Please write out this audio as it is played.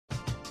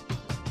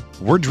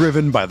We're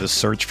driven by the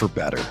search for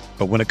better.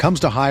 But when it comes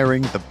to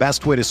hiring, the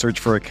best way to search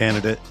for a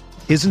candidate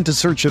isn't to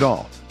search at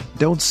all.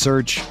 Don't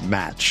search,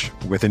 match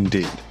with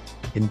Indeed.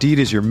 Indeed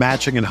is your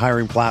matching and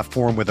hiring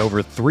platform with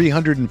over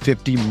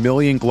 350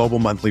 million global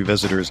monthly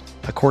visitors,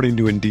 according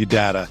to Indeed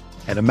data,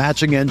 and a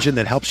matching engine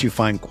that helps you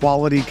find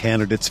quality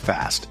candidates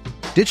fast.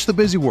 Ditch the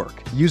busy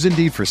work. Use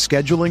Indeed for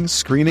scheduling,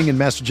 screening, and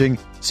messaging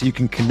so you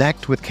can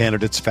connect with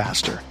candidates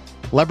faster.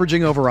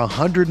 Leveraging over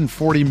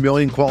 140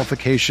 million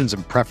qualifications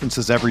and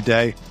preferences every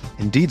day,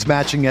 Indeed's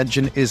matching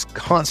engine is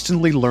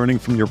constantly learning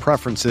from your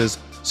preferences,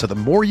 so the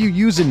more you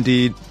use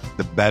Indeed,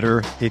 the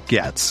better it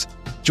gets.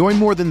 Join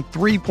more than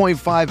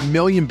 3.5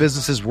 million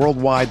businesses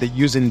worldwide that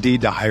use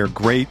Indeed to hire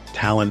great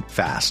talent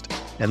fast.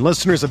 And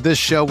listeners of this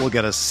show will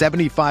get a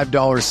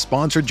 $75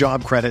 sponsored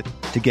job credit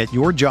to get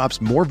your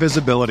jobs more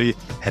visibility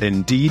at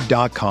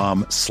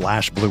Indeed.com/Blue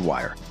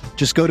Wire.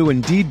 Just go to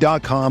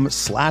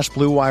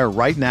Indeed.com/Blue Wire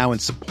right now and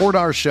support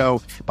our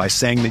show by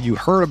saying that you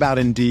heard about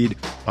Indeed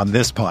on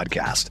this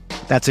podcast.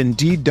 That's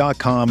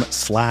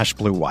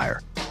Indeed.com/Blue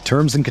Wire.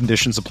 Terms and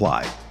conditions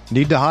apply.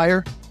 Need to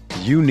hire?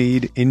 You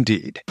need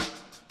Indeed.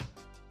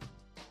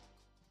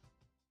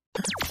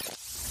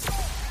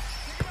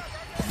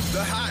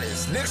 The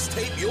hottest Knicks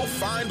tape you'll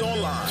find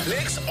online.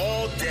 Knicks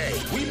all day.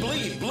 We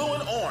bleed blue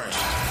and orange.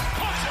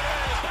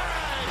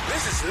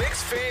 This is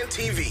Knicks Fan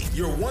TV,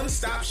 your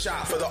one-stop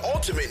shop for the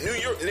ultimate New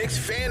York Knicks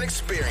fan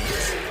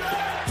experience.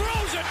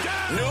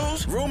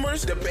 News,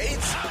 rumors,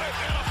 debates,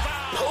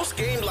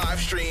 post-game live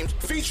streams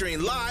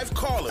featuring live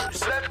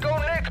callers. Let's go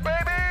Knicks,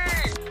 baby!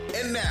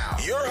 And now,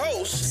 your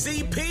host,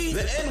 CP,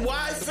 the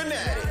NY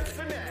Fanatic.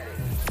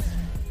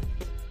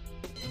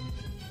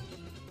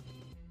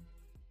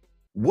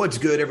 What's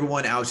good,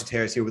 everyone? Alex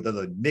Terrace here with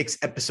another Knicks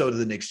episode of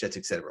the Knicks, Jets,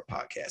 Etc.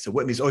 podcast. So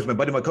with me is always my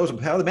buddy, my coach,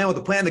 my pal, the man with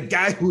the plan, the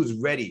guy who's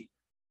ready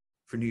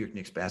for New York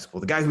Knicks basketball,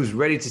 the guy who's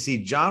ready to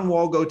see John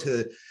Wall go to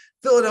the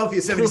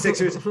Philadelphia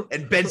 76ers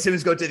and Ben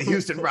Simmons go to the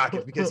Houston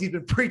Rockets because he's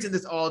been preaching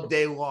this all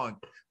day long.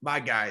 My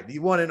guy, the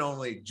one and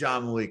only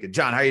John Malika.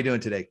 John, how are you doing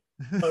today?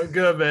 I'm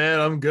good, man.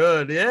 I'm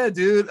good. Yeah,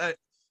 dude.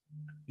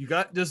 You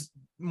got just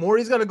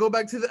Morty's got to go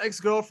back to the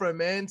ex-girlfriend,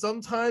 man.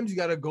 Sometimes you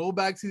got to go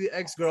back to the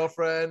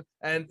ex-girlfriend,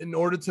 and in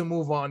order to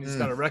move on, you just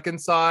got to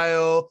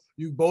reconcile.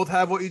 You both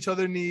have what each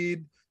other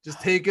need. Just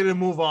take it and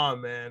move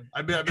on, man.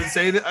 I've been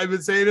saying it. I've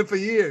been saying it for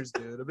years,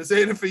 dude. I've been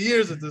saying it for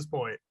years at this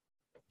point.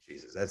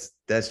 Jesus,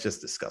 that's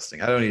just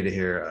disgusting. I don't need to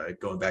hear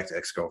going back to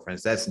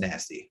ex-girlfriends. That's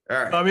nasty.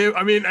 All right. I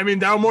mean,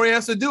 Daryl Morey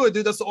has to do it,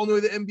 dude. That's the only way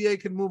the NBA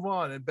can move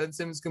on, and Ben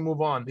Simmons can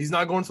move on. He's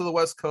not going to the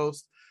West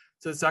Coast,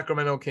 to the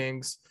Sacramento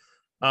Kings.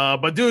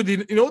 But dude,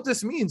 you know what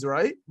this means,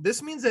 right?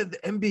 This means that the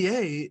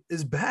NBA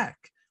is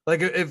back. Like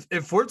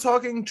if we're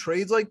talking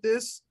trades like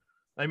this,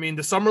 I mean,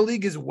 the summer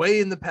league is way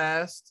in the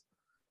past,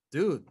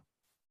 dude.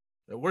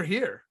 We're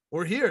here.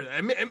 We're here.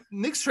 I mean,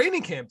 Knicks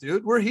training camp,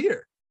 dude. We're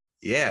here.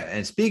 Yeah,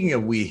 and speaking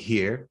of we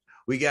here,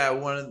 we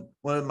got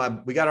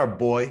we got our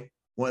boy,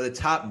 one of the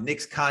top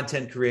Knicks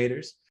content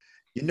creators.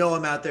 You know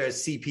him out there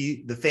as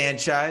CP, the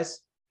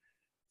Fanchise,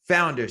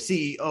 founder,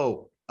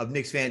 CEO of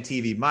Knicks Fan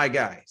TV. My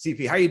guy,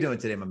 CP. How you doing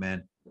today, my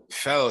man?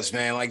 Fellas,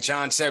 man, like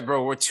John said,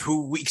 bro, we're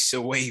 2 weeks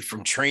away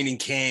from training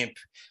camp.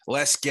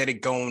 Let's get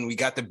it going. We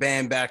got the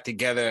band back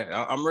together.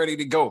 I'm ready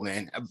to go,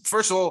 man.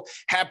 First of all,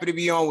 happy to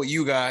be on with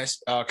you guys.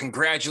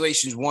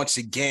 Congratulations once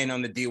again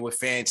on the deal with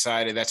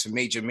Fansided. That's a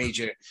major,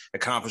 major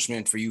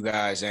accomplishment for you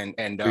guys. And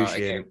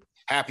again,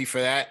 happy for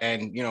that.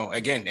 And, you know,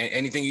 again,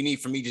 anything you need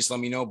from me, just let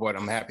me know. But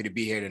I'm happy to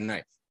be here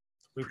tonight.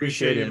 We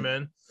appreciate it,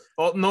 man.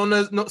 Well,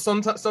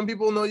 some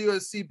people know you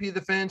as CP the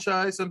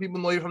Fanchise. Some people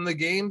know you from the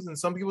games, and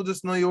some people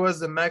just know you as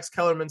the Max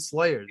Kellerman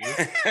Slayer.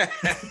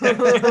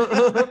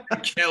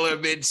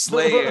 Kellerman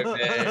Slayer,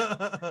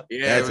 man.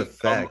 Yeah, that's a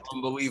fact.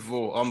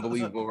 Unbelievable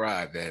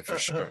ride, man, for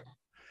sure.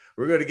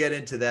 We're gonna get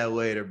into that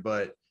later,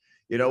 but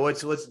you know,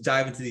 let's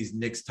dive into these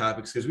Knicks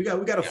topics because we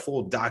got a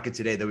full docket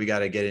today that we got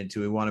to get into.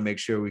 We want to make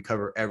sure we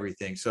cover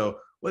everything. So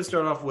let's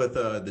start off with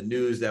the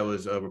news that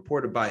was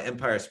reported by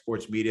Empire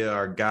Sports Media.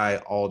 Our guy,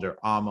 Alder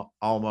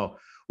Almo.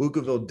 Luka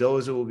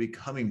Vildoza will be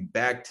coming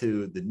back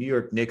to the New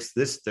York Knicks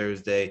this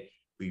Thursday.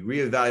 Be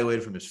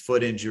reevaluated from his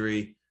foot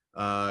injury.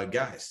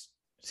 Guys,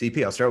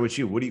 CP, I'll start with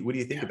you. What do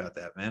you think about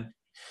that, man?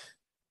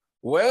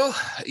 Well,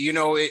 you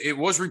know, it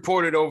was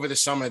reported over the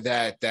summer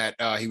that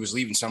he was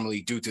leaving summer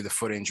league due to the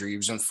foot injury. It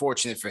was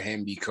unfortunate for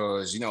him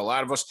because, you know, a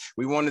lot of us,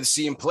 we wanted to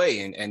see him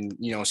play and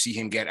you know, see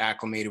him get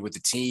acclimated with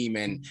the team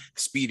and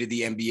the speed of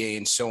the NBA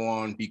and so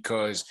on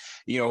because,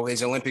 you know,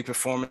 his Olympic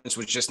performance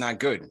was just not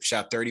good.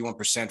 Shot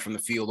 31% from the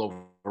field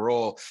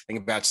overall. I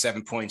think about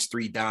 7 points,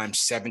 3 dimes,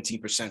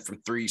 17%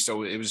 from three.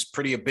 So it was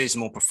pretty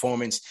abysmal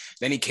performance.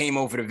 Then he came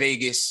over to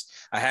Vegas.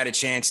 I had a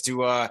chance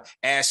to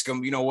ask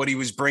him, you know, what he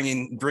was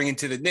bringing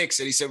to the Knicks.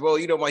 And he said, well,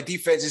 you know, my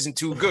defense isn't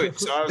too good.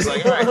 So I was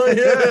like, all right.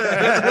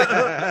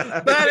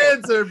 Yeah. Bad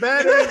answer.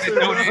 Don't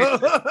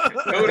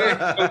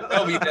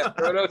tell me that,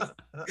 bro.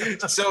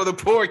 So the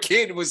poor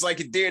kid was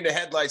like a deer in the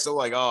headlights. So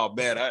like, oh,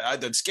 man, I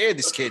done scared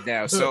this kid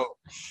now. So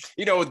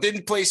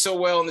didn't play so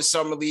well in the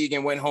summer league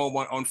and went home,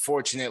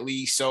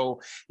 unfortunately.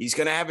 So he's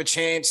going to have a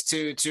chance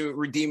to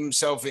redeem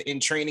himself in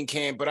training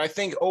camp. But I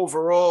think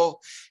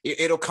overall,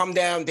 it'll come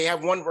down. They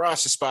have one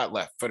roster spot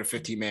left for the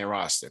 15-man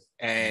roster.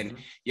 And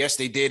yes,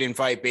 they did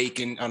invite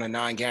Bacon on a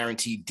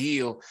non-guaranteed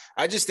deal.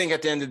 I just think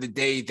at the end of the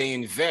day, they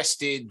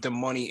invested the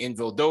money in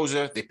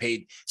Vildoza. They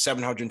paid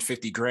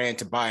 $750,000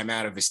 to buy him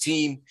out of his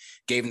team,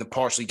 gave him the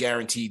partially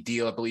guaranteed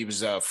deal. I believe it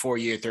was a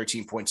 4-year,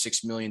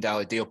 $13.6 million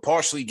deal,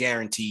 partially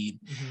guaranteed.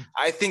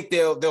 I think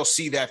they'll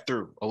see that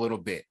through a little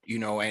bit,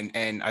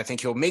 and I think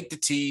he'll make the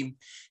team.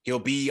 He'll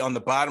be on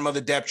the bottom of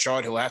the depth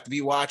chart. He'll have to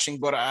be watching,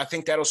 but I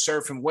think that'll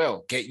serve him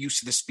well. Get used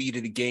to the speed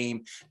of the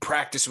game,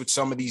 practice with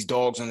some of these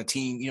dogs on the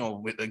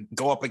team,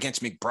 go up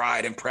against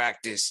McBride in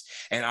practice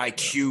and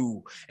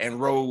IQ and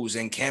Rose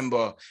and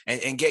Kemba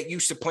and get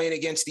used to playing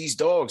against these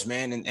dogs,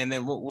 man. And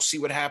then we'll see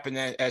what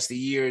happens as the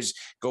years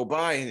go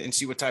by and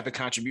see what type of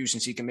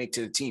contributions he can make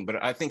to the team.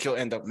 But I think he'll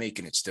end up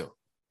making it still.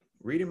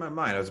 Reading my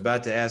mind, I was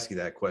about to ask you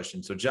that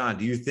question. So, John,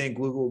 do you think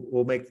Luka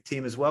will make the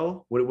team as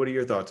well? What are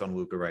your thoughts on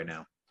Luka right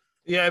now?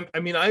 Yeah, I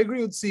mean, I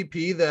agree with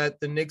CP that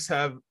the Knicks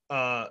have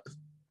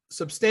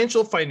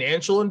substantial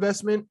financial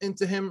investment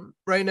into him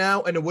right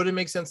now, and it wouldn't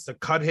make sense to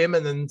cut him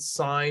and then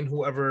sign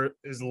whoever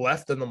is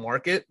left in the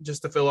market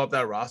just to fill up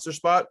that roster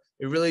spot.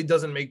 It really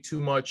doesn't make too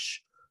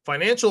much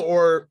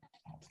financial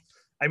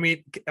I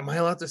mean, am I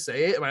allowed to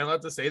say it? Am I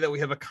allowed to say that we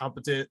have a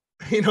competent,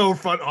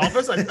 front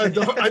office? I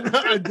don't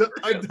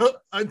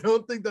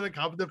think that a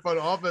competent front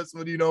office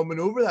would,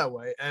 maneuver that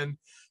way. And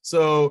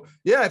so,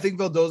 yeah, I think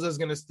Vildoza is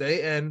going to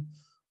stay. And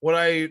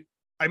I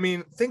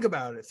mean, think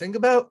about it. Think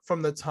about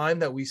from the time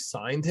that we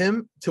signed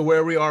him to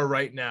where we are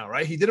right now,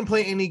 right? He didn't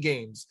play any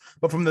games,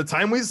 but from the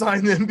time we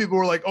signed him, people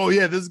were like, oh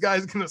yeah, this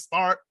guy's going to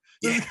start.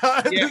 This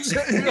guy, yes.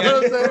 You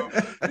know what I'm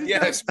saying?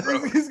 Yes,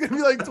 bro. He's going to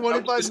be like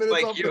 25 minutes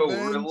like, off the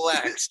bench.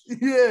 Relax.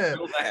 Yeah.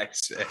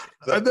 Relax.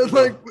 And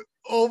then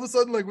all of a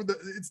sudden,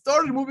 it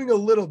started moving a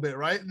little bit,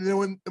 right? And then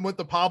when it went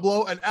to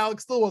Pablo, and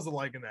Alex still wasn't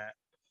liking that.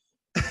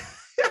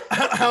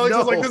 Alex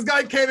was like, this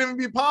guy can't even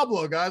be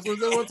Pablo, guys.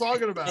 What's everyone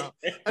talking about?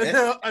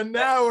 And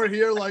now we're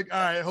here like, all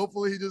right,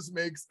 hopefully he just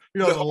makes,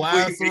 the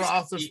last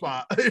roster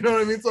spot. You know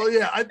what I mean? So,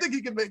 yeah, I think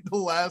he can make the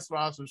last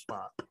roster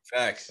spot.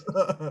 Facts.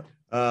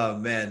 Oh,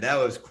 man, that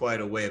was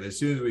quite a wave. As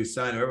soon as we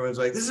signed him, everyone's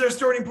like, this is our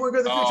starting point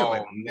guard of the future. Oh,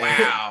 like,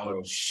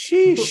 wow.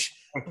 Sheesh.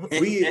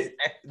 We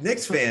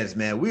Knicks fans,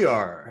 man,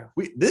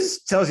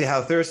 this tells you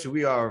how thirsty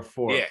we are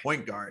for a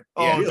point guard.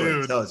 Oh, really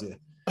dude. Tells you.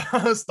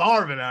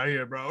 Starving out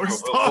here, bro. We're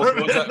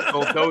starving.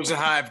 Bulldozer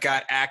Hive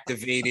got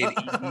activated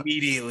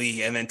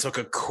immediately and then took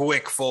a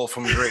quick fall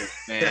from grace,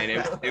 man.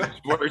 It was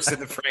worse than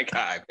the Frank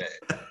Hive,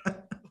 man.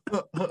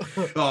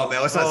 Oh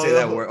man, let's not say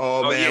that word.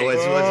 Oh man,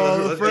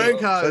 let's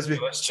Frank Hive.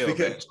 Let's chill.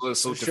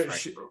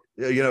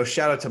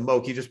 Shout out to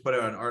Moke. He just put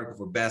out an article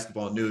for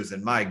Basketball News,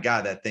 and my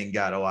God, that thing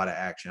got a lot of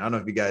action. I don't know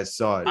if you guys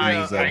saw it.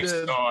 I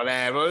saw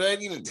that.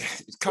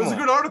 But come on, a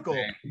good article.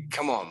 Man.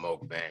 Come on,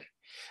 Moke, man.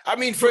 I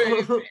mean, for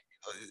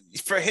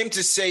him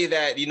to say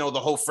that, the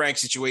whole Frank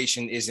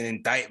situation is an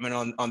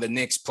indictment on the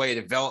Knicks player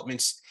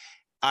developments,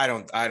 I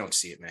don't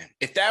see it, man.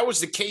 If that was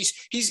the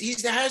case, he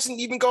hasn't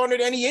even garnered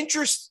any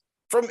interest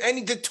from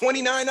the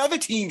 29 other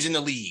teams in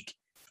the league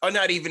are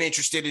not even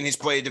interested in his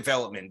player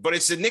development. But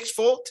it's the Knicks'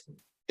 fault.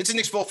 It's the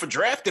Knicks' fault for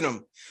drafting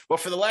him.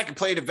 But for the lack of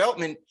player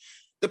development,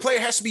 the player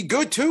has to be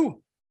good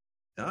too.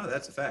 No,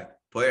 that's a fact.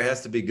 Player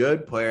has to be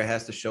good. Player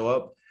has to show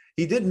up.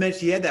 He did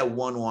mention he had that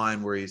one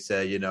line where he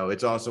said,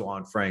 it's also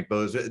on Frank,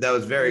 but that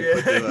was very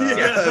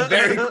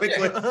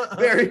quickly,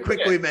 very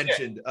quickly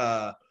mentioned.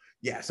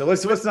 So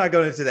let's not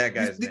go into that,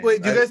 guys.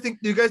 Wait, do you guys think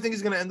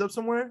he's going to end up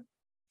somewhere?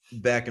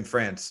 Back in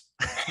France.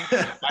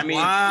 I mean,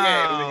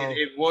 wow.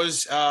 It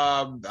was.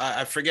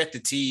 I forget the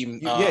team.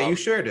 You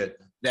shared it.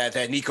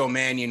 That Nico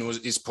Mannion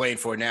is playing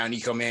for now.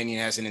 Nico Mannion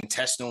has an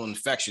intestinal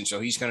infection,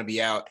 so he's going to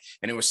be out.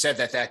 And it was said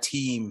that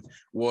team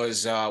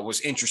was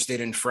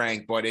interested in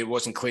Frank, but it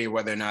wasn't clear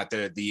whether or not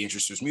the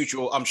interest was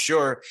mutual. I'm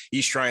sure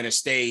he's trying to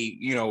stay,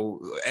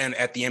 and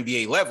at the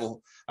NBA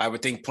level. I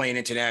would think playing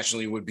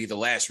internationally would be the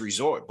last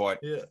resort, but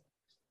yeah.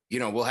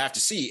 We'll have to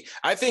see.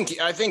 I think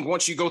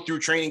once you go through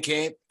training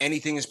camp,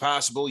 anything is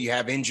possible. You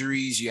have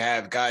injuries, you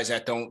have guys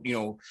that don't,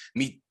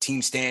 meet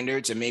team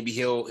standards, and maybe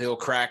he'll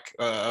crack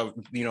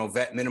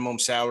vet minimum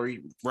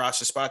salary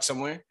roster spot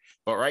somewhere.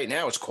 But right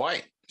now it's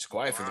quiet. It's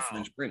quiet for the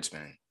French Prince,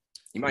 man.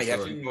 You might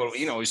have to go,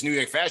 it's New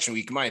York Fashion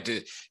Week. You might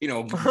have to,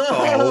 oh my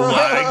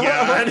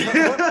God. You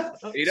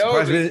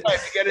might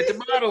have to get it to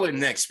modeling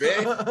next,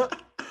 man.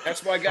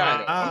 That's my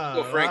guy.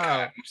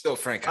 I'm still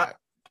Frank Hyde.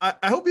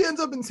 I hope he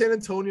ends up in San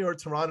Antonio or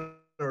Toronto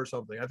or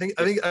something. I think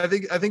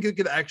it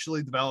could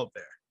actually develop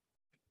there.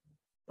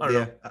 I don't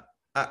know.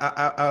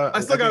 I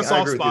still got a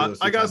soft spot.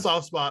 I got a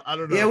soft spot. I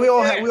don't know. Yeah, we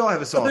all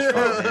have a soft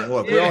spot, man.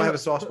 Look, we all have a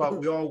soft spot.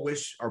 We all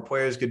wish our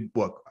players could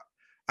look.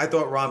 I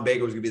thought Ron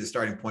Baker was going to be the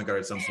starting point guard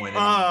at some point.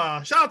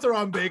 Shout out to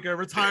Ron Baker,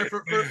 retired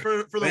for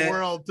the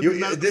world.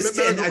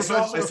 I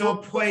saw him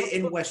play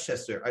in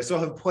Westchester.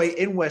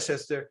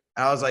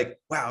 And I was like,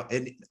 wow.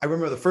 And I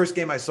remember the first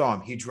game I saw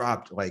him, he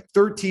dropped like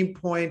 13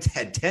 points,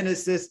 had 10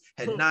 assists,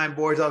 had 9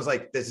 boards. I was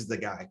like, this is the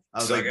guy. I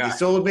was like, he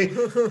sold me.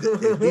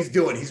 He's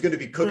going to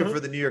be cooking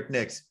for the New York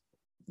Knicks.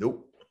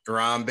 Nope.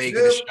 Ron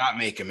Baker, the shot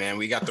maker, man.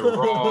 We got the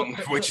wrong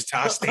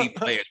Wichita State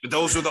players, but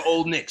those were the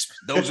old Knicks.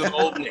 That's a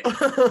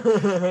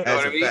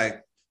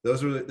fact.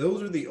 Those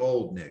are the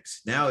old Knicks.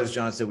 Now, as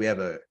John said, we have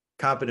a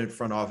competent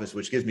front office,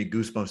 which gives me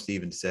goosebumps to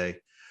even say.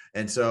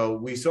 And so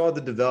we saw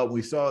the development,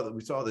 we saw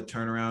the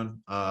turnaround.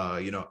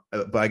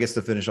 But I guess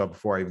to finish off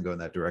before I even go in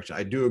that direction,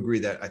 I do agree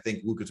that I think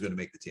Luka's going to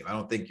make the team. I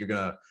don't think you're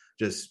going to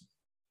just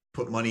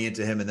put money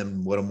into him and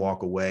then let him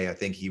walk away. I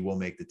think he will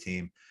make the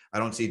team. I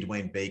don't see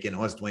Dwayne Bacon,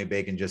 unless Dwayne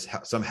Bacon just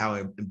somehow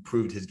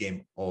improved his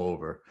game all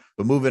over.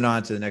 But moving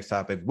on to the next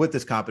topic, with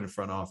this competent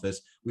front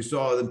office, we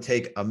saw them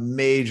take a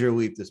major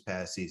leap this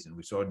past season.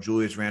 We saw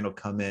Julius Randle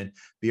come in,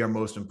 be our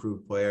most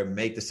improved player,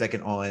 make the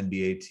second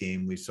All-NBA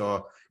team. We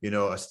saw, a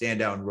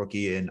standout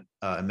rookie in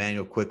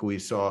Emmanuel Quick. We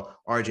saw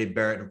RJ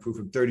Barrett improve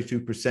from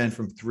 32%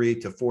 from 3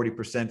 to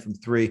 40% from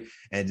 3,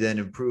 and then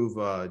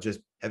improve just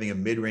having a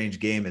mid-range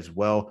game as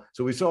well.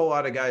 So we saw a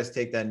lot of guys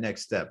take that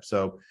next step.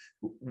 So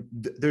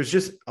there's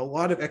just a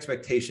lot of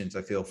expectations,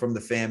 I feel, from the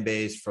fan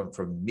base,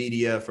 from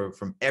media,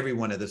 from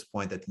everyone at this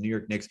point, that the New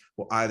York Knicks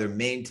will either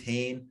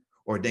maintain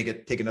or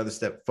take another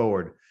step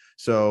forward.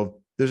 So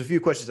there's a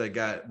few questions I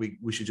got.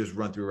 We should just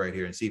run through right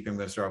here and see if I'm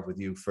going to start off with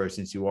you first,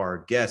 since you are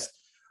our guest.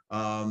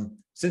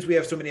 Since we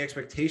have so many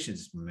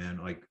expectations, man,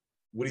 like,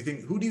 what do you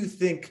think? Who do you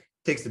think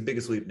takes the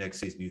biggest leap next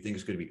season? Do you think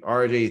it's going to be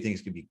RJ? Do you think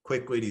it's going to be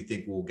Quickly? Do you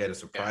think we'll get a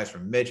surprise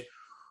from Mitch?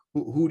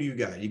 Who do you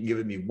got? You can give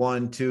it me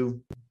 1,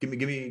 2. Give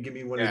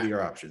me one of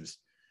your options.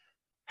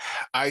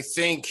 I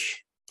think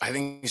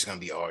it's going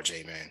to be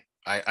RJ, man.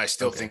 I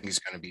still think it's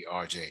going to be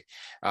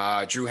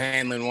RJ. Drew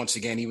Hanlon, once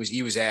again, he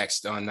was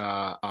asked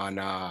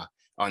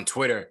on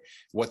Twitter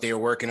what they were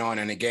working on,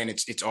 and again,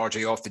 it's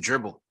RJ off the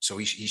dribble. So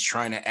he's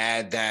trying to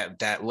add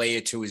that layer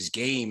to his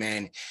game,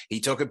 and he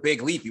took a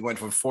big leap. He went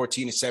from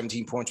 14 to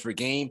 17 points per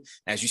game,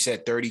 as you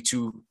said,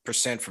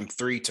 32% from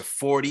 3 to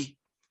 40.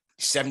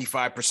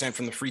 75%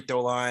 from the free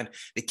throw line.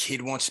 The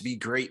kid wants to be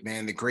great,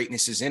 man. The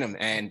greatness is in him.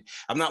 And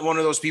I'm not one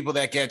of those people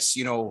that gets,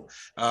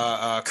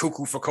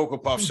 cuckoo for Cocoa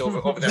Puffs over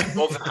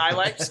the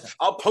highlights.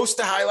 I'll post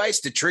the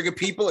highlights to trigger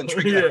people and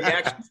trigger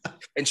reactions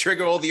and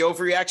trigger all the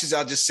overreactions.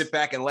 I'll just sit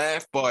back and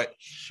laugh. But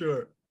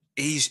sure,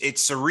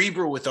 it's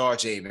cerebral with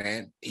RJ,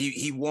 man.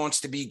 He wants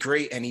to be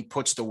great, and he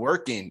puts the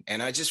work in.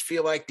 And I just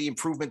feel like the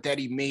improvement that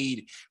he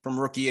made from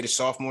rookie year to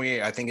sophomore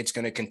year, I think it's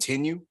going to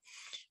continue.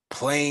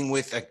 Playing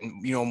with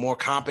more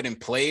competent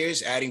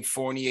players, adding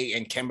Fournier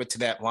and Kemba to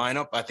that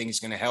lineup, I think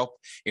is going to help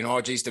in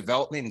RJ's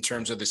development in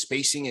terms of the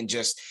spacing and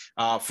just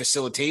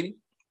facilitating,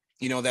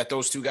 that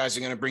those two guys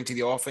are going to bring to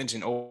the offense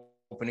and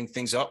opening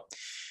things up.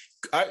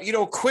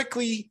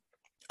 Quickly,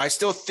 I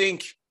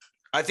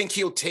think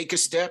he'll take a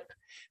step,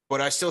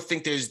 but I still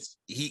think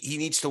he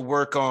needs to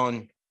work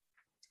on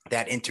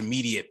that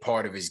intermediate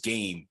part of his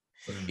game.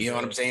 You know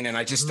what I'm saying? And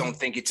I just don't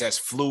think it's as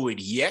fluid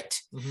yet.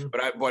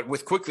 But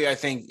with Quickly, I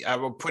think I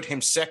will put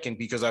him second,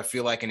 because I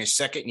feel like in his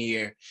second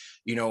year,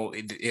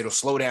 it'll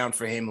slow down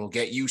for him. He'll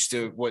get used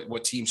to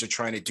what teams are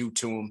trying to do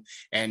to him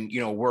and,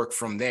 work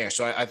from there.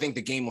 So I think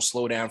the game will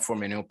slow down for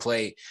him, and he'll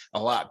play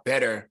a lot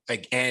better.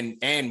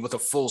 And with a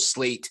full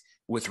slate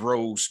with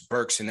Rose,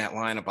 Burks in that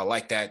lineup. I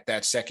like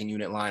that second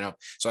unit lineup.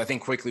 So I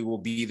think Quickly will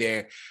be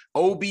there.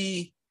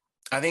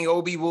 I think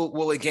Obi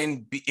will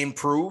again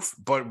improve,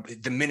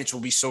 but the minutes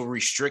will be so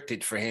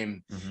restricted for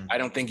him. I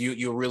don't think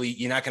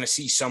you're not going to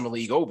see summer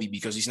league Obi,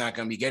 because he's not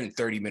going to be getting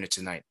 30 minutes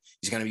a night.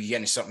 He's going to be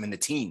getting something in the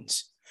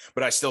teens,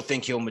 but I still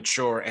think he'll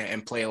mature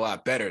and play a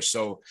lot better.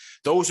 So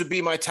those would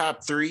be my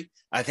top 3.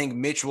 I think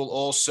Mitch will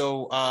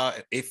also,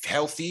 if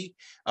healthy,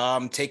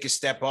 take a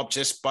step up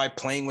just by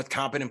playing with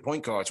competent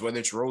point guards, whether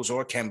it's Rose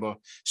or Kemba,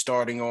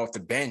 starting off the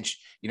bench,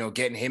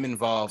 getting him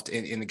involved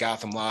in the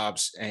Gotham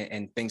Lobs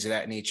and things of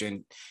that nature,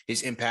 and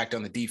his impact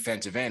on the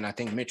defensive end. I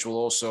think Mitch will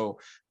also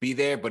be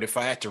there, but if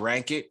I had to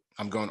rank it,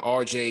 I'm going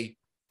RJ,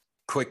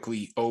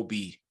 Quickly,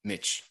 Obi,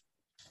 Mitch.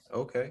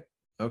 Okay.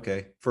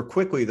 For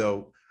Quickly,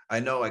 though, I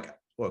know,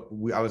 look,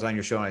 I was on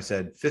your show and I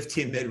said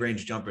 15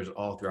 mid-range jumpers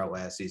all throughout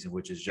last season,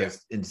 which is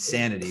just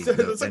insanity.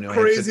 That's the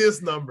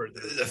craziest number.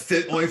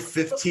 Only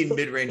 15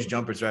 mid-range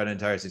jumpers throughout an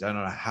entire season. I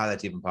don't know how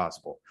that's even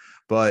possible.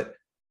 But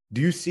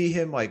do you see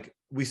him,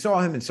 we saw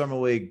him in Summer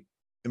League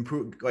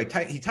improve,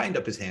 he tightened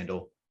up his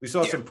handle. We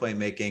saw some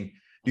playmaking.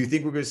 Do you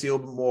think we're going to see a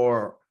little bit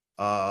more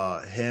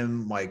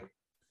him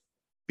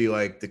be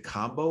the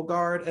combo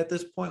guard at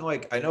this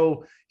point? I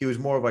know he was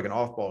more of an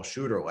off-ball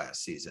shooter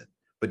last season.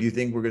 But do you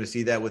think we're going to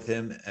see that with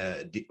him,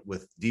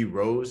 with D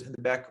Rose in the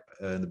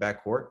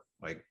backcourt?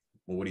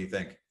 What do you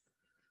think?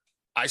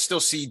 I still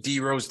see D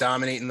Rose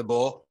dominating the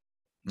ball.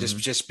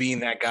 Just being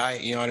that guy,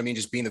 you know what I mean?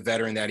 Just being the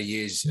veteran that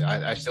he is.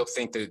 I still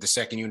think that the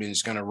second unit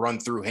is going to run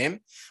through him,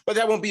 but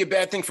that won't be a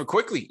bad thing for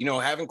Quickly. You know,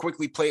 having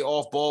Quickly play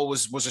off ball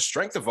was a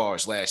strength of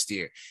ours last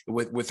year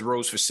with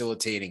Rose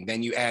facilitating.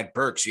 Then you add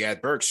Burks.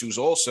 Who's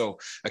also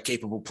a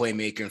capable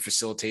playmaker and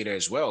facilitator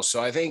as well.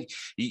 So I think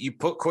you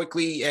put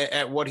Quickly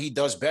at what he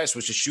does best,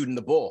 which is shooting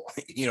the ball,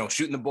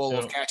 shooting the ball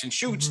off catch and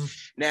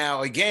shoots.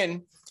 Now,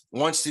 again,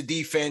 once the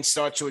defense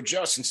starts to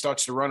adjust and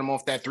starts to run him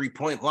off that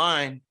 3-point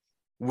line,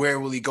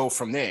 where will he go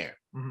from there?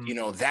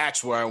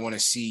 That's where I want to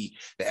see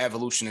the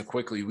evolution of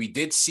Quickly. We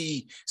did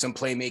see some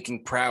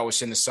playmaking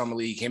prowess in the summer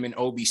league. Him and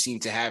Obi seem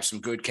to have some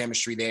good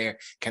chemistry there.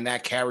 Can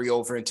that carry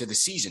over into the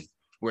season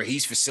where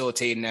he's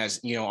facilitating as,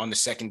 on the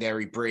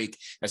secondary break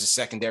as a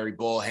secondary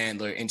ball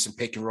handler in some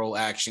pick and roll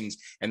actions?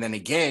 And then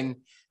again,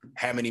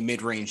 how many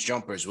mid-range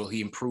jumpers will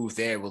he improve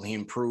there? Will he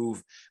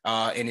improve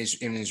in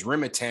his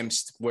rim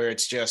attempts where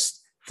it's just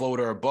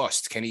floater or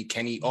bust? Can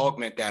he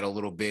augment that a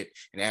little bit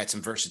and add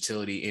some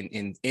versatility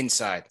in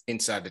inside the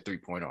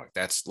 3-point arc?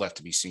 That's left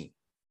to be seen.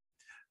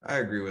 I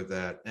agree with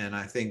that. And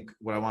I think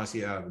what I want to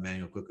see out of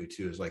Emmanuel Quickly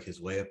too is like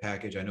his layup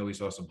package. I know we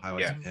saw some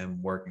highlights of him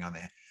working on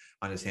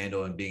his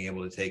handle and being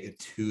able to take it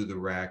to the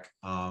rack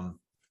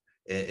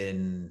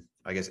in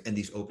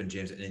these open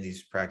gyms and in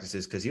these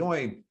practices. Cause he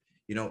only,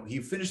 he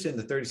finished in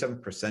the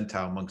 37th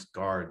percentile amongst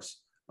guards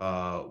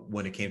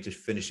when it came to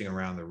finishing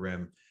around the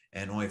rim,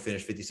 and only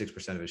finished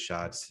 56% of his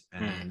shots.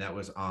 And that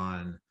was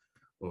on,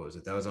 what was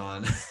it? That was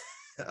on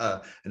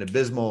an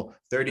abysmal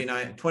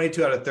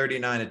 22 out of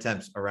 39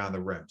 attempts around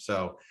the rim.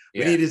 So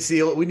we need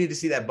to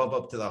see that bump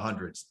up to the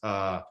hundreds.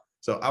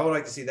 So I would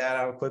like to see that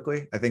out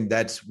quickly. I think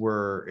that's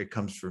where it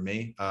comes for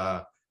me.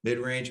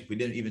 Mid-range, we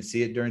didn't even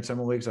see it during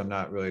summer league, so I'm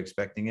not really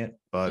expecting it,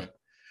 but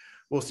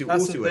we'll see. We'll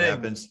see what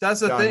happens.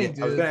 That's the thing,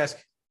 dude. I was going to ask,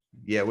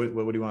 yeah, what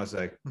do you want to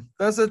say?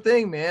 That's the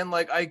thing, man.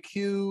 Like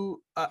IQ,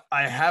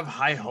 I have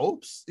high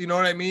hopes. You know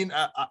what I mean?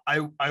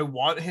 I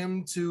want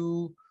him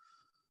to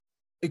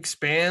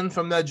expand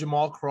from that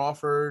Jamal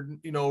Crawford,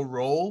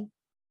 role,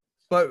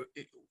 but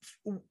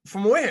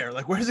from where?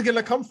 Like, where's it going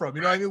to come from?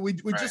 You know what I mean?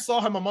 We just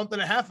saw him a month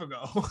and a half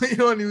ago,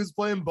 and he was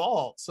playing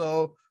ball.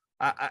 So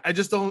I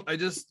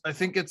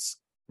think it's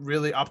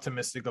really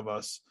optimistic of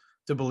us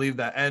to believe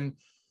that. And,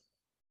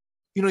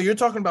 you're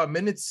talking about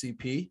minutes,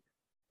 CP.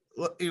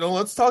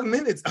 Let's talk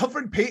minutes.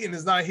 Elfrid Payton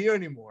is not here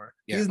anymore.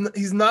 Yeah.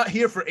 He's not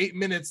here for 8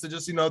 minutes to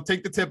just,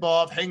 take the tip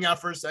off, hang out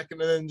for a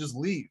second, and then just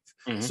leave.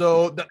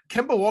 So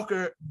Kemba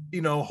Walker,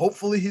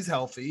 hopefully he's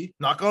healthy,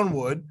 knock on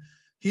wood.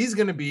 He's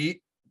going to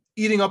be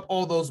eating up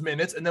all those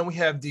minutes. And then we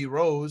have D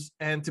Rose.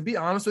 And to be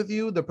honest with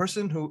you, the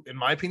person who, in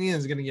my opinion,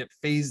 is going to get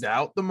phased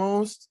out the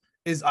most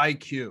is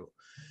IQ.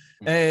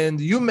 And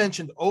you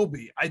mentioned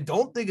Obi. I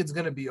don't think it's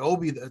going to be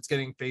Obi that's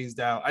getting phased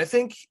out. I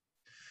think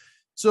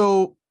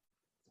so.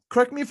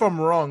 Correct me if I'm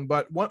wrong,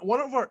 but one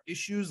of our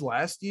issues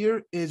last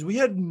year is we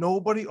had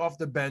nobody off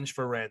the bench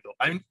for Randall.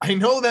 I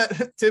know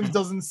that Tibbs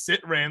doesn't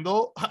sit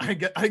Randall. I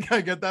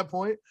get that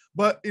point,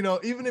 but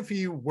even if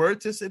he were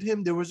to sit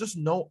him, there was just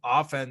no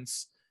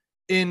offense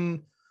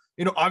in.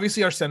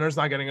 Obviously our center is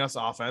not getting us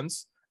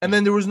offense, and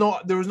then there was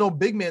no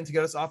big man to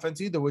get us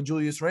offense either with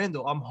Julius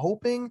Randle. I'm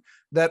hoping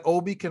that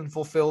Obi can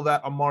fulfill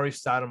that Amari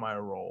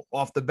Stoudemire role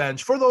off the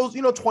bench for those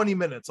 20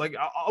 minutes. Like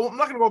I'm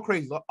not gonna go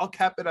crazy. I'll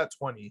cap it at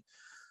 20.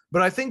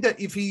 But I think that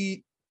if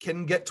he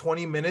can get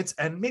 20 minutes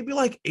and maybe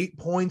like 8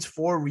 points,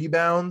 4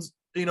 rebounds,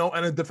 and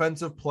a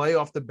defensive play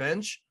off the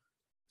bench,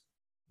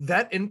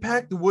 that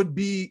impact would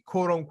be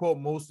quote unquote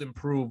most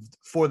improved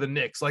for the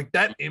Knicks. Like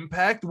that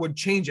impact would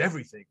change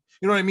everything.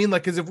 You know what I mean?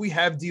 Like, because if we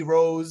have D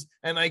Rose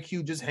and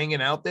IQ just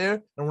hanging out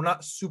there and we're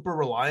not super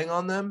relying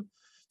on them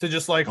to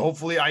just like,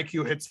 hopefully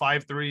IQ hits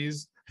 5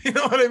 threes. You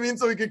know what I mean?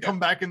 So we can come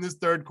back in this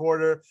third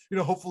quarter.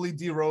 Hopefully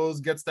D Rose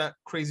gets that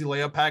crazy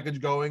layup package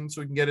going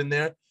so we can get in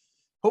there.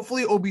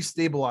 Hopefully Obi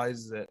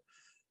stabilizes it.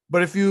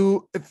 But if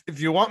you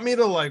want me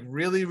to like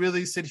really,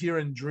 really sit here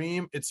and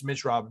dream, it's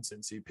Mitch Robinson,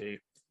 CP.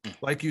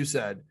 Like you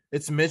said,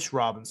 it's Mitch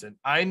Robinson.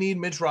 I need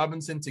Mitch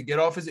Robinson to get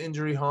off his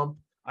injury hump.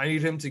 I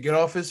need him to get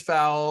off his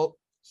foul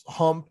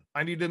hump.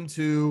 I need him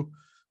to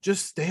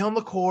just stay on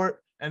the court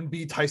and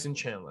be Tyson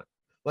Chandler.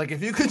 Like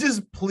if you could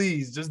just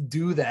please just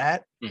do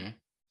that.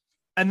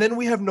 And then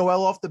we have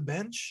Noel off the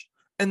bench.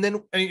 And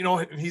then, we're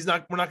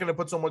not going to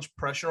put so much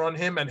pressure on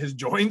him and his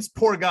joints.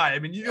 Poor guy. I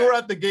mean, you're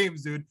at the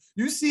games, dude.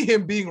 You see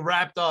him being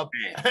wrapped up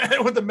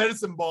with the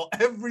medicine ball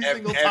every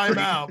single time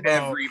out,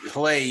 bro. Every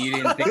play, you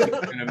didn't think he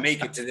was going to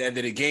make it to the end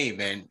of the game,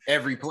 man.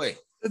 Every play.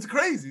 It's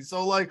crazy.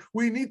 So, like,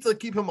 we need to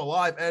keep him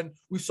alive. And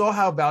we saw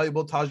how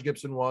valuable Taj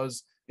Gibson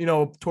was,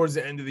 towards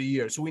the end of the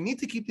year. So we need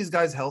to keep these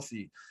guys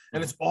healthy.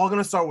 And it's all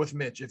going to start with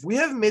Mitch. If we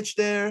have Mitch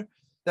there,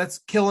 that's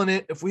killing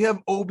it. If we have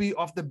Obi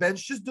off the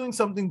bench, just doing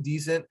something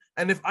decent.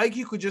 And if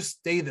IQ could just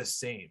stay the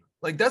same,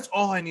 like that's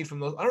all I need from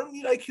those. I don't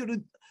need IQ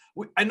to,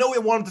 I know we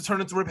want him to turn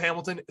into Rip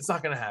Hamilton. It's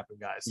not going to happen,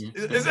 guys.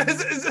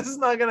 It's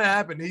not going to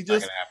happen. He's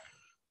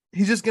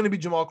just going to be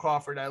Jamal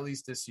Crawford at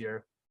least this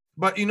year.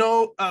 But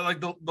like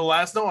the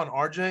last note on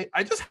RJ,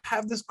 I just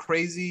have this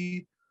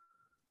crazy,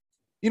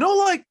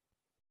 like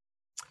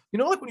you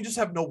know, like when you just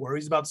have no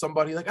worries about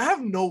somebody, like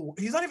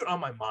he's not even on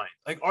my mind.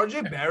 Like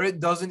RJ Barrett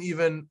doesn't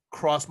even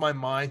cross my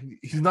mind.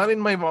 He's not in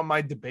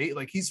my debate.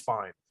 Like he's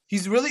fine.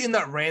 He's really in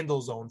that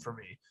Randall zone for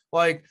me.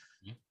 Like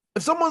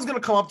if someone's going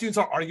to come up to you and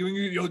start arguing,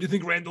 do you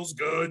think Randall's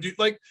good?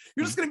 Like,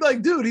 you're just going to be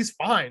like, dude, he's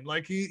fine.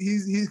 Like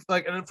he's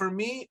like, and for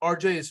me,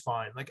 RJ is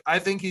fine. Like, I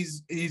think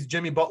he's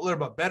Jimmy Butler,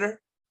 but better.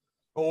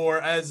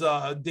 Or as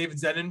David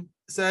Zenon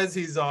says,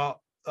 he's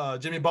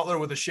Jimmy Butler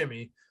with a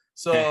shimmy.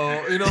 So,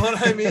 you know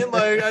what I mean?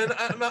 Like,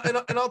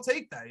 and I'll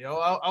take that,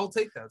 I'll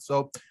take that.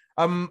 So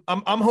I'm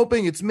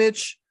hoping it's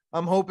Mitch.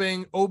 I'm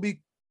hoping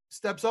Obi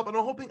steps up, and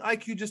I'm hoping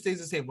IQ just stays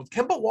the same. With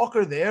Kemba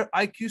Walker there,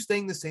 IQ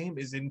staying the same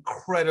is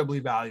incredibly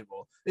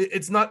valuable.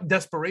 It's not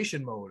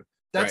desperation mode.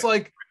 That's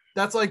like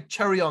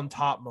cherry on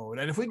top mode.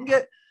 And if we can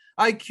get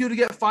IQ to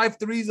get 5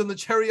 threes on the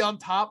cherry on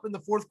top in the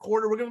fourth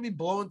quarter, we're going to be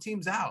blowing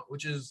teams out,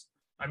 which is,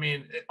 I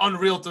mean,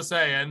 unreal to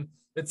say. And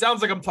it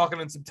sounds like I'm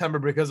talking in September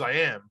because I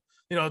am,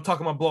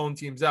 talking about blowing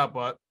teams out,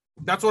 but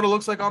that's what it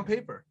looks like on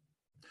paper.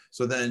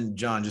 So then,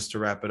 John, just to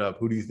wrap it up,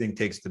 who do you think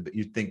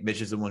you think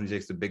Mitch is the one who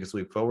takes the biggest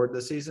leap forward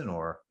this season,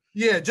 or?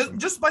 Yeah,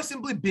 just by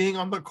simply being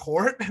on the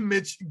court,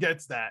 Mitch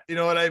gets that. You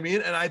know what I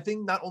mean? And I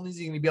think not only is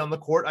he going to be on the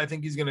court, I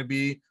think he's going to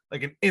be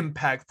like an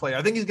impact player.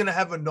 I think he's going to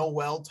have a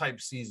Noel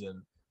type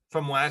season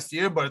from last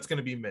year, but it's going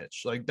to be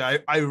Mitch. Like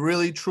I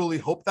really, truly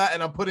hope that.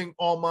 And I'm putting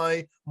all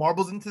my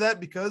marbles into that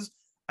because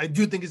I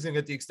do think he's going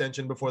to get the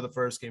extension before the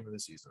first game of the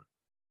season.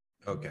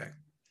 Okay.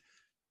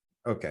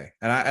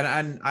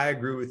 And I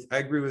agree with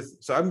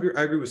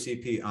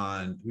CP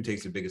on who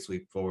takes the biggest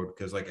leap forward,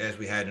 because like, as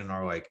we had in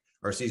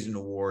our season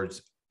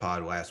awards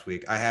pod last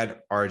week, I had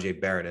RJ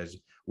Barrett as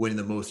winning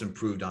the most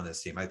improved on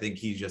this team. I think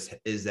he just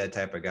is that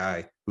type of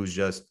guy who's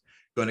just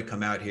going to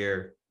come out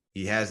here.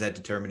 He has that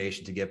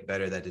determination to get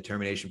better, that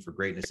determination for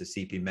greatness, as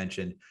CP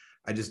mentioned.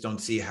 I just don't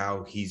see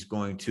how he's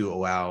going to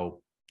allow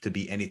to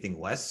be anything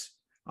less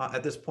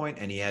at this point.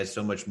 And he has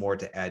so much more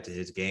to add to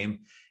his game.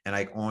 And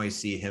I only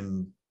see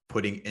him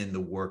putting in the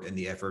work and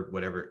the effort,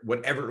 whatever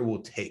it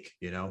will take,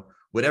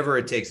 whatever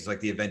it takes. It's like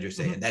the Avengers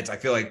say. And that's, I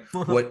feel like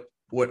what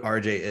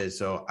RJ is.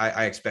 So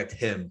I expect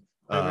him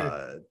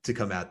to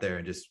come out there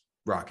and just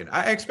rocking.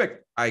 I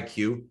expect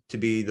IQ to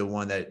be the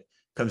one that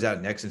comes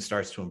out next and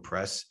starts to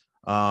impress.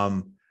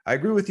 I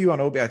agree with you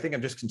on Obi. I think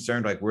I'm just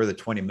concerned like where the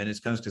 20 minutes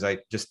comes, because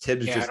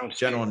Tibbs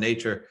general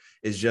nature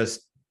is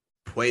just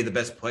play the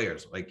best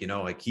players. Like,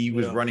 like he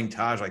was running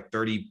Taj like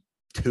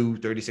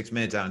 36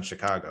 minutes out in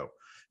Chicago.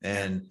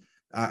 And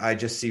I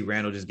just see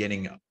Randall just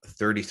getting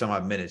 30 some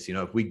odd minutes.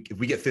 If we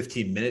get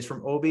 15 minutes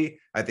from Obi,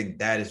 I think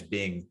that is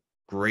being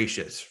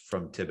gracious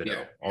from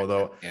Thibodeau.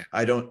 Although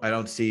I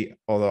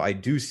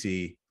do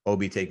see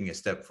Obi taking a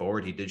step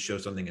forward. He did show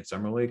something in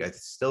Summer League. I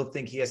still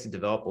think he has to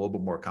develop a little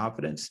bit more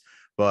confidence,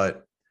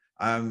 but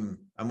I'm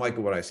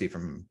liking what I see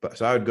from him.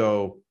 So I'd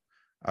go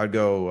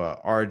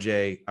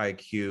RJ,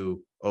 IQ,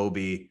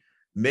 Obi,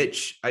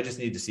 Mitch. I just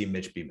need to see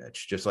Mitch be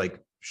Mitch. Just like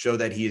show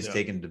that he is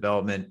taking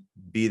development,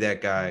 be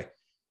that guy.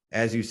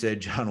 As you said,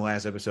 John,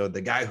 last episode,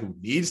 the guy who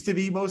needs to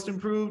be most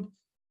improved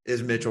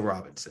is Mitchell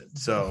Robinson.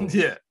 So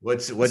yeah,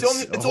 it's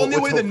the only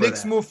way the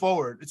Knicks move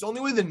forward. It's the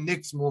only way the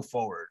Knicks move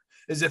forward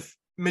is if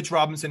Mitch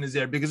Robinson is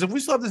there, because if we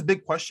still have this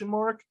big question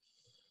mark,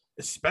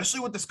 especially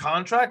with this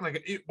contract,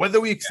 like whether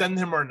we extend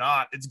him or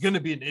not, it's going to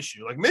be an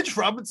issue. Like Mitch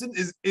Robinson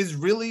is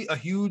really a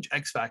huge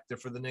X factor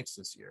for the Knicks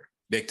this year.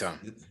 Big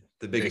time.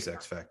 The biggest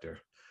X factor.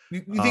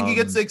 You think he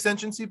gets the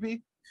extension,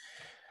 CP?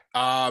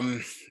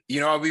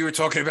 We were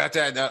talking about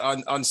that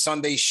on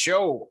Sunday's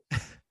show.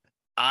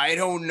 I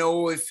don't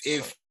know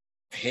if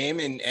him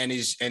and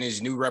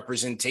his new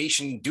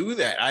representation do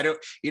that. I don't,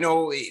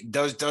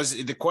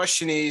 does the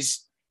question is,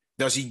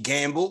 does he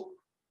gamble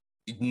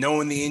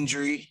knowing the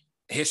injury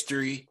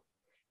history?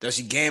 Does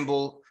he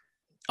gamble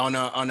on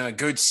a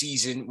good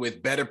season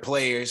with better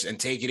players and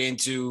take it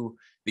into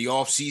the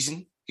off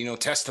season,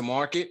 test the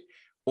market,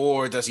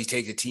 or does he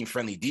take the team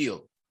friendly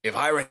deal? If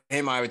I were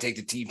him, I would take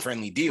the team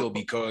friendly deal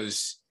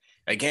because,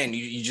 again,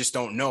 you just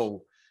don't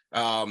know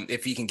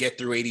if he can get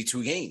through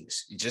 82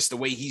 games. Just the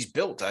way he's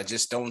built, I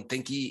just don't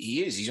think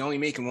he is. He's only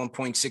making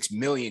 $1.6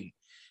 million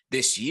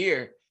this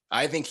year.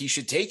 I think he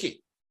should take it.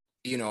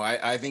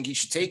 I think he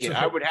should take it.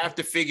 I would have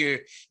to figure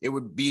it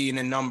would be in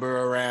a number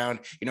around,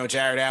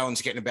 Jared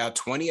Allen's getting about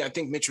 20. I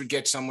think Mitch would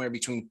get somewhere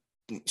between,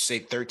 say,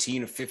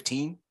 13 or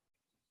 15.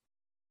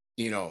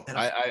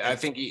 I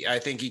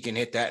think he can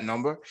hit that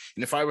number.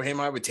 And if I were him,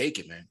 I would take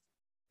it, man.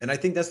 And I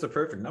think that's the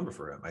perfect number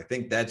for him. I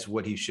think that's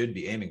what he should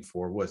be aiming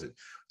for.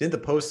 Didn't the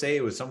Post say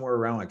it was somewhere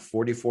around like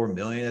 44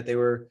 million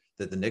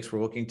that the Knicks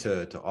were looking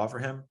to offer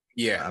him?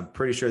 Yeah. I'm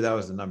pretty sure that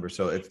was the number.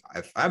 So if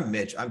I'm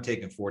Mitch, I'm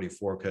taking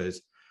 44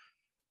 because,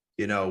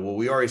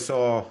 we already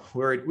saw,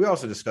 we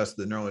also discussed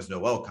the Nerlens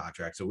Noel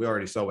contract. So we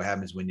already saw what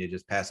happens when you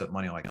just pass up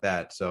money like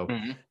that. So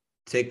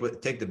take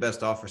the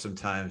best offer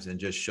sometimes and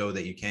just show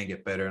that you can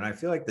get better. And I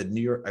feel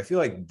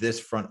like this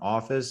front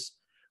office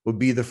would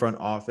be the front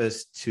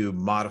office to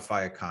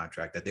modify a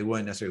contract that they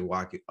wouldn't necessarily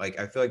walk you. Like,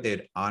 I feel like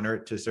they'd honor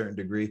it to a certain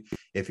degree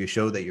if you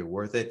show that you're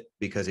worth it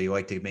because they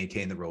like to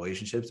maintain the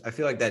relationships. I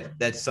feel like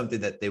that's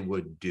something that they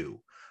would do.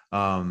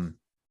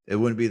 It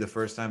wouldn't be the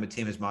first time a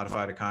team has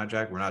modified a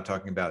contract. We're not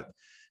talking about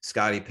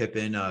Scottie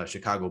Pippen,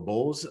 Chicago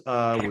Bulls,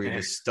 where you're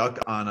just stuck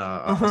on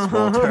a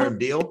small term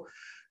deal.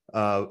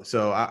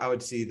 So I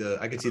could see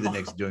the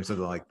Knicks doing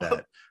something like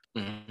that.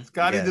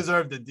 Scottie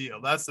deserved the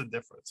deal. That's the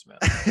difference, man.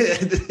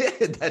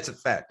 That's a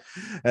fact.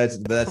 That's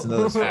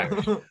another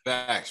story.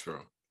 Facts,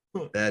 bro.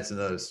 That's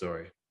another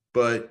story.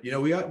 But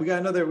we got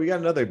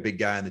another big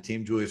guy on the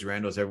team, Julius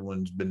Randle, as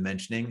everyone's been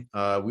mentioning.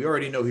 We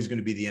already know he's going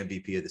to be the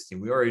MVP of this team.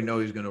 We already know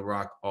he's going to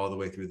rock all the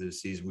way through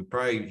this season.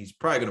 He's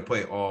probably going to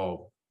play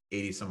all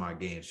 80 some odd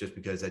games just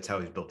because that's how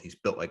he's built. He's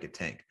built like a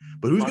tank.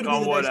 But who's going to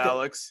be the next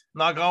Alex?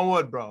 Knock on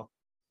wood, bro.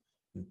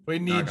 We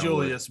need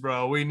Julius,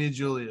 bro. We need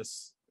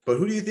Julius. But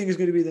who do you think is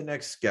going to be the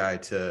next guy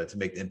to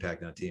make the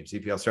impact on a team?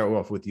 CP, I'll start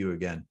off with you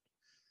again.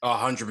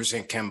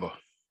 100% Kemba.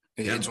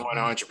 It's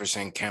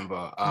 100%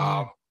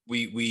 Kemba.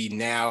 We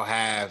now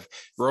have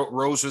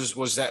Rose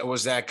was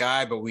that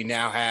guy, but we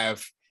now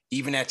have,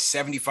 even at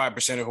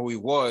 75% of who he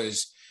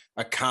was,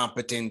 a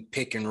competent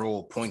pick and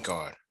roll point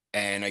guard.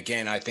 And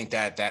again, I think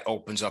that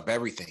opens up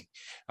everything.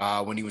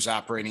 When he was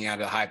operating out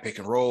of the high pick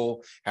and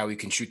roll, how he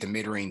can shoot the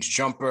mid-range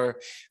jumper,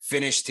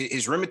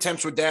 his rim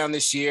attempts were down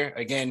this year.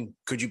 Again,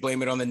 could you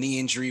blame it on the knee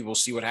injury? We'll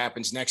see what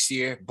happens next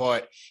year.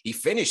 But he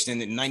finished in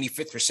the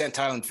 95th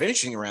percentile in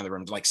finishing around the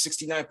rim, like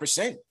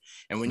 69%.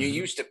 And when you're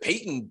used to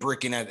Peyton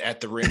bricking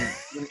at the rim,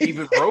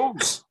 even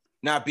Rose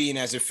not being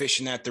as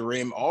efficient at the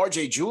rim,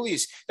 RJ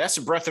Julius, that's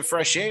a breath of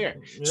fresh air.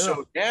 Yeah.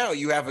 So now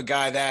you have a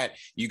guy that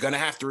you're going to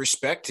have to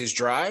respect his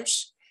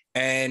drives.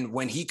 And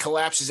when he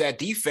collapses at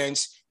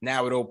defense,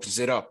 now it opens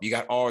it up. You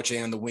got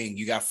RJ on the wing.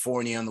 You got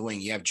Fournier on the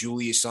wing. You have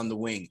Julius on the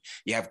wing.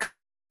 You have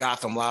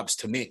Gotham lobs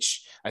to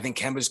Mitch. I think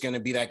Kemba's going to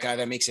be that guy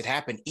that makes it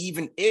happen,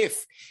 even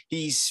if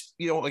he's,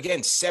 again,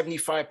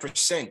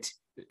 75%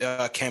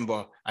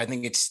 Kemba. I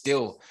think it's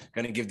still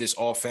going to give this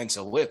offense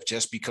a lift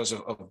just because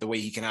of the way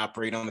he can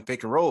operate on the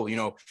pick and roll.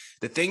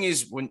 The thing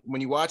is, when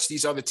you watch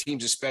these other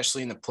teams,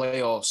 especially in the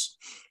playoffs,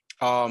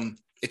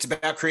 it's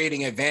about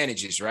creating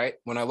advantages, right?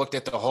 When I looked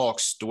at the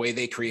Hawks, the way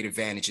they create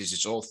advantages,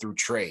 it's all through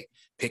Trey,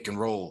 pick and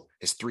roll,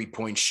 his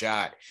 3-point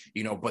shot,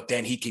 but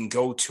then he can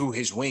go to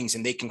his wings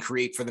and they can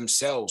create for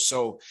themselves.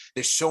 So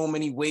there's so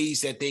many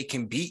ways that they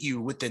can beat you.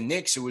 With the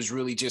Knicks, it was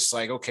really just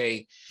like,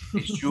 okay,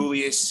 it's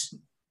Julius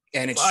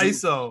and it's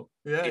ISO.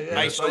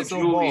 ISO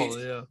Julius.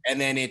 Ball, yeah.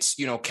 And then it's,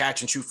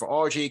 catch and shoot for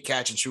RJ,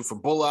 catch and shoot for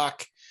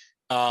Bullock.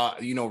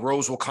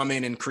 Rose will come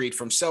in and create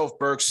for himself.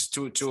 Burks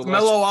to a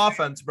mellow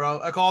offense,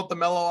 bro. I call it the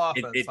mellow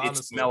offense.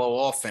 It's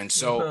mellow offense.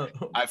 So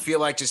I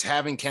feel like just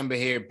having Kemba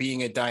here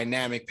being a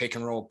dynamic pick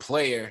and roll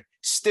player,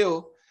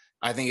 still,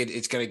 I think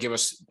it's going to give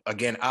us,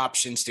 again,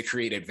 options to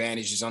create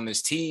advantages on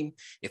this team.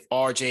 If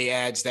RJ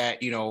adds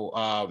that,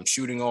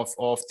 shooting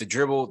off the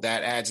dribble,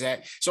 that adds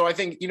that. So I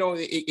think,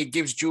 it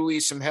gives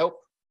Julius some help.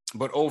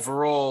 But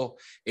overall,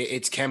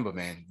 it's Kemba,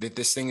 man.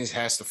 This thing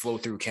has to flow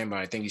through Kemba.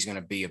 I think he's going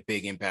to be a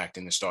big impact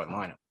in the starting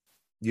lineup.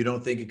 You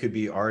don't think it could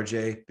be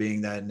RJ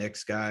being that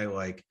Knicks guy,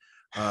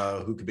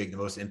 who could make the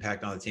most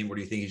impact on the team? Or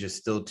do you think he's just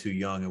still too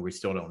young and we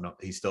still don't know?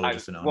 He's still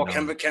just an unknown.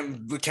 Well,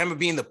 Kemba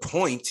being the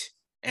point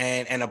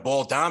and a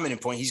ball dominant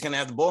point, he's going to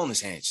have the ball in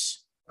his hands.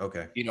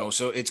 Okay.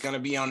 So it's going to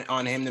be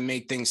on him to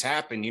make things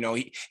happen.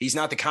 He's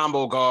not the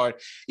combo guard.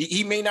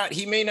 It may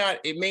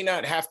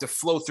not have to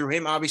flow through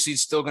him. Obviously,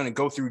 it's still going to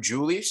go through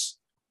Julius.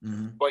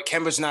 Mm-hmm. But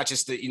Kemba's not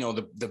just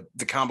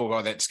the combo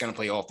guard that's going to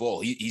play off ball.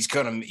 He's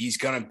going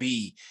to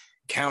be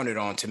counted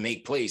on to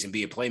make plays and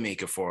be a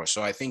playmaker for us.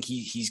 So I think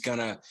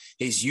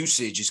his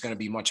usage is going to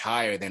be much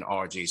higher than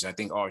RJ's. I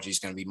think RJ's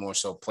going to be more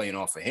so playing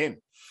off of him.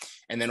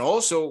 And then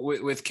also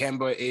with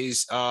Kemba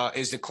is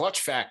the clutch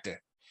factor.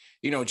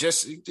 It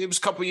was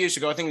a couple of years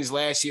ago. I think his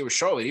last year with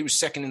Charlotte, he was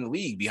second in the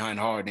league behind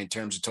Harden in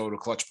terms of total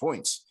clutch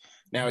points.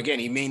 Now, again,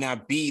 he may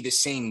not be the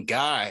same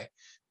guy,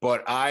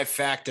 but I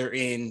factor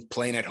in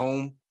playing at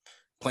home,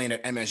 playing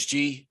at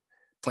MSG,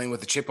 playing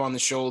with a chip on the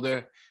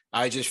shoulder.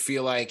 I just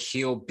feel like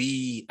he'll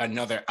be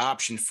another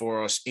option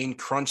for us in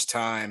crunch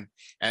time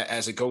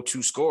as a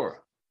go-to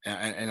scorer.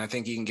 And I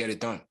think he can get it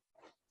done.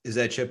 Is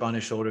that chip on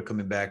his shoulder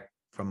coming back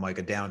from like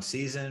a down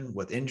season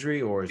with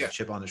injury, or is the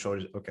chip on the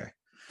shoulder? Okay.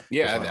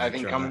 Yeah, I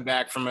think coming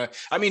back from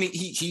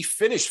he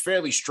finished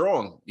fairly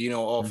strong,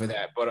 off of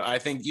that. But I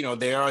think,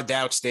 there are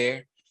doubts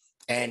there.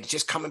 And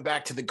just coming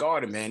back to the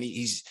Garden, man,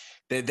 he's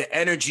the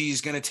energy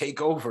is going to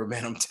take over,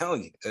 man. I'm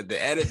telling you, the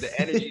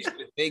energy is going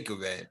to take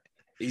over, man.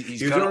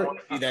 He's going to want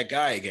to be that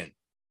guy again.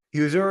 He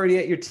was already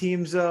at your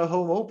team's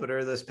home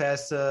opener this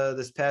past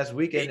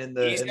weekend in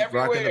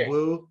rocking the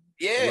blue,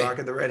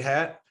 rocking the red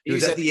hat. He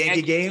was at the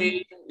Yankee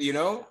game.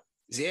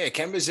 Yeah,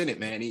 Kemba's in it,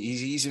 man.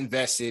 He's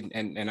invested,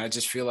 and I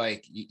just feel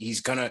like you're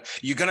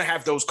gonna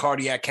have those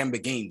cardiac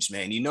Kemba games,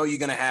 man. You're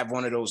gonna have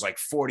one of those like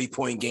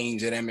 40-point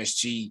games at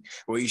MSG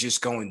where he's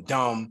just going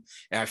dumb,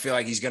 and I feel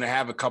like he's gonna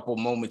have a couple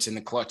moments in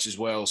the clutch as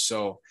well.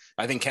 So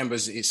I think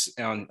Kemba's is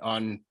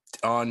on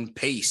on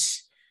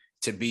pace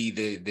to be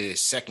the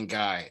second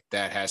guy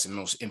that has the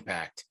most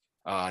impact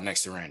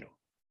next to Randall.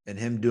 And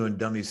him doing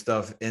dummy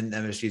stuff in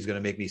MSG is going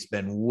to make me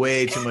spend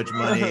way too much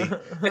money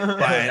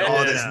buying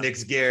all this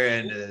Knicks gear.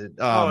 And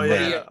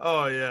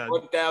yeah,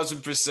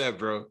 1,000%,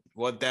 bro.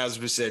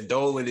 1,000%.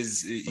 Dolan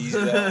he's you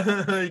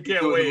can't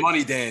doing wait. The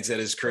money dance at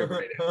his crib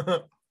right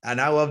now.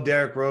 And I love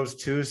Derrick Rose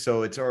too,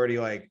 so it's already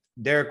like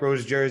Derrick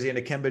Rose jersey and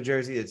a Kemba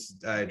jersey. It's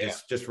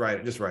just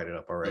write it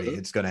up already. Mm-hmm.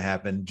 It's going to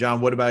happen.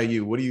 John, what about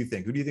you? What do you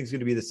think? Who do you think is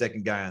going to be the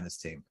second guy on this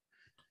team?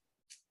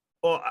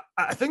 Well,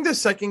 I think the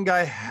second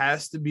guy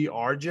has to be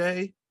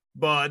RJ.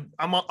 But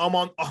I'm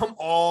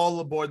all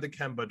aboard the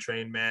Kemba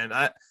train, man.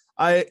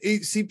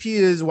 CP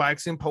is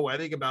waxing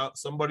poetic about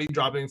somebody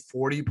dropping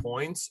 40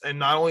 points, and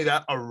not only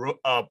that,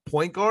 a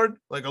point guard,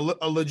 like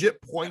a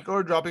legit point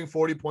guard dropping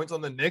 40 points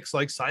on the Knicks.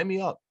 Like, sign me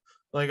up.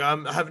 Like, I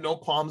have no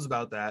qualms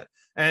about that.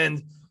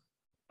 And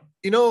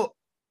the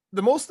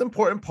most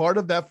important part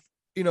of that,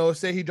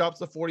 say he drops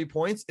the 40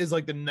 points is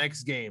like the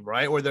next game,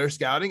 right? Where they're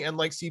scouting. And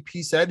like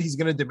CP said, he's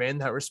going to demand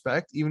that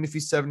respect, even if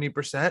he's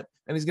 70%,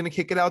 and he's going to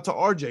kick it out to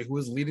RJ, who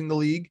is leading the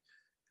league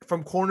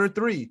from corner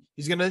three.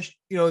 He's going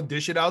to,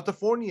 dish it out to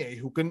Fournier,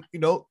 who can,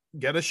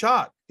 get a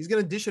shot. He's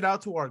going to dish it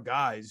out to our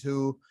guys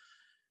who,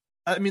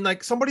 I mean,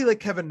 like somebody like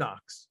Kevin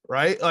Knox,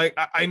 right? Like,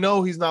 I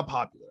know he's not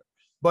popular,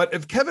 but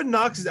if Kevin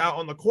Knox is out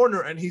on the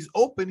corner and he's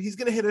open, he's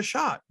going to hit a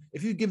shot.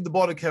 If you give the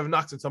ball to Kevin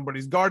Knox and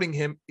somebody's guarding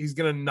him, he's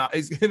going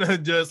to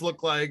just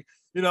look like,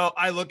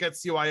 I look at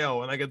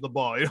CYO and I get the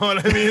ball. You know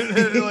what I mean?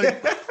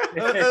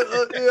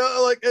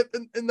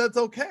 And that's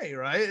okay,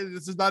 right?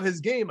 This is not his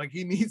game. Like,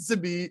 he needs to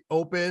be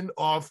open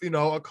off,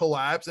 a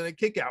collapse and a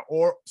kick out,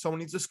 or someone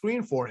needs to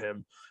screen for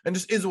him, and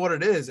just is what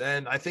it is.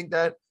 And I think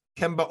that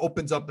Kemba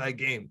opens up that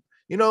game.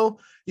 You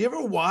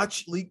ever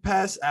watch League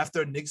Pass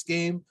after a Knicks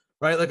game?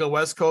 Right, like a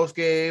West Coast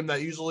game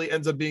that usually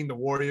ends up being the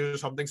Warriors or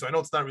something. So I know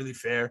it's not really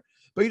fair,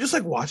 but you're just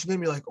like watching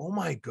them. You're like, oh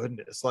my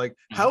goodness, like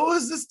how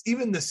is this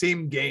even the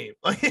same game?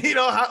 Like,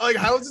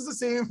 how is this the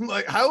same?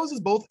 Like, how is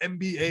this both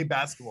NBA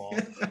basketball?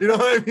 You know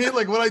what I mean?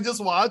 Like what I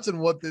just watched and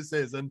what this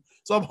is. And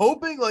so I'm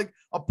hoping like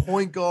a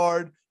point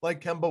guard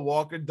like Kemba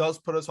Walker does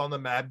put us on the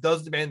map,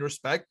 does demand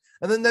respect,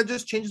 and then that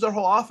just changes our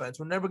whole offense.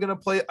 We're never gonna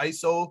play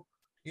ISO,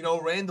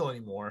 Randall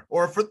anymore,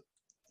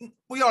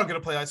 we are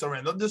gonna play ISO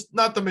Randall, just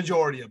not the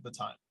majority of the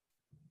time.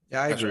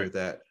 Yeah, I agree with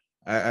that.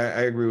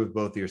 I agree with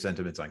both of your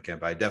sentiments on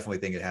Kemba. I definitely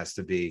think it has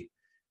to be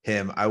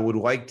him. I would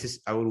like to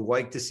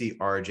see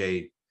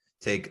RJ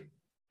take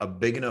a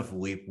big enough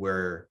leap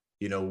where,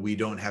 we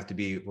don't have to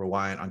be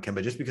reliant on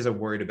Kemba, just because I'm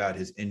worried about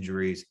his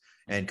injuries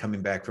and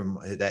coming back from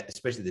that,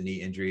 especially the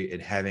knee injury,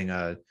 and having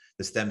the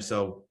stem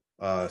cell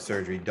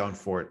surgery done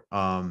for it.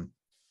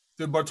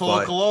 Dude,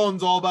 Bartolo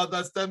Colon's all about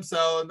that stem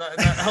cell and that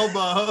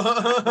elbow.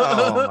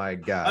 Oh my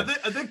God.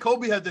 I think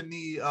Kobe had the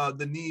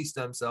knee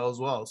stem cell as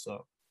well.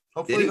 So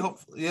hopefully,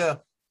 yeah.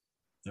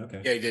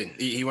 Okay. Yeah, he did.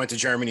 He went to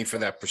Germany for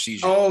that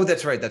procedure. Oh,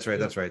 that's right. That's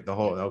right. The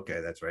whole, okay.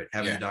 That's right.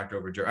 Having a doctor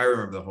over Germany. I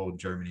remember the whole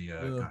Germany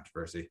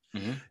controversy.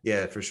 Mm-hmm.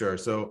 Yeah, for sure.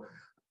 So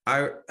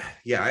I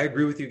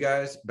agree with you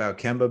guys about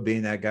Kemba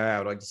being that guy. I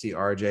would like to see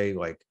RJ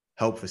like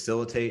help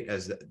facilitate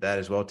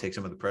as well, take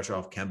some of the pressure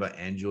off Kemba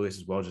and Julius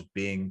as well, just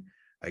being,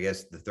 I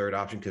guess, the third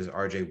option, because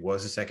RJ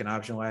was the second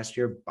option last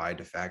year by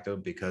de facto,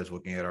 because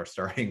looking at our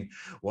starting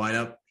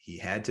lineup, he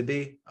had to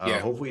be.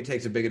 Hopefully he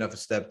takes a big enough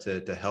step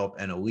to help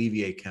and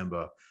alleviate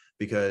Kemba,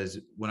 because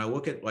when I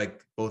look at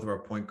like both of our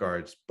point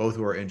guards, both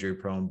who are injury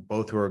prone,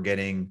 both who are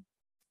getting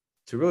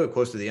to really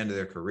close to the end of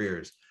their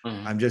careers,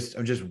 I'm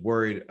just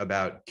worried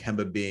about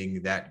Kemba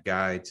being that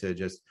guy to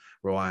just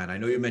rely on. I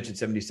know you mentioned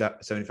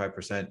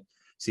 75%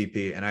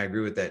 CP, and I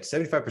agree with that.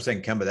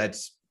 75% Kemba,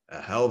 that's a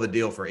hell of a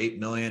deal for $8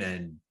 million,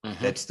 and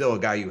that's still a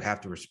guy you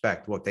have to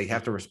respect. Look, they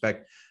have to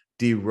respect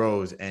D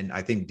Rose, and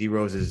I think D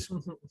Rose is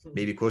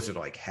maybe closer to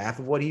like half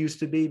of what he used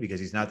to be, because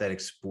he's not that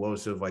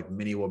explosive like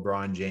mini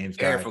LeBron James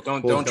guy. Careful,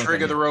 don't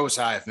trigger the Rose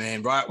hive,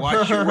 man.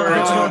 Watch your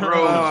words on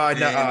Rose.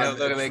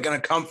 They're gonna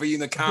come for you in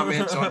the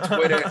comments on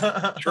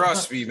Twitter.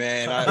 Trust me,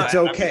 man. It's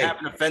okay. I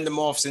haven't to fend them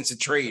off since a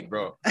trade,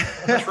 bro.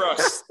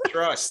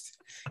 Trust.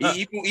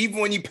 Even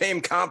when you pay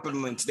him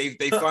compliments,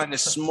 they find the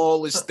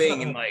smallest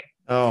thing and like,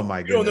 oh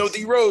my goodness, you don't know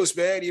D Rose,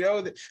 man.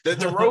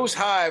 The Rose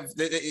Hive.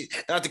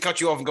 Not to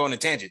cut you off and go on a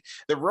tangent.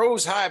 The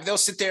Rose Hive, they'll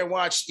sit there and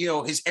watch,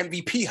 his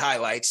MVP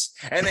highlights,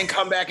 and then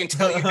come back and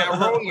tell you how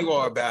wrong you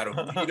are about him.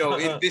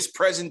 In this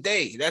present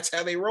day, that's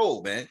how they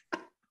roll, man.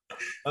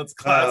 That's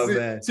classic.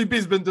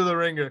 CP's been through the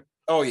ringer.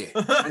 Oh yeah,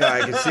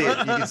 I can see it.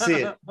 You can see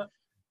it.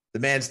 The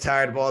man's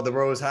tired of all the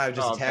Rose Hive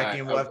just attacking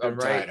him left and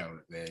right.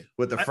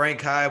 With the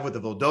Frank Hive, with the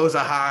Vildoza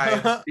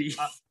Hive.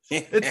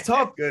 It's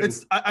tough.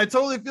 I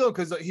totally feel,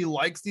 because he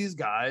likes these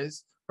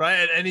guys, right?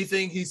 And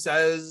anything he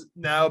says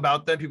now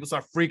about them, people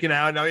start freaking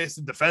out. Now he has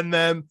to defend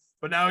them.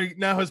 But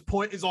now his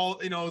point is all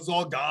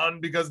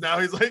gone, because now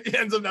he's like, he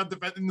ends up not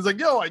defending. He's like,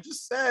 yo, I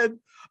just said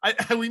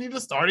we need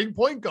a starting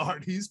point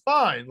guard. He's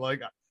fine.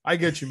 Like, I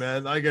get you,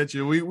 man. I get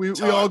you. We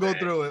all go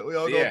through it. We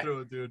all go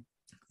through it, dude.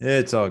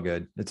 It's all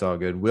good. It's all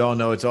good. We all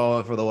know it's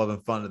all for the love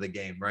and fun of the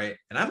game, right?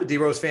 And I'm a D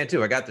Rose fan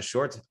too. I got the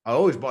shorts. I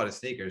always bought his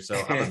sneakers, so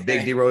I'm a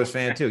big D Rose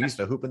fan too. He used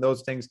to hoop in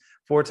those things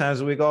 4 times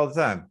a week all the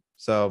time.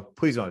 So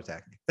please don't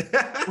attack me.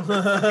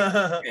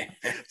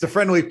 It's a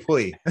friendly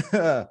plea.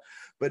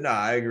 But no,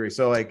 I agree.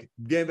 So like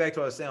getting back to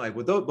what I was saying, like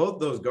with both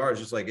those guards,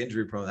 just like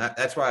injury prone.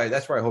 That's why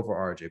I hope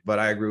for RJ. But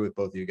I agree with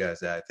both of you guys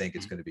that I think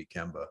it's going to be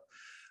Kemba.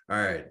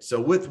 All right. So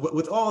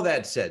with all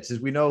that said,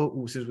 since we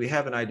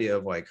have an idea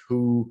of like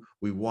who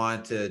we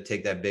want to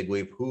take that big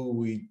leap, who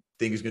we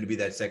think is going to be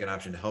that second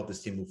option to help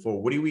this team move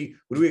forward, what do we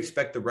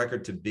expect the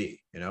record to be?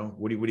 You know,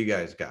 what do you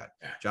guys got?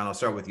 John, I'll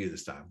start with you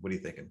this time. What are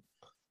you thinking?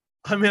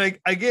 I mean,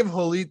 I gave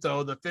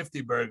Jolito the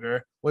 50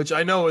 burger, which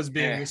I know is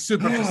being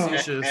super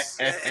facetious,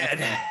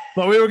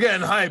 but we were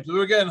getting hyped. We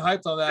were getting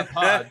hyped on that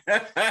pod.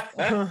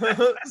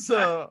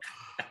 So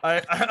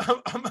I'm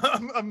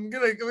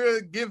gonna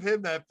give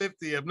him that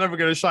 50. I'm never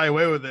gonna shy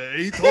away with it.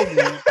 He told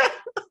me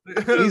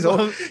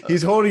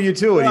he's holding you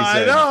to it. He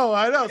said.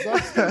 I know. So I'm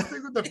just gonna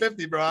stick with the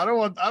 50, bro. I don't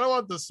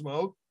want the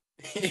smoke.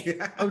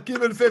 I'm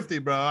keeping 50,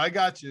 bro. I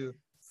got you.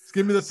 Just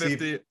give me the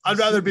 50. I'd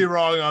rather be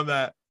wrong on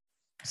that.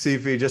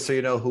 CP, just so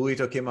you know,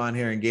 Julito came on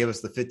here and gave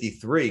us the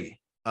 53.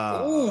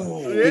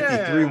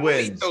 53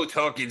 wins. Julito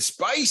talking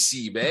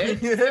spicy, man.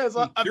 Yeah,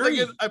 so I'm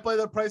thinking I play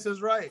the Price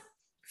is Right.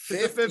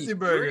 50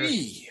 burger.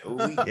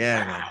 Yeah,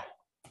 man.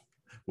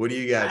 What do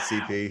you got,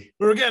 CP?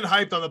 We were getting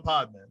hyped on the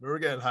pod, man. We were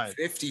getting hyped.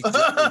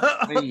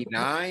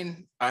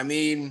 29. I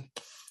mean,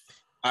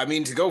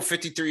 to go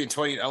 53 and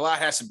 20, a lot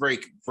has to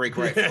break right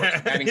for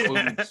us. That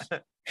includes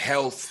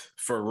health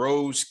for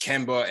Rose,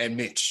 Kemba, and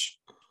Mitch.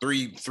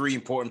 Three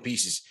important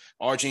pieces.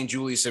 RJ and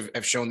Julius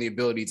have shown the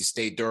ability to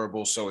stay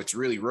durable. So it's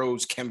really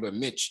Rose, Kemba,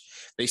 Mitch.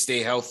 They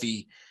stay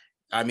healthy.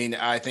 I mean,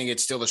 I think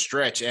it's still a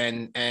stretch.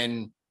 And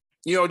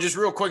you know, just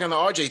real quick on the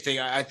RJ thing,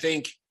 I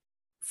think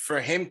for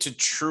him to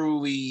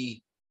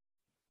truly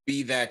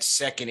be that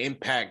second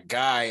impact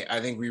guy, I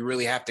think we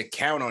really have to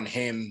count on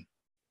him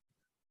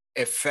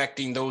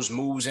affecting those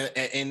moves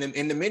in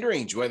the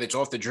mid-range, whether it's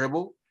off the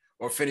dribble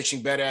or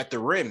finishing better at the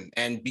rim.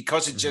 And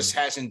because it just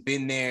hasn't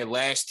been there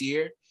last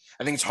year,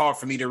 I think it's hard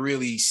for me to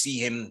really see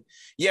him.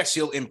 Yes,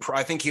 he'll improve.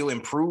 I think he'll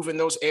improve in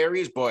those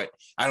areas, but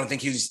I don't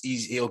think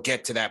he'll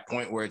get to that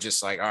point where it's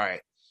just like, all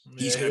right,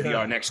 he's going to be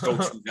our next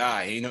go-to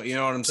guy. You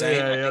know what I'm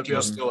saying? I think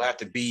he'll still have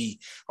to be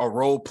a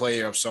role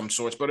player of some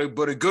sorts, but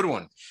a good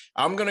one.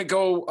 I'm going to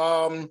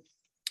go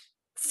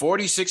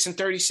 46 and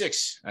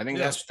 36. I think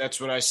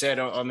that's what I said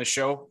on the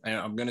show, and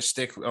I'm going to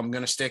stick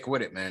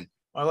with it, man.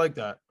 I like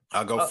that.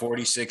 I'll go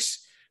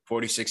 46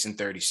 and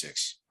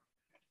 36.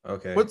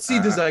 Okay. What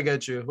seed does that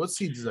get you?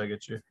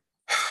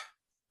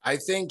 I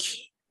think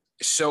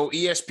so.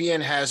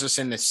 ESPN has us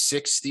in the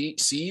 6th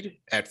seed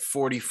at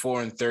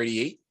 44 and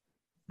 38.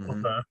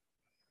 Okay.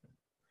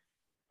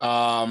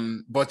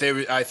 But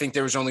I think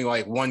there was only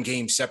like one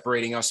game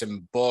separating us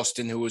in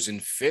Boston, who was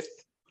in 5th.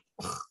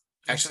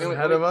 Actually,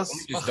 ahead of us.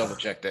 Let me just double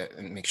check that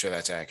and make sure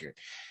that's accurate.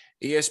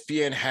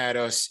 ESPN had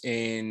us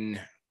in,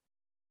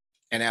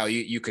 and Al,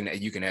 you can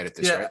edit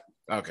this, right?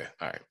 Okay,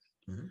 all right.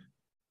 Mm-hmm.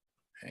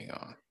 Hang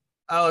on.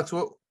 Alex,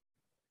 what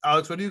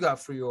do you got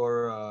for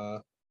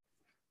your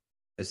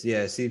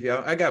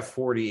CP? I got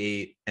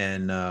 48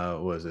 and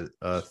what was it?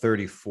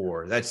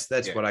 34. That's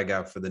what I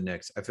got for the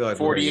Knicks. I feel like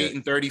 48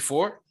 and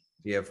 34.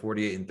 Yeah,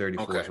 48 and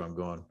 34 is what I'm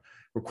going.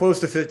 We're close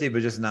to 50,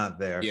 but just not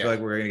there. I feel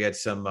like we're gonna get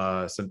some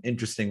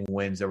interesting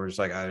wins that we're just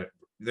like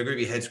they're gonna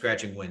be head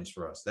scratching wins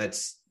for us.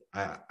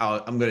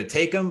 I'm gonna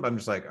take them. But I'm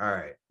just like, all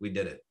right, we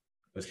did it.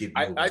 Let's keep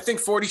moving. I think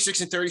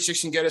 46 and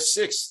 36 can get us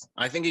 6th.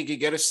 I think it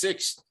could get us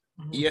 6th.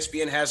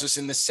 ESPN has us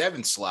in the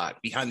 7th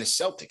slot behind the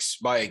Celtics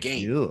by a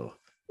game. Ew.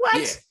 What?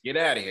 Yeah, get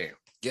out of here.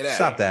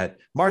 Stop that.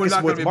 Marcus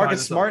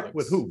Smart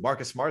with who?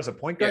 Marcus Smart as a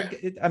point guard?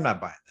 Yeah. I'm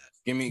not buying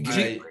that. Give me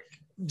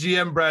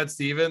GM Brad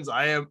Stevens.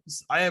 I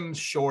am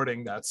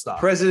shorting that stock.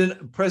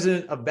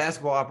 President of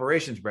basketball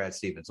operations, Brad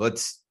Stevens. I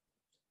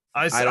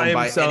don't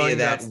buy any of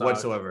that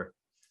whatsoever.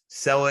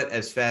 Sell it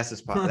as fast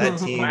as possible. That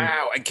team.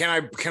 Wow. And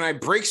can I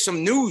break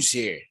some news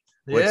here?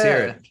 Let's hear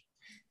it.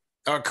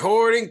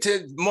 According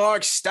to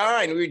Mark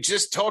Stein, we were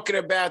just talking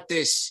about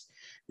this.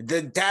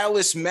 The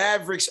Dallas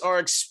Mavericks are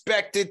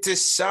expected to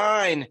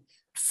sign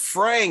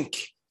Frank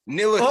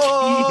Ntilikina.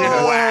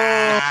 Oh,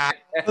 wow.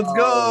 Let's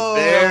go.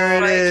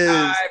 There it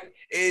is.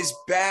 Is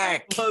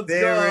back. It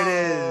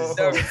is.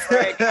 The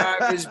Frank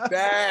Hive is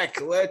back.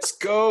 Let's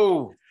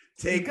go.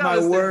 Take my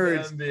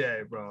words.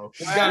 NBA, bro.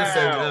 You gotta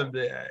say the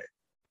NBA.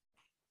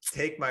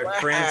 Take my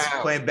France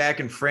playing back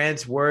in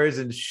France words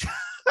and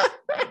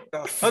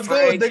let's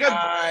go. They got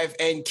Hive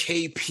and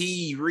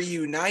KP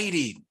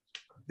reunited.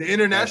 The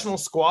international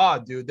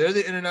squad, dude. They're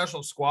the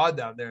international squad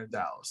down there in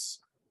Dallas.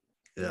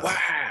 Yeah.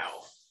 Wow.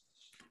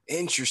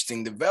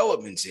 Interesting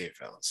developments here,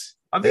 fellas.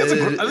 I think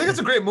it's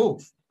a great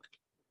move.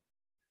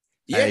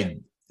 Yeah.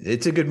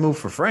 It's a good move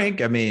for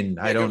Frank. I mean,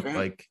 I don't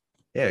like,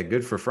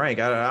 good for Frank.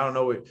 I don't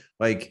know what,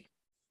 like,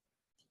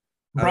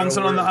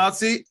 Brunson on the hot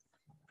seat.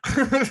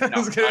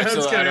 I'm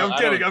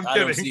kidding. I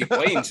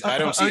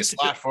don't see a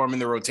slot for him in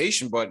the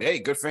rotation, but hey,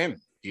 good for him.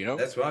 You know,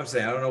 that's what I'm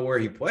saying. I don't know where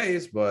he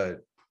plays,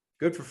 but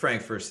good for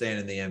Frank for staying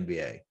in the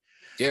NBA.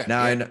 Yeah.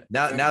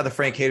 Now the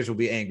Frank haters will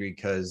be angry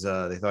because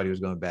they thought he was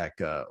going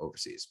back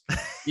overseas.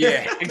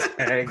 Yeah,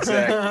 exactly.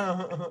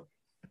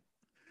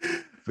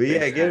 But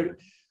yeah,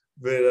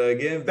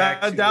 getting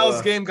back that to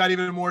Dallas game got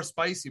even more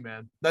spicy,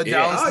 man. That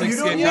Dallas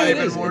Knicks game got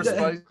even more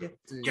spicy.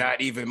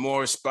 Got even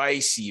more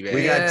spicy,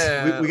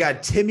 man. We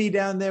got Timmy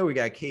down there. We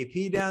got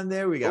KP down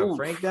there. We got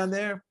Frank down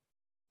there.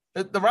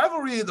 The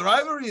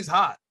rivalry is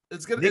hot.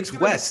 It's gonna Knicks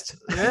West.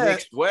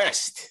 Knicks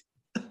West.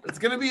 It's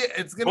gonna be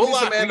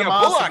Bullock, some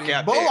animosity.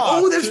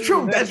 Oh, that's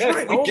true. That's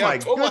right. Oh my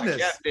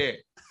goodness.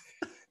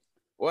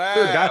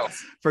 Wow.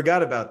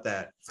 Forgot about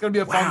that. It's gonna be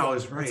a fun one.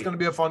 Right. It's gonna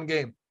be a fun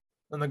game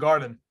in the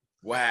Garden.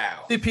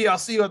 Wow. CP, I'll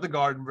see you at the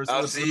Garden versus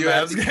I'll see you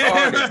at the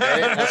Garden,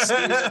 man. I'll see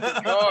you at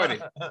the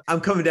Garden. I'm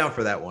coming down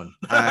for that one.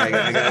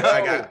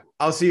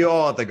 I'll see you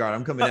all at the Garden.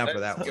 I'm coming down for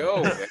that one.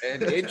 Go,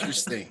 man.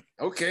 Interesting.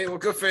 Okay, well,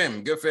 good for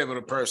him. Good for him on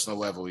a personal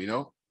level, you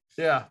know?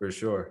 Yeah, for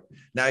sure.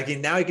 Now he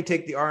can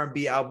take the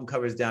R&B album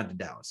covers down to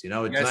Dallas. You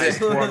know, it's nice,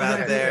 warm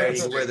out there.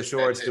 You can wear the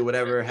shorts, do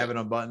whatever, have it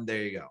unbuttoned.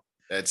 There you go.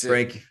 That's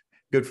Frank, it.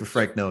 Good for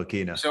Frank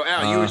Ntilikina. So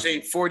Al, you were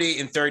saying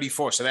 48 and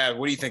 34. So that,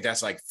 what do you think?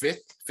 That's like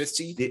fifth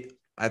seed?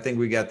 I think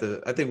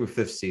we're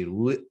fifth seed,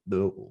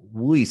 the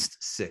least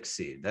sixth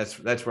seed. That's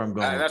where I'm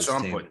going. That's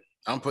what I'm putting.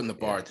 I'm putting the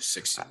bar at the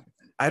sixth seed.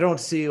 I don't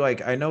see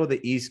I know the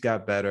East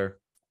got better.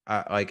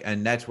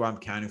 And that's what I'm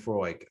counting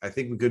for. I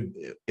think we could,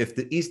 if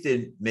the East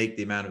didn't make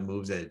the amount of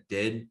moves that it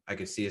did, I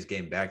could see us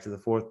getting back to the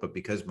fourth. But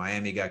because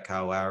Miami got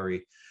Kyle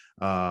Lowry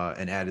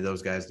and added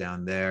those guys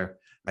down there,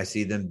 I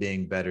see them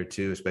being better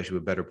too, especially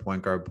with better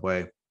point guard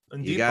play.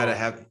 And you got to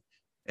have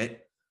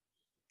it.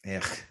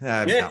 Yeah.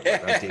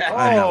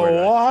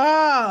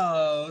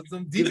 Wow.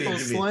 Some Depot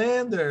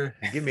slander.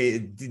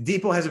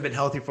 Depot hasn't been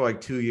healthy for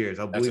 2 years.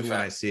 I'll believe when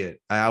I see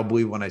it. I'll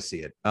believe when I see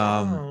it.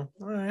 All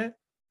right.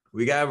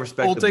 We gotta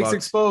respect Old the takes Bucks.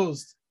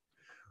 Exposed.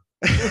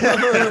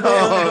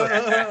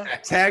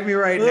 Tag me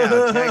right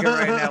now. Tag it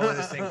right now when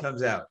this thing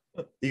comes out.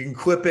 You can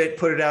clip it,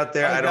 put it out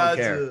there. I don't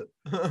care.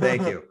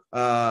 Thank you.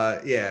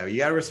 Yeah, you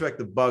gotta respect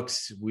the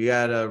Bucks. We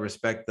gotta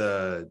respect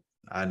the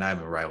not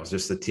even rivals,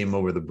 just the team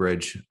over the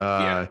bridge.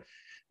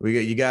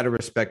 You gotta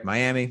respect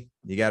Miami.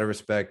 You gotta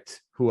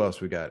respect who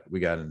else we got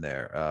in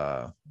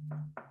there.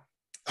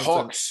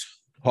 Hawks.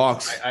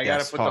 I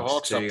got to put the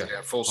Hawks up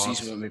there. Full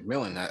season with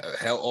McMillan.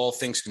 All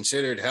things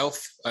considered,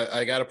 health.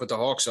 I got to put the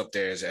Hawks up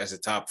there as a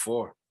top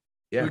four.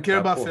 Yeah, you care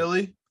about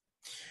Philly?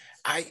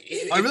 I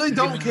really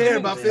don't care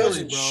about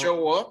Philly, bro.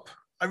 Show up.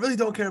 I really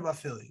don't care about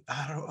Philly.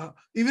 I don't know.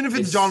 Even if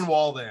it's John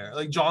Wall there,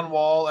 like John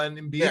Wall and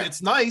Embiid,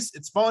 it's nice.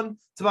 It's fun.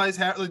 Tobias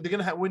Harris, they're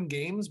gonna win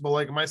games, but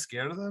am I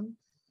scared of them?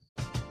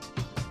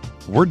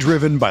 We're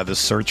driven by the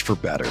search for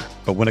better,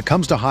 but when it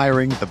comes to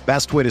hiring, the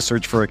best way to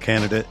search for a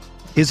candidate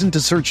isn't to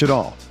search at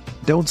all.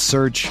 Don't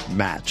search,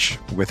 match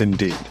with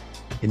Indeed.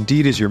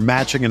 Indeed is your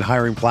matching and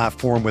hiring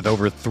platform with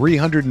over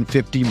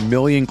 350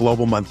 million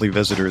global monthly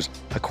visitors,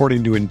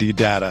 according to Indeed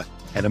data,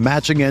 and a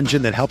matching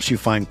engine that helps you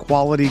find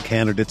quality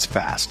candidates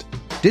fast.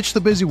 Ditch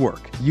the busy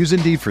work. Use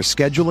Indeed for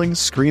scheduling,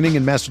 screening,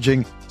 and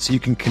messaging so you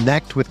can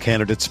connect with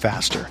candidates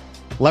faster.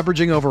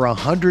 Leveraging over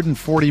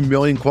 140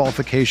 million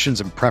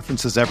qualifications and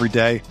preferences every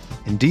day,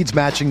 Indeed's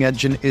matching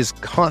engine is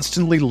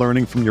constantly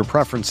learning from your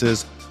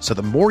preferences, so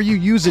the more you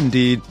use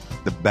Indeed,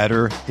 the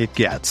better it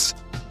gets.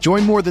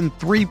 Join more than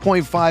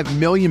 3.5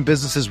 million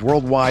businesses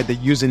worldwide that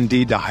use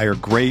Indeed to hire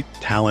great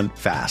talent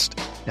fast.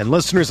 And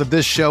listeners of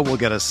this show will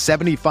get a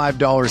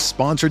 $75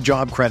 sponsored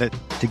job credit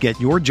to get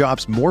your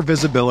jobs more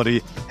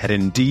visibility at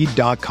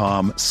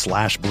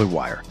Indeed.com/Blue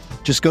Wire.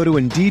 Just go to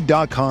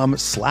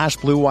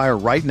Indeed.com/Blue Wire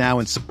right now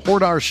and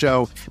support our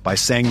show by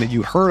saying that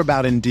you heard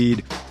about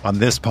Indeed on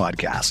this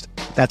podcast.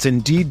 That's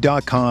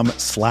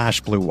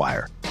Indeed.com/Blue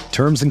Wire.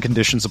 Terms and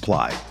conditions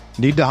apply.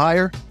 Need to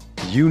hire?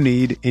 You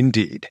need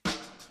Indeed.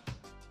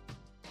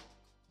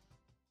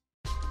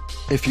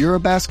 If you're a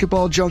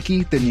basketball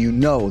junkie, then you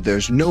know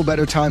there's no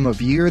better time of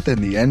year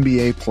than the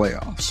NBA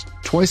playoffs.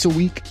 Twice a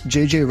week,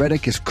 JJ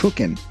Redick is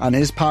cooking on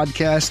his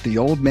podcast, The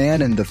Old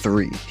Man and the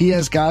Three. He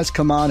has guys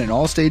come on in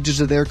all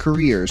stages of their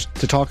careers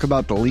to talk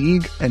about the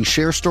league and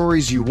share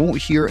stories you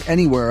won't hear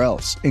anywhere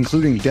else,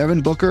 including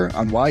Devin Booker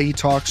on why he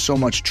talks so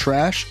much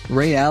trash,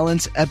 Ray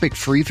Allen's epic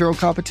free throw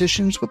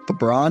competitions with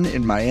LeBron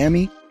in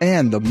Miami,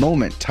 and the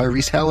moment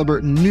Tyrese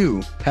Halliburton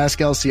knew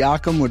Pascal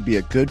Siakam would be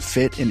a good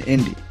fit in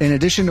Indy. In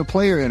addition to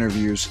player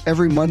interviews,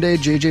 every Monday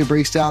JJ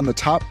breaks down the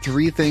top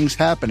 3 things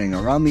happening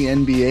around the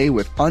NBA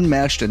with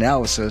unmatched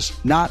analysis,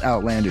 not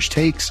outlandish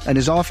takes, and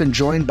is often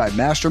joined by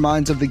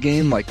masterminds of the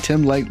game like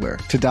Tim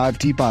Legler to dive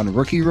deep on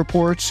rookie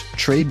reports,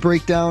 trade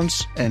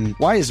breakdowns, and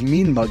why is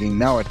mean mugging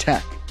now a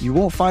tech. You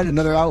won't find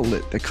another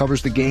outlet that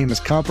covers the game as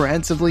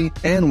comprehensively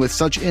and with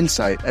such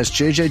insight as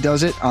JJ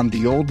does it on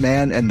The Old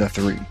Man and the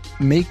Three.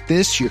 Make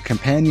this your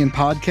companion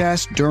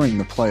podcast during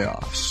the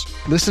playoffs.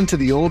 Listen to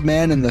The Old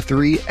Man and the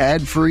Three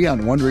ad-free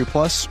on Wondery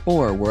Plus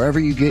or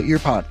wherever you get your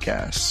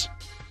podcasts.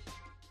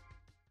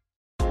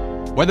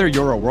 Whether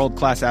you're a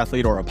world-class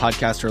athlete or a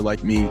podcaster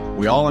like me,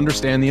 we all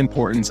understand the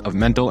importance of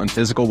mental and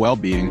physical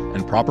well-being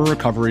and proper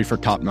recovery for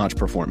top-notch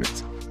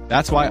performance.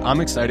 That's why I'm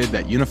excited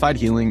that Unified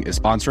Healing is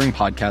sponsoring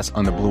podcasts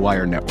on the Blue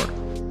Wire Network.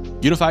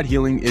 Unified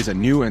Healing is a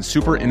new and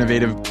super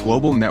innovative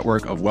global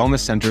network of wellness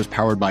centers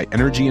powered by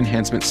Energy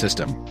Enhancement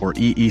System, or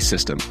EE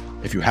System.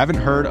 If you haven't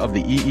heard of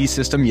the EE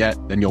System yet,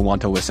 then you'll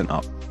want to listen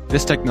up.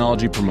 This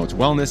technology promotes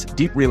wellness,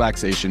 deep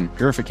relaxation,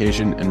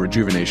 purification, and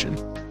rejuvenation.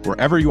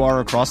 Wherever you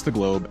are across the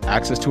globe,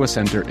 access to a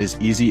center is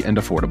easy and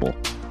affordable.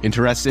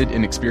 Interested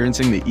in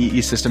experiencing the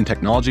EE System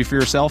technology for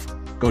yourself?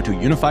 Go to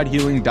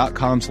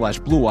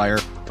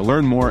unifiedhealing.com/bluewire to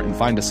learn more and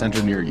find a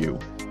center near you.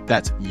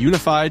 That's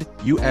unified,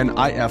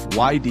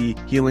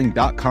 UNIFYD,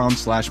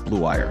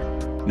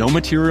 healing.com/bluewire. No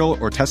material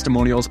or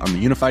testimonials on the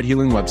Unified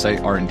Healing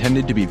website are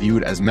intended to be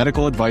viewed as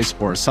medical advice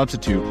or a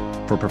substitute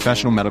for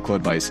professional medical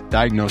advice,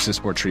 diagnosis,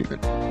 or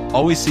treatment.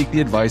 Always seek the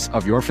advice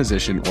of your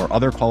physician or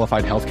other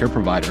qualified healthcare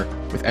provider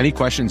with any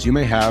questions you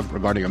may have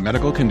regarding a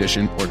medical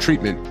condition or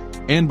treatment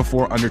and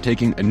before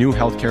undertaking a new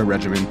healthcare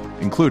regimen,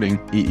 including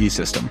EE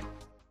System.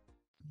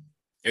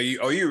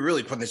 You're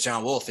really putting the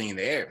John Wall thing in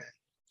the air, man.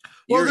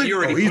 Well, he's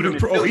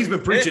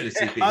been preaching it,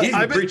 CP. He's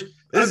been preaching.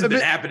 This has been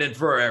happening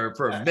for a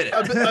minute.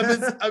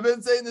 I've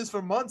been saying this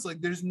for months. Like,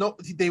 there's no,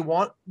 they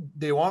want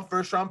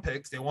first round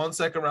picks, they want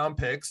second round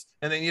picks,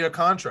 and they need a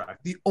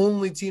contract. The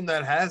only team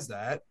that has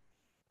that,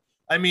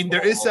 I mean,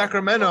 there is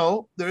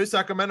Sacramento,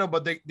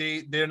 but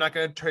they're not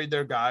going to trade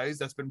their guys.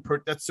 That's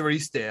already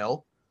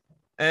stale.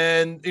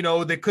 And, you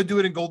know, they could do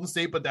it in Golden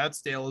State, but that's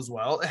stale as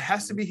well. It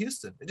has to be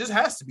Houston. It just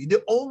has to be.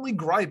 The only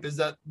gripe is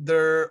that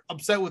they're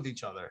upset with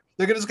each other.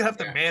 They're just going to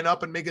have to man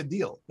up and make a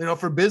deal, you know,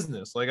 for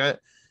business. Like, I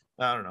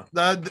don't know.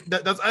 I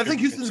think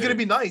Houston's going to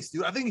be nice,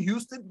 dude. I think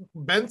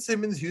Ben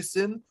Simmons,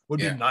 Houston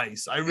would be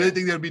nice. I really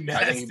think that would be nice.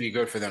 I think he'd be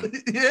good for them.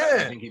 Yeah.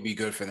 I think he'd be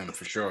good for them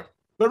for sure.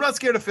 But I'm not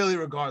scared of Philly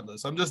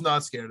regardless. I'm just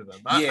not scared of them.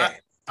 I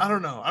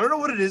don't know. I don't know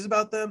what it is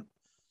about them.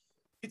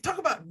 You talk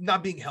about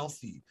not being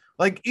healthy.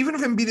 Like, even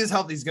if Embiid is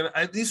healthy, he's gonna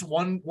at least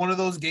one of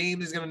those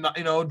games. He's gonna,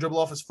 dribble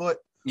off his foot.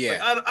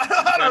 Yeah, like,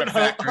 I don't know.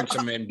 Factor in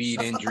some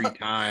Embiid injury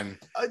time.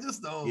 I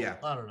just don't. Yeah,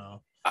 I don't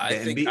know. I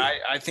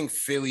think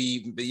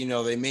Philly.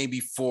 They may be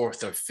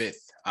fourth or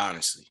fifth.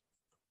 Honestly,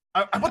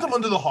 I put them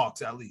under the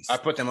Hawks at least. I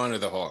put them under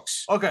the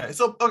Hawks. Okay,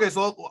 so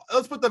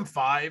let's put them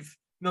 5.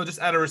 Just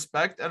out of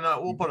respect, and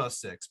we'll put us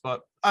 6.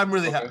 But I'm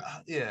really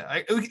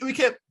we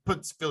can't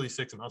put Philly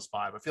 6 and us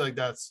 5. I feel like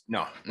that's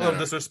a little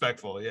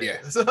disrespectful.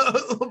 Yeah. So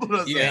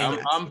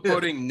I'm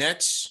putting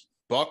Nets,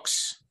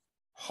 Bucks,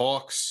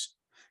 Hawks.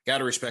 Got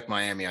to respect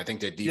Miami. I think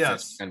their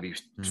defense is going to be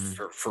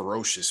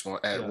ferocious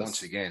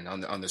once again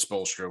on the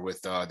Spoelstra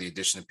with the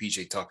addition of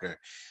PJ Tucker,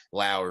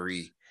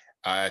 Lowry.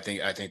 I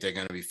think they're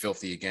going to be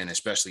filthy again,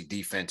 especially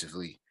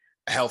defensively.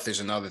 Health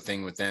is another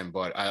thing with them,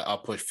 but I'll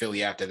put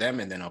Philly after them,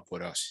 and then I'll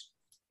put us.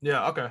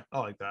 Yeah, okay. I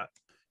like that.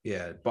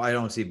 Yeah, but I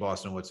don't see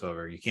Boston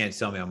whatsoever. You can't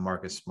sell me on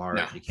Marcus Smart.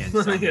 No. You can't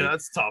sell me.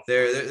 That's tough.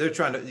 They're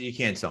trying to. You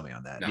can't sell me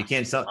on that. No, you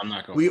can't sell. I'm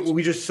not going.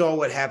 We just saw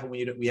what happened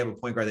when we have a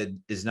point guard that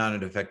is not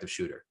an effective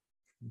shooter.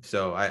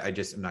 So I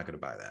just am not going to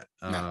buy that.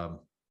 No.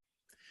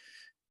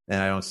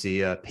 And I don't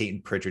see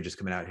Peyton Pritchard just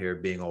coming out here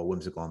being all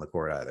whimsical on the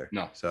court either.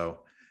 No. So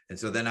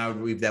then I would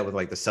weave that with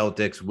like the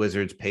Celtics,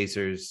 Wizards,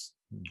 Pacers,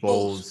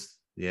 Bulls.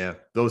 Yeah,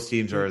 those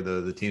teams are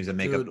the teams that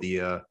make up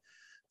the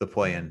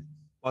play-in.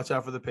 Watch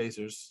out for the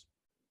Pacers.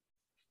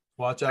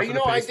 Watch out for the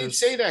Pacers. I did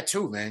say that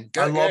too, man.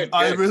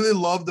 I really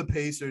love the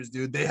Pacers,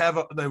 dude. They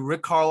have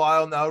Rick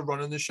Carlisle now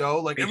running the show.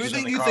 Like,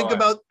 everything you think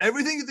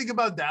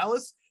about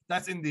Dallas,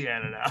 that's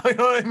Indiana now. You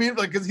know what I mean?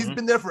 Like, because he's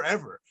been there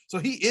forever. So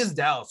he is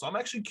Dallas. So I'm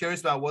actually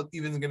curious about what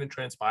even is going to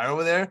transpire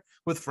over there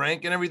with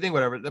Frank and everything,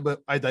 whatever.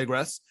 But I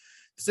digress.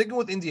 Sticking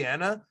with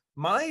Indiana,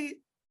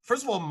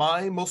 first of all,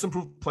 my most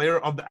improved player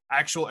of the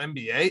actual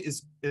NBA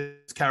is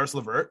Karis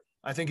LeVert.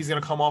 I think he's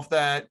going to come off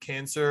that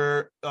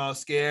cancer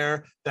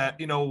scare that,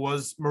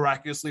 was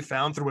miraculously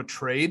found through a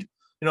trade,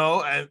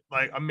 and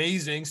like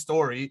amazing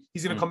story.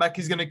 He's going to come back.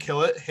 He's going to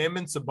kill it. Him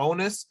and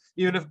Sabonis,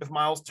 even if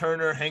Miles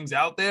Turner hangs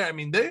out there. I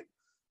mean,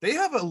 they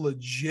have a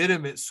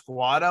legitimate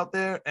squad out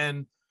there.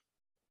 And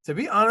to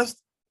be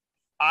honest,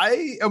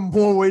 I am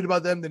more worried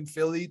about them than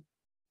Philly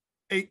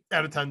 8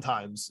 out of 10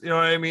 times. You know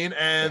what I mean?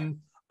 And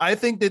I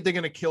think that they're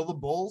going to kill the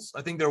Bulls.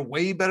 I think they're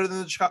way better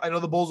than I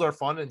know the Bulls are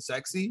fun and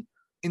sexy.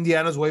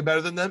 Indiana's way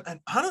better than them. And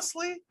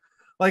honestly,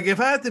 like,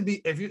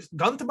 if you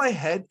gun to my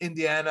head,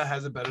 Indiana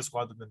has a better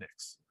squad than the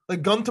Knicks.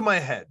 Like, gun to my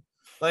head.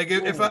 Like,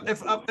 if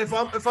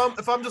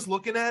I'm just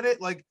looking at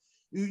it, like,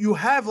 you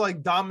have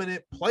like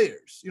dominant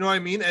players, you know what I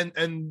mean?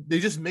 And they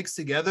just mix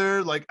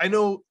together. Like, I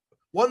know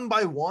one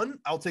by one,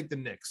 I'll take the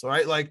Knicks. All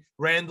right. Like,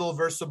 Randall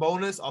versus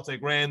Sabonis, I'll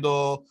take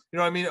Randall. You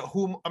know what I mean?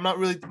 I'm not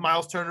really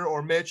Miles Turner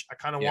or Mitch. I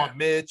kind of want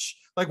Mitch,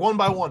 like, one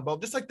by one,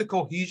 but just like the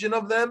cohesion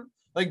of them.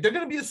 Like, they're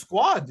gonna be a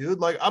squad, dude.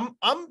 Like, I'm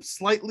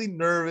slightly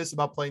nervous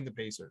about playing the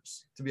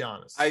Pacers, to be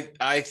honest.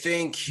 I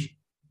think,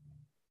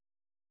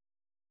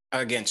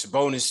 again,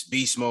 Sabonis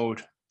beast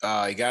mode.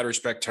 You gotta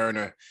respect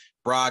Turner,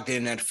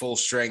 Brogdon at full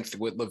strength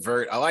with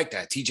LeVert. I like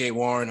that. TJ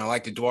Warren. I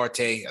like the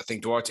Duarte. I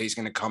think Duarte's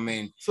going to come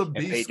in and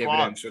pay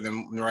dividends for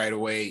them right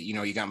away. You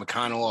know, you got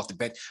McConnell off the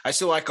bench. I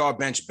still like our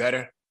bench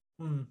better.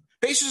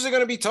 Pacers are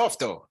going to be tough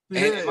though.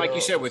 And like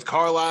you said, with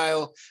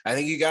Carlisle, I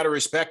think you got to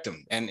respect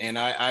them. And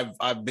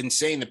I've been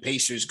saying the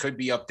Pacers could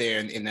be up there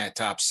in that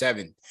top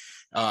 7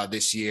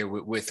 this year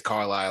with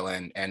Carlisle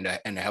and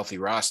a healthy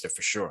roster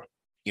for sure.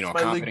 You know,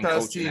 confident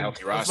coach and a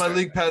healthy roster. It's my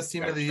league pass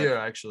team of the year,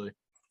 actually.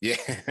 Yeah,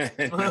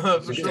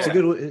 for sure.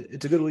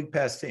 It's a good league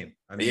pass team.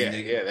 I mean,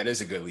 yeah, that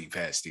is a good league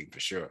pass team for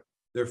sure.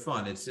 They're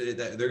fun. They're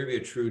going to be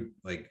a true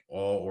like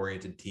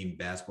all-oriented team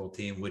basketball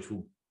team, which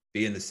will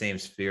be in the same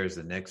sphere as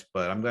the Knicks.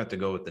 But I'm going to have to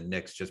go with the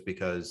Knicks just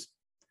because,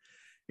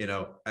 you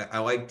know, I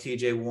like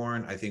TJ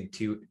Warren. I think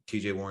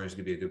TJ Warren is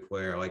going to be a good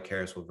player. I like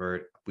Karis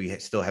LeVert. We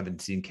still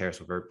haven't seen Karis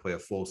LeVert play a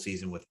full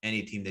season with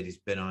any team that he's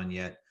been on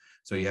yet.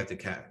 So you have to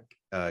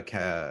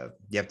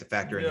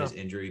factor in his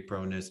injury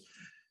proneness.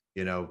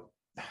 You know,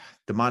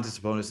 Domantas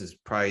Sabonis is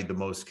probably the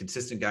most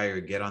consistent guy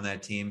you get on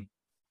that team,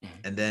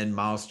 and then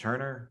Miles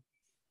Turner.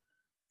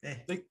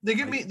 They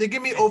give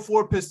me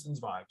 04 Pistons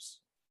vibes.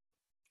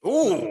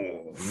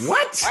 Ooh,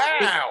 what?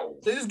 Wow!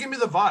 They just give me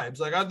the vibes.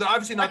 Like,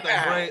 obviously not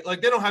that great.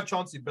 Like, they don't have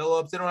Chauncey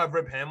Billups, they don't have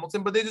Rip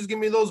Hamilton, but they just give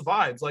me those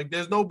vibes. Like,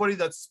 there's nobody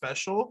that's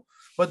special,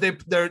 but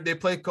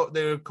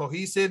they're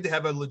cohesive. They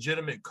have a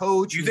legitimate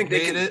coach. You think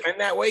they can defend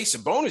that way?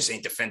 Sabonis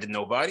ain't defending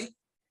nobody.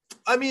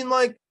 I mean,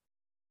 like,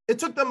 it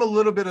took them a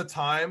little bit of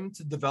time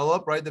to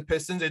develop, right? The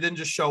Pistons, they didn't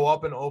just show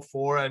up in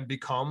 04 and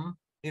become,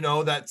 you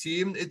know, that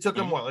team. It took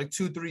them, like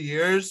 2-3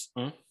 years?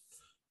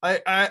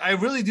 I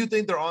really do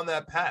think they're on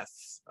that path.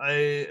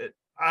 I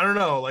don't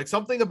know. Like,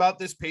 something about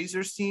this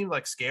Pacers team,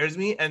 like, scares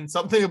me, and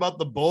something about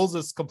the Bulls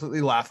is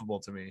completely laughable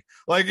to me.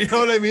 Like, you know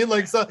what I mean?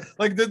 Like, so,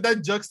 like,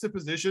 that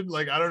juxtaposition,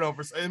 like, I don't know.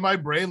 In my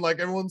brain, like,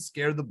 everyone's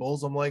scared of the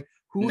Bulls. I'm like,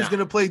 who's going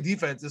to play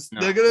defense?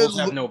 They're going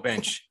to have no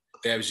bench.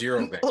 They have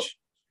zero bench.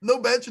 No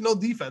bench and no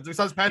defense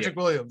besides Patrick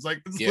Williams.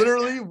 Like, it's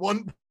literally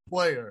one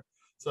player.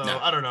 So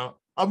I don't know.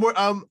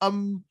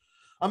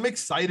 I'm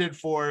excited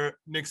for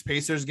Knicks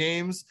Pacers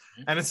games,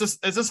 and it's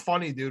just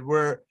funny, dude.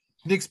 We're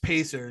Knicks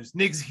Pacers,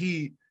 Knicks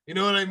Heat. You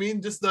know what I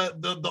mean? Just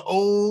the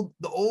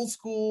old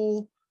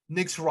school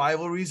Knicks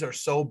rivalries are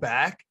so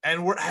back,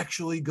 and we're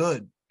actually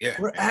good. Yeah,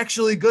 we're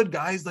actually good,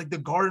 guys. Like, the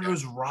Garden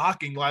was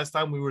rocking last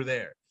time we were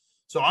there.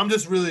 So I'm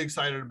just really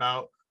excited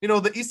about, you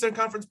know, the Eastern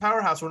Conference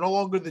powerhouse. We're no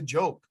longer the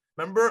joke.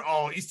 Remember?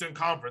 Oh, Eastern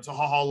Conference.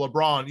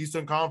 LeBron,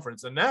 Eastern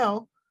Conference. And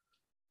now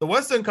the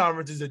Western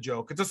Conference is a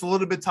joke. It's just a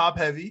little bit top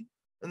heavy,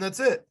 and that's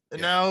it.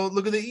 And now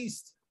look at the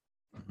East.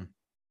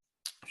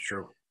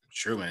 True,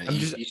 man.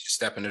 He's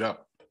stepping it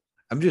up.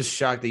 I'm just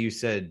shocked that you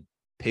said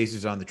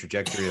Pacers on the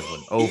trajectory of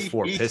an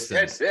 04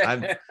 Pistons.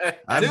 I'm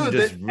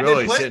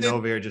sitting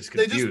over here just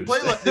confused.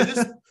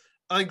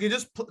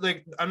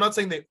 I'm not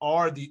saying they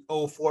are the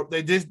 04.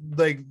 They just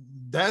like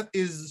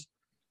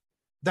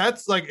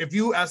that's like, if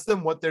you ask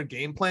them what their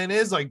game plan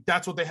is, like,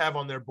 that's what they have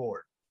on their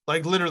board.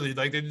 Like, literally,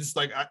 like, they just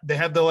like, they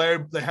have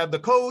the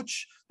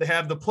coach, they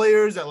have the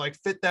players that like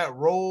fit that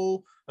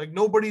role. Like,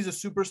 nobody's a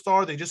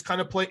superstar. They just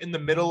kind of play in the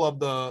middle of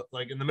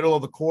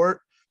the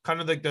court,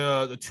 kind of like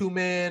the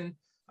 2-man.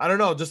 I don't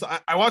know. Just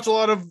I watch a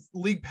lot of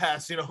League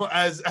Pass, you know,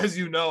 as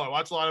you know, I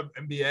watch a lot of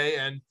NBA,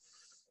 and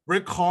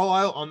Rick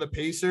Carlisle on the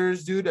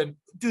Pacers, dude. And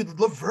dude,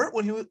 LeVert,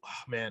 when he was,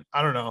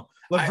 I don't know.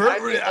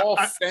 LeVert,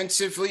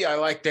 offensively, I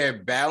like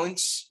their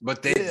balance,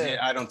 but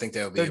I don't think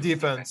they'll be their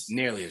defense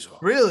nearly as well.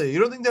 Really? You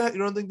don't think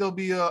they'll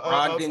be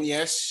Brogdon?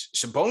 Yes.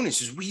 Sabonis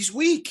he's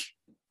weak.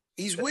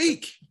 He's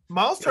weak.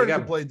 Miles Turner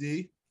can play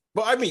D.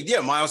 Well, I mean,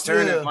 Miles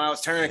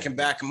Turner can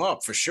back him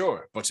up for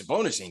sure, but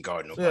Sabonis ain't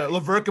guarding nobody. Yeah,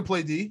 LeVert can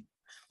play D.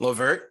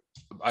 LeVert.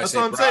 That's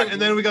what I'm saying.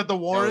 And then we got the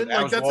Warren.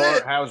 That's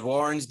it. How's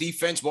Warren's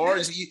defense?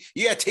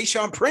 You got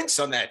Tayshaun Prince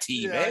on that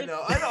team, man. I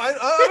know.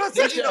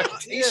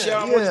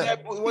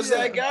 Tayshaun, what's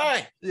that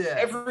guy?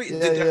 Yeah.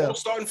 The whole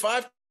starting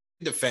 5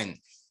 defend.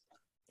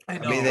 I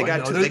know. I mean,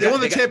 they won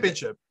the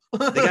championship.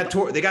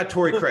 They got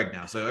Torrey Craig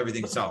now, so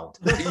everything's solved.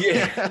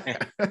 Yeah.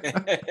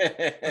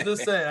 I'm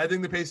just saying, I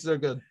think the Pacers are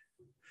good.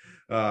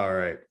 All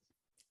right.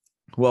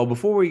 Well,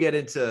 before we get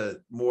into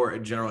more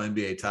general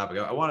NBA topic,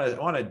 I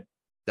want to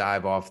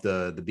dive off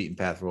the beaten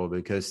path a little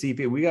bit, because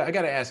CP, I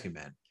got to ask you,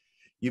 man.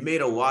 You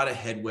made a lot of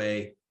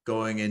headway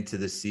going into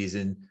the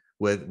season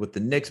with the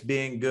Knicks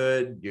being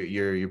good.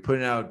 You're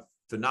putting out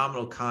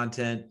phenomenal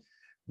content.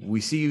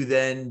 We see you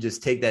then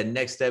just take that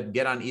next step,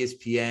 get on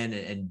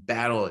ESPN and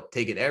battle it,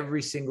 take it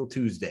every single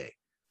Tuesday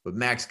with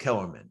Max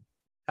Kellerman.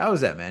 How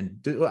was that, man?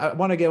 I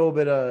want to get a little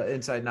bit of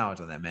inside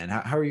knowledge on that, man.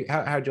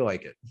 How'd you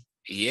like it?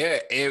 Yeah,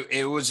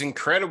 it was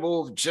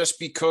incredible, just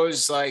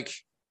because, like,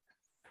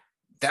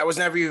 that was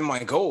never even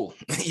my goal.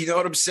 You know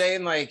what I'm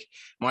saying? Like,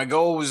 my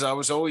goal was, I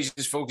was always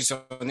just focused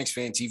on Knicks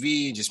Fan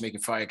TV, just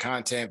making fire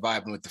content,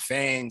 vibing with the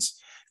fans,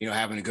 you know,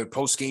 having a good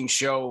post-game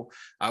show.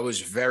 I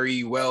was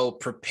very well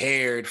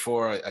prepared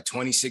for a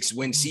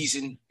 26-win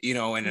season, you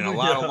know, and a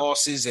lot of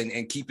losses,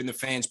 and keeping the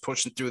fans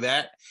pushing through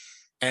that.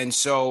 And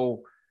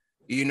so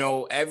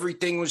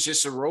everything was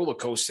just a roller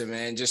coaster,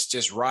 man.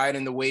 Just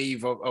riding the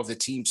wave of the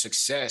team's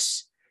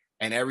success,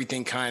 and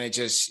everything kind of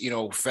just,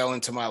 fell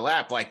into my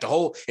lap. Like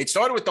it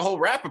started with the whole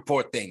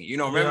Rappaport thing.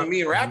 Remember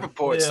me and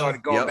Rappaport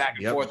started going back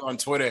and forth on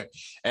Twitter,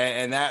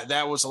 and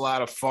that was a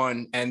lot of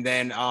fun. And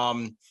then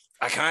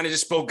I kind of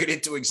just spoke it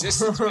into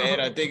existence, man.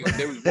 I think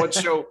there was one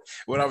show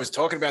when I was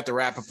talking about the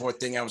Rappaport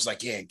thing, I was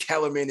like, yeah,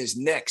 Kellerman is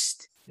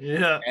next.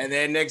 Yeah. And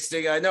then next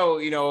thing I know,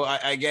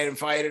 I get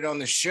invited on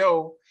the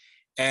show.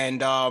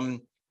 And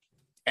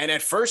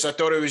at first I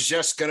thought it was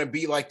just going to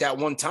be like that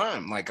one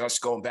time, like us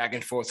going back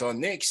and forth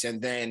on Knicks.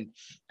 And then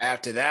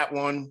after that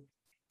one,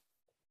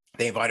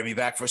 they invited me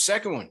back for a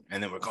second one.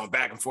 And then we're going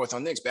back and forth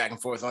on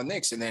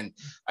Knicks. And then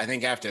I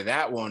think after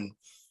that one,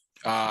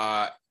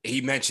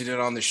 he mentioned it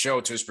on the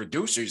show to his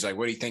producer. He's like,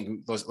 what do you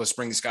think? Let's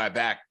bring this guy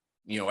back,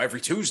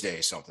 every Tuesday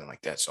or something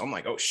like that. So I'm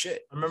like, oh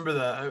shit. I remember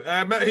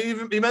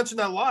that. He mentioned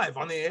that live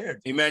on the air.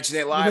 He mentioned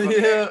it live.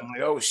 Yeah. I'm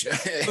like, oh shit.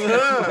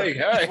 Like,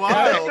 hey,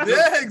 wild.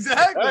 Yeah,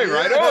 exactly. Hey,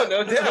 right on.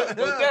 No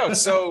doubt.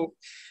 So,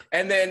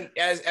 and then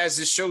as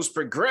the shows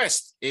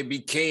progressed, it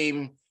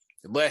became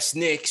less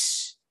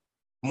Knicks,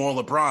 more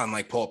LeBron,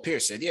 like Paul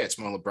Pierce said. Yeah, it's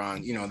more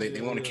LeBron.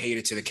 They want to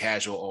cater to the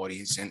casual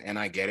audience, and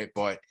I get it.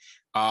 But,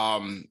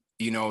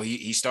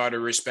 he started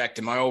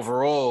respecting my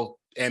overall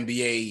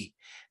NBA,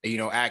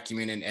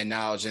 acumen and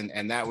knowledge,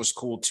 and that was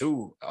cool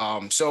too.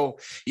 So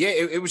yeah,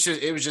 it was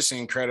just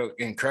an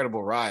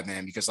incredible ride,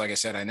 man, because like I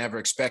said, I never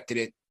expected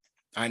it.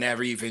 I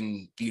never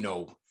even,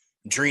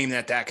 dreamed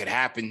that could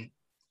happen.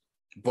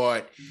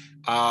 But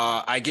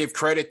I give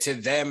credit to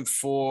them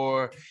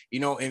for,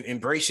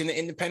 embracing the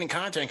independent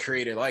content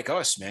creator like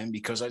us, man,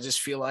 because I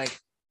just feel like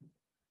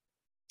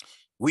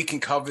we can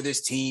cover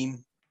this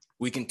team.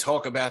 We can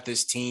talk about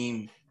this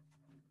team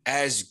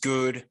as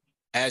good,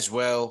 as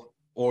well,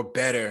 or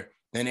better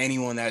than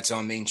anyone that's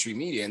on mainstream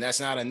media. And that's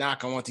not a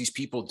knock on what these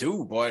people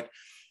do, but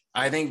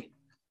I think,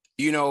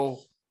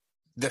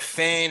 the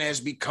fan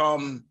has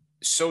become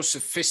so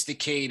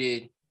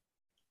sophisticated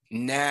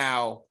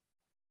now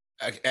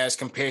as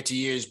compared to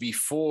years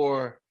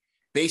before,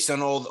 based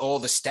on all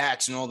the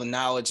stats and all the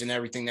knowledge and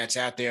everything that's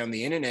out there on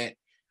the internet.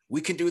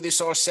 We can do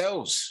this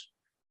ourselves.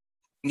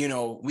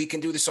 We can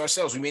do this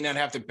ourselves. We may not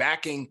have the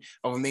backing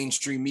of a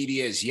mainstream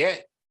media as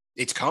yet.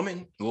 It's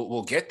coming.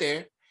 We'll get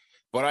there.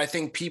 But I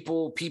think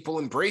people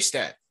embrace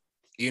that,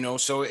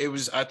 so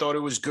I thought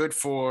it was good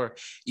for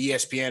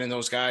ESPN and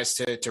those guys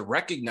to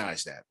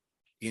recognize that,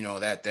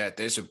 that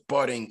there's a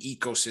budding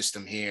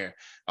ecosystem here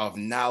of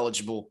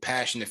knowledgeable,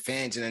 passionate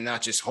fans, and they're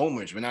not just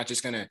homers. We're not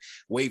just going to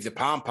wave the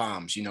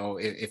pom-poms.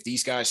 If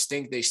these guys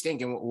stink, they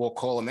stink, and we'll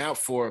call them out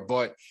for it.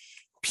 But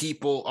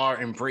people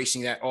are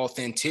embracing that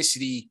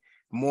authenticity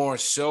more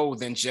so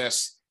than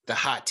just the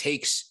hot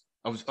takes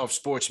of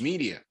sports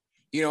media.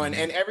 And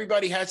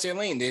everybody has their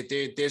lane.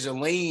 There's a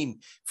lane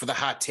for the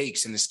hot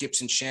takes and the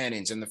Skips and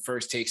Shannons and the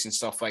first takes and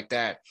stuff like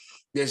that.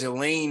 There's a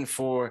lane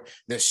for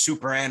the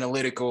super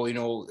analytical,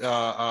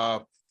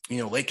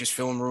 Lakers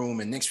film room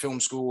and Knicks film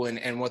school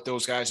and what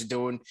those guys are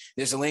doing.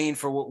 There's a lane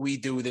for what we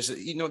do. There's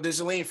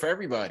a lane for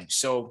everybody.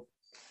 So,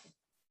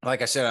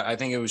 like I said, I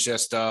think it was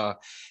just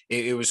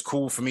it was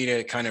cool for me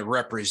to kind of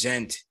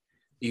represent,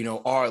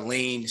 our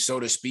lane, so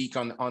to speak,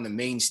 on the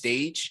main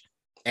stage.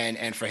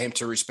 And for him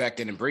to respect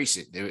and embrace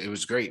it. It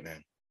was great,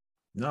 man.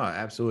 No,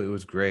 absolutely. It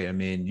was great. I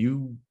mean,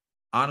 you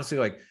honestly,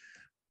 like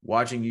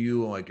watching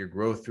you, like your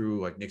growth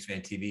through like Knicks Fan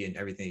TV and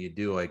everything you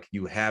do, like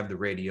you have the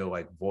radio,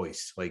 like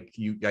voice, like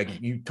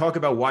you talk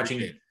about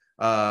watching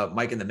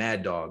Mike and the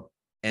Mad Dog.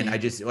 And I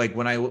just like,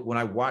 when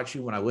I watch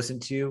you, when I listen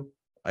to you,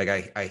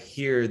 like I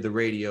hear the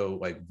radio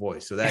like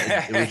voice. So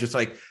that it was just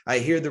like,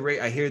 you have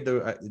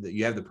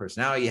the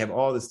personality, you have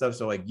all this stuff.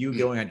 So like you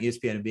going on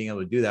ESPN and being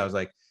able to do that, I was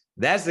like,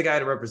 that's the guy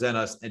to represent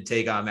us and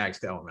take on Max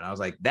Kellerman. I was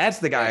like, that's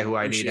the guy who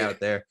I need out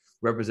there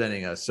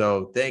representing us.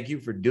 So thank you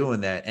for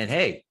doing that. And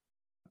hey,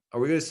 are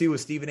we going to see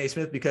with Stephen A.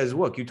 Smith? Because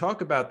look, you talk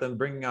about them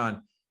bringing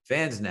on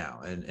fans now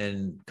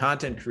and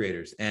content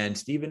creators and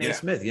Stephen A.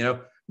 Smith,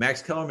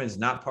 Max Kellerman's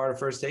not part of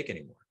First Take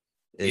anymore.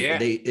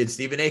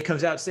 Stephen A.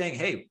 comes out saying,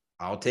 hey,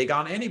 I'll take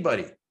on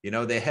anybody.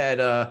 They had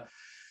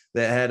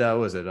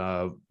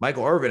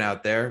Michael Irvin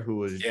out there who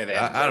was,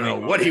 I don't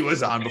know what he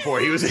was on before.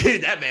 He was,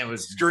 that man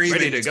was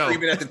ready to go.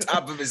 Screaming at the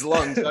top of his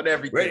lungs on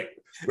everything.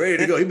 Ready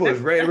to go. He was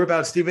ready to rip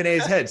out Stephen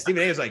A.'s head.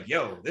 Stephen A. was like,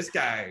 yo, this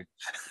guy,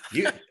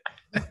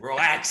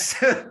 relax.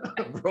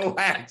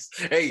 Relax.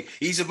 Hey,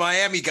 he's a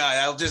Miami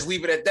guy. I'll just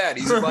leave it at that.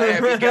 He's a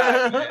Miami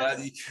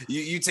guy.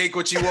 You take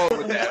what you want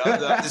with that.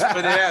 I'll just put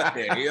it out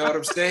there. You know what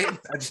I'm saying?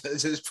 I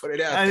just put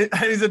it out there.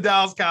 And he's a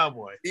Dallas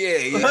Cowboy. Yeah.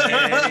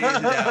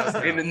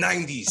 In the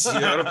 90s. You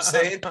know what I'm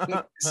saying?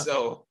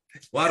 So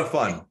a lot of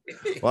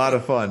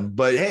fun.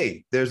 But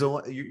hey,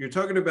 you're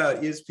talking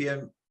about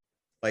ESPN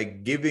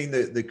like giving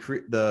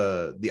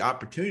the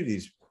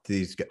opportunities to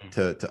these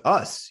to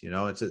us, to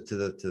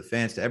the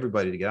fans, to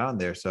everybody to get on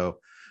there. So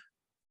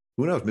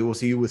who knows? Maybe we'll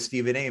see you with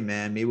Stephen A.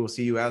 Man. Maybe we'll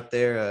see you out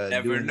there.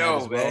 Never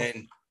know,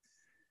 man.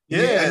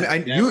 Yeah,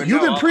 you've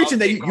been preaching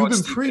that. You've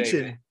been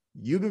preaching.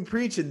 you've been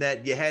preaching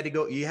that you had to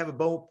go. You have a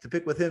bone to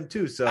pick with him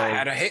too. So I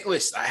had a hit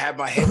list. I had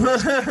my hit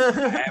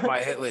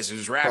list. It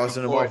was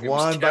crossing them off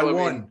one by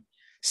one.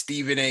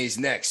 Stephen A's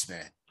next,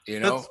 man. You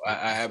know,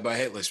 I had my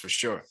hit list for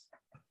sure.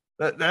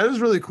 That is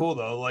really cool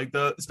though. Like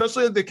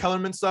especially the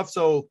Kellerman stuff.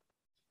 So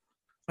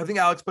I think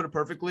Alex put it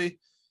perfectly.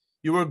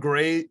 You were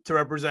great to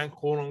represent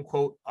quote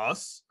unquote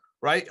us,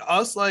 right?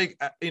 Us,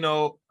 like, you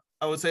know,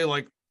 I would say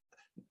like,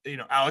 you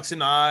know, Alex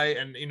and I,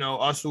 and, you know,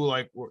 us who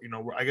like,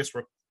 I guess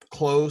we're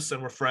close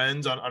and we're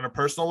friends on a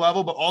personal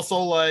level, but also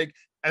like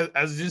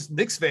as just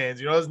Knicks fans,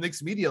 you know, as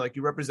Knicks media, like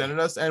you represented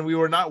us and we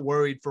were not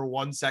worried for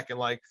 1 second,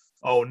 like,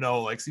 oh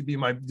no, like CP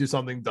might do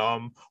something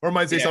dumb or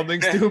might say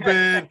something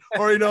stupid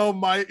or,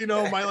 might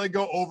like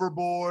go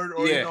overboard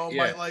or,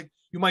 might like,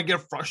 you might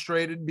get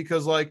frustrated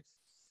because like,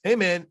 hey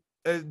man,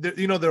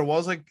 there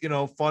was like,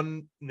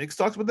 fun Knicks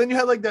talks, but then you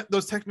had like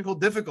those technical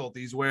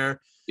difficulties where,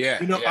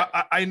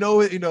 I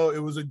know it,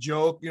 it was a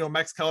joke,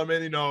 Max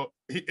Kellerman,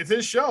 it's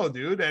his show,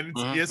 dude. And it's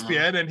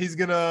ESPN and he's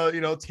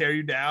gonna, tear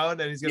you down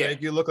and he's gonna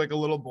make you look like a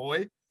little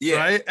boy.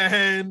 Right.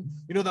 And,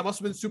 that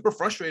must've been super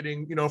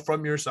frustrating,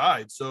 from your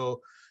side.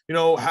 So,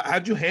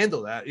 how'd you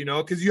handle that,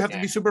 cause you have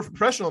to be super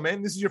professional,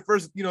 man. This is your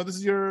first, this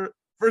is your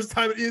first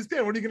time at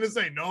ESPN. What are you gonna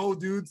say? No,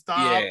 dude,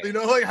 stop.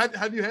 Like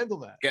how do you handle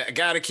that?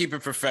 Got to keep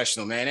it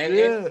professional, man.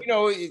 And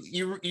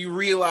you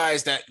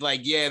realize that,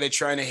 like, they're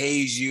trying to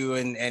haze you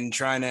and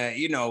trying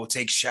to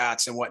take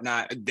shots and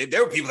whatnot.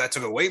 There were people that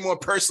took it way more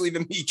personally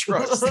than me.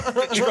 Trust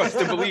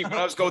to believe. When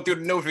I was going through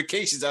the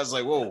notifications, I was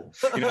like, whoa,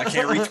 I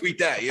can't retweet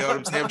that. You know what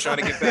I'm saying? I'm trying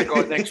to get back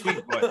on next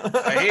week, but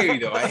I hear you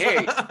though. I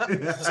hear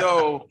you.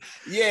 So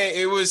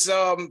it was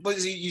but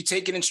you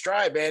take it in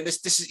stride, man.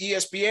 This is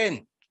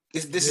ESPN.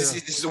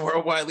 This is a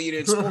worldwide leader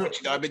in sports.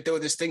 I've been doing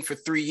this thing for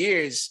 3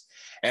 years,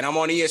 and I'm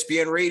on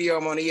ESPN Radio.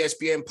 I'm on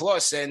ESPN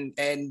Plus, and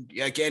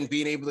again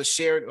being able to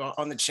share it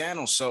on the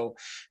channel. So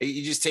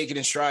you just take it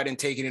in stride and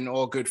take it in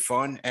all good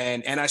fun.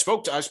 And I've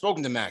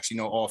spoken to Max,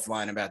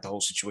 offline about the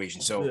whole situation.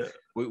 So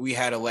we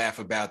had a laugh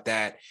about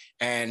that.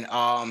 And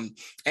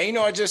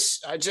I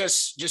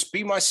just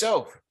be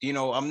myself.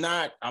 I'm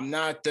not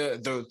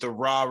the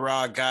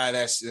rah guy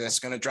that's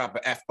gonna drop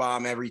an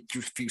F-bomb every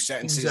few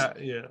sentences.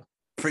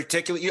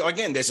 Particularly,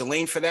 again, there's a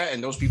lane for that,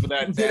 and those people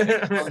that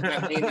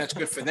lane, that's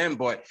good for them.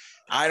 But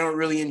I don't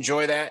really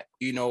enjoy that.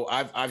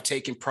 I've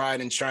taken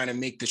pride in trying to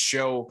make the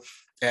show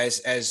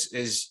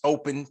as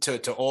open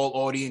to all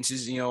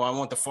audiences. I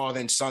want the father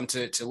and son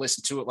to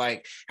listen to it,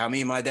 like how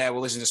me and my dad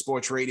will listen to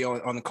sports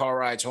radio on the car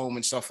rides home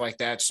and stuff like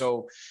that.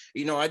 So,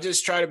 I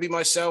just try to be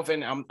myself,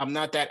 and I'm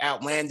not that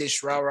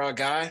outlandish rah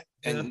guy,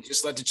 and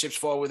just let the chips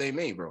fall where they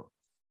may, bro.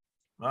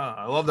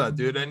 I love that,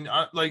 dude. And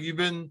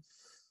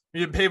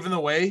you're paving the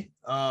way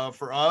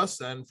for us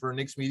and for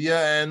Knicks media.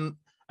 And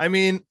I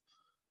mean,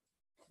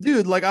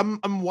 dude, like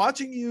I'm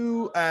watching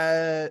you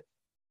at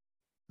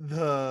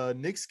the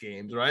Knicks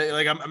games, right?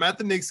 Like I'm at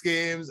the Knicks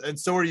games and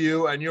so are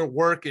you, and you're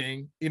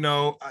working,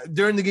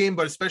 during the game,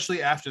 but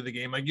especially after the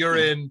game. Like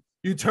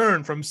you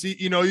turn from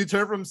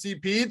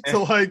CP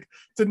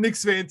to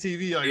Knicks fan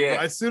TV. Like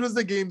as soon as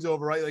the game's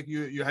over, right? Like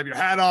you have your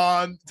hat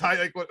on, tie,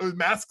 like it was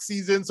mask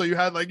season. So you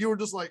had you were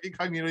just like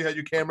incognito, you had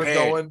your cameras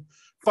going.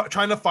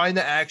 Trying to find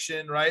the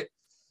action, right?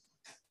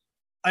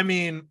 I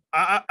mean,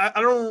 I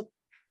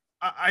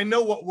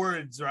know what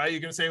words, right?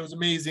 You're gonna say it was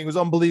amazing, it was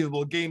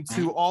unbelievable, game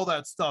 2, all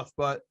that stuff,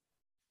 but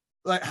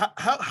like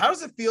how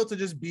does it feel to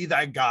just be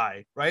that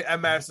guy, right, at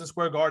Madison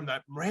Square Garden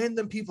that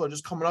random people are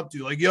just coming up to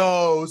you like,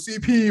 yo,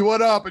 CP,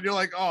 what up? And you're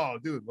like, oh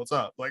dude, what's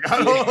up? Like I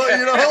don't like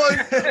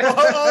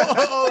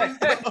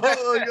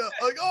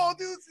oh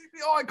dude,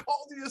 CP, I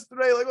called you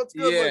yesterday, like what's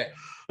good?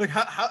 Like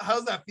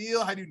how's that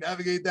feel? How do you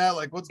navigate that?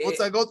 Like what's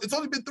that go? It's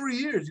only been 3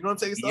 years, you know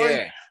what I'm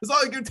saying? It's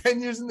not like you're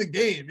 10 years in the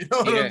game, you know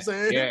what I'm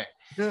saying?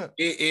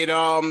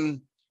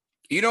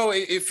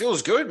 It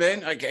feels good,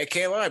 man. I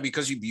can't lie,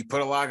 because you put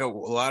a lot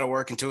of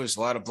work into it. It's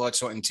a lot of blood,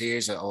 sweat, and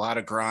tears, a lot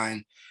of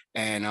grind,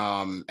 and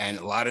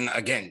a lot of,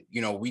 again,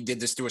 we did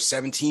this through a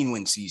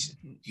 17-win season.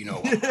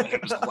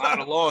 It was a lot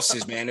of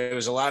losses, man. There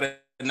was a lot of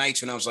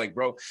nights when I was like,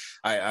 bro,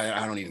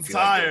 I don't even feel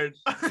tired.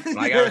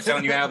 Like I was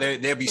telling you how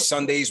there'd be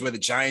Sundays where the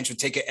Giants would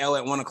take an L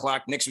at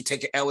 1:00, Knicks would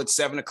take an L at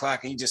 7:00,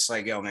 and you just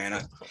like, yo,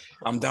 man,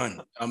 I'm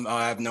done.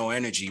 I have no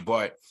energy,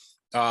 but.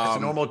 It's a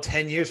normal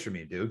 10 years for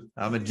me, dude.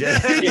 I'm a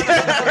Jet. You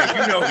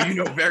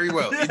know very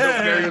well. You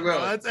know very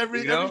well. That's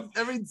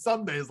every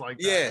Sunday is like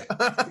that.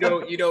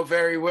 Yeah.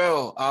 Very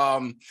well.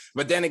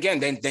 But then again,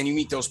 then you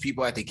meet those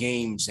people at the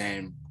games,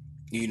 and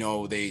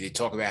they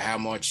talk about how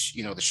much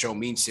the show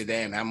means to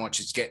them, how much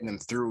it's getting them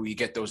through. You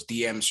get those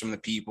DMs from the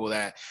people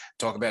that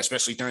talk about,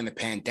 especially during the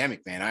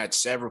pandemic, man. I had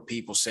several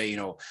people say,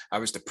 I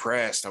was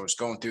depressed, I was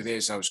going through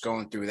this, I was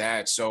going through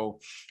that. So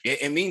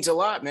it means a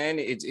lot, man.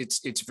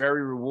 It's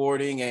very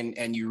rewarding,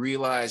 and you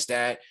realize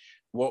that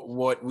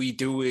what we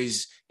do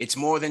is, it's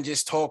more than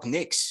just talk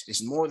Knicks.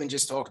 It's more than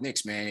just talk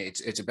Knicks, man.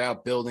 It's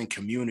about building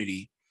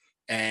community.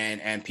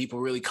 And people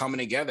really coming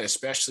together,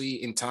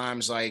 especially in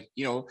times like,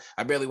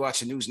 I barely watch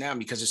the news now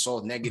because it's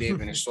all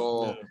negative and it's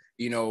all,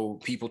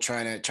 people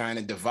trying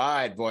to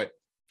divide. But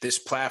this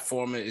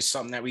platform is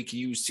something that we can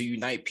use to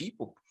unite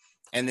people.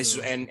 And this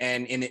and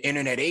in the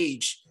internet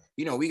age,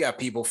 you know, we got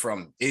people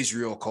from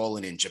Israel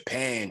calling in,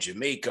 Japan,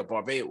 Jamaica,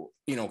 Barbados,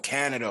 you know,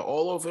 Canada,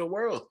 all over the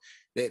world.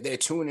 They're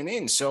tuning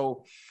in.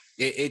 So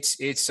it's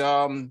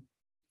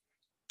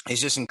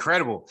just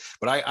incredible.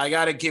 But I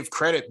got to give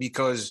credit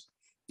because,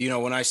 you know,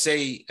 when I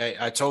say,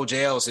 I told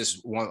Jay Ellis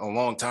this a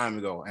long time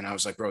ago, and I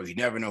was like, bro, you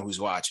never know who's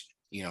watching,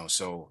 you know,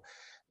 so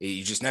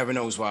you just never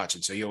know who's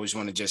watching. So you always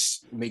want to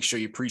just make sure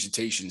your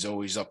presentation's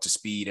always up to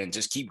speed and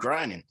just keep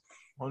grinding.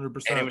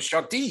 100%. And it was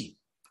Chuck D.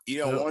 You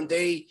know, One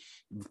day,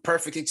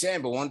 perfect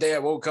example. One day I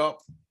woke up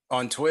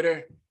on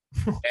Twitter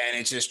and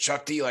it's just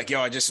Chuck D like, yo,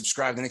 I just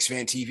subscribed to Knicks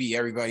Fan TV.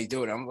 Everybody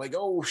do it. I'm like,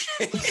 oh,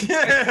 shit.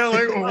 Yeah,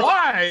 like,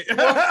 why? You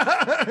know,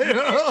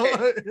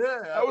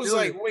 I was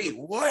like, wait,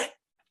 what?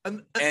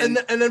 And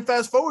then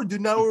fast forward,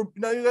 dude. Now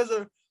you guys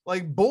are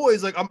like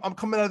boys. Like I'm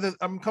coming out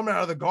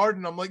of the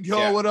garden. I'm like,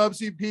 yo, what up,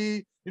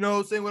 CP? You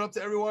know, saying what up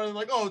to everyone. And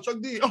like, oh, Chuck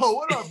D. Oh,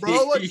 what up, bro?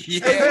 Like,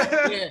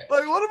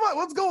 like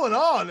what's going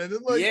on? And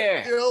then like,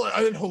 you know, like,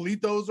 and then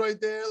Jolito's right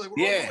there. Like,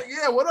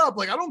 what up?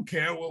 Like, I don't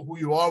care who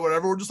you are,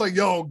 whatever. We're just like,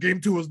 yo, game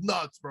 2 was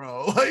nuts,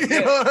 bro. Like, you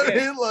know what I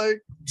mean?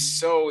 Like,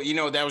 so, you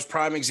know, that was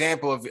prime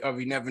example of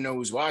you never know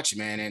who's watching,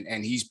 man.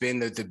 And he's been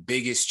the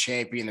biggest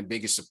champion, the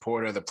biggest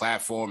supporter of the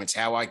platform. It's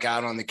how I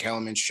got on the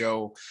Kellerman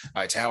show.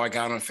 It's how I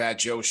got on Fat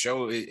Joe's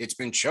show. It's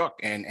been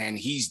Chuck. And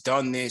he's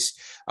done this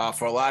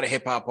for a lot of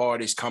hip hop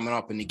artists coming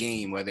up in the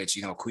game, whether it's,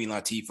 you know, Queen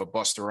Latifah,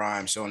 Busta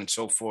Rhymes, so on and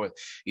so forth.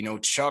 You know,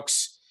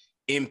 Chuck's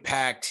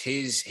impact,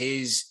 his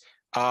you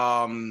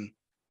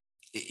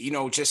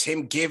know, just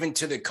him giving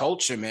to the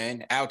culture,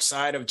 man,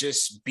 outside of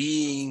just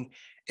being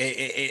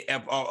a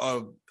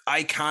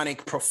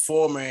iconic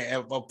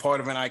performer, a part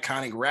of an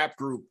iconic rap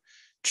group.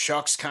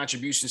 Chuck's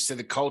contributions to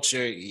the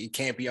culture, it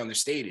can't be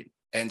understated.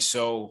 And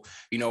so,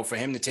 you know, for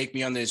him to take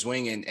me under his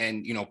wing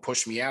and you know,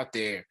 push me out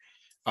there,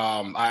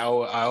 I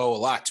owe a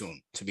lot to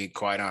him, to be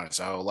quite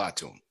honest. I owe a lot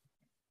to him.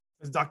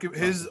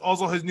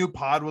 His new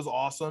pod was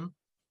awesome.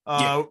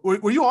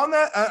 Were you on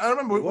that? I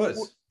remember it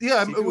was.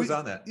 Yeah, CP was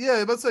on that.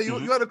 Yeah, let's say you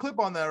had a clip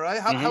on that,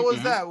 right? How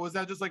was that? Was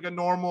that just like a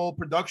normal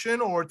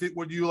production, or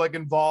were you like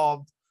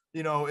involved,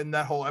 you know, in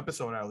that whole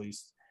episode at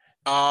least?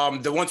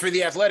 The one for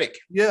The Athletic.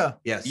 Yeah.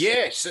 Yes.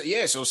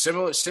 Yeah. So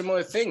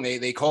similar thing.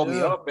 They called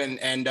me up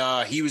and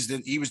he was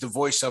the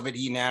voice of it.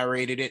 He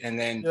narrated it, and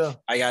then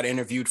I got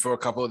interviewed for a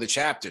couple of the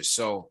chapters.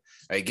 So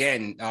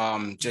again,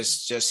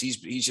 just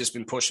he's just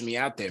been pushing me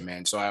out there,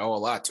 man. So I owe a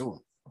lot to him.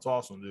 That's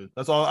awesome, dude.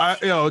 That's all.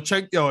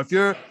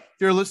 If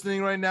you're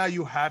listening right now,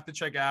 you have to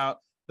check out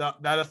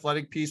that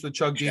Athletic piece with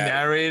Chuck D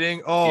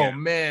narrating. Oh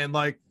man,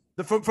 like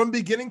from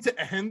beginning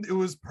to end, it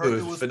was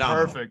perfect. It was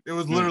perfect. It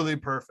was literally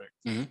perfect.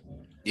 Mm-hmm.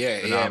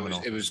 Yeah,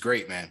 it was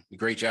great, man.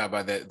 Great job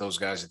by those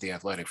guys at The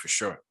Athletic for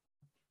sure.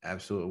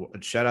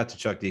 Absolutely. Shout out to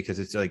Chuck D, because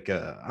it's like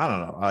I don't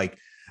know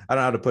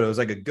how to put it. It was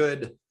like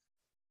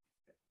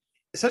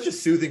such a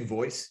soothing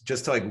voice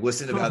just to like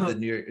listen about the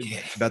New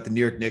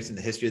York Knicks and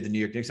the history of the New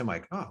York Knicks. I'm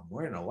like, oh, I'm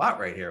learning a lot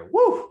right here.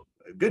 Woo,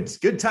 good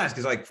times.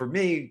 Because like for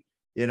me,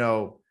 you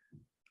know,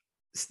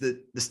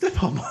 the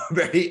Stephon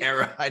Marbury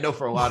era, I know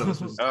for a lot of us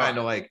was kind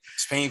of like,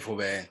 it's painful,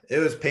 man. It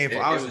was painful.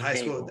 I was in high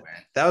school. Man.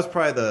 That was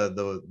probably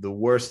the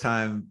worst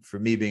time for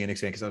me being a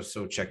Knicks fan, because I was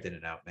so checked in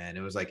and out, man.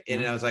 It was like in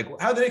and I was like,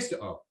 how the Knicks do?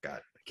 Oh God,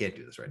 I can't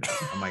do this right now.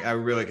 I'm like, I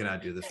really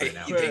cannot do this right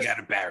now. They got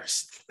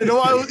embarrassed. You know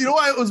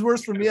why it was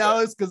worse for me,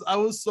 Alex? Because I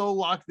was so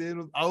locked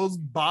in. I was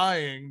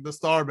buying the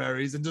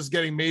Starberries and just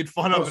getting made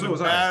fun of and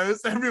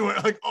embarrassed everywhere.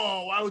 Like,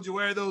 oh, why would you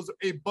wear those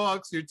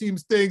 $8? Your team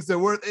stinks. They're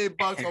worth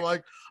 $8. I'm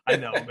like, I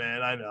know,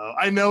 man.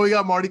 I know we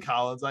got Marty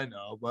Collins. I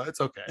know, but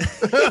it's okay.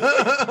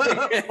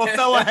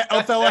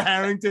 Othello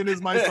Harrington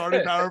is my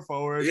starting power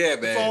forward. Yeah,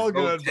 man. It's all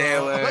good,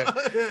 Taylor. bro.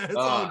 It's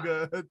all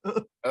good.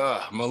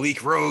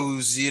 Malik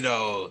Rose, you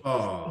know.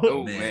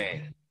 Oh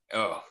man.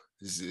 Oh,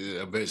 this is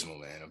abysmal,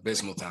 man.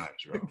 Abysmal times,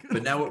 bro.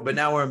 But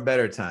now we're in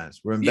better times.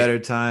 We're in better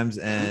times,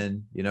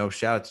 and you know,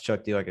 shout out to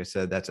Chuck D. Like I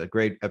said, that's a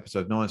great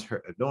episode. No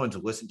one's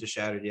listened to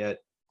Shattered yet.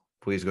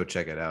 Please go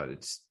check it out.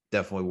 It's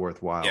definitely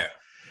worthwhile. Yeah.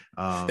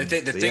 The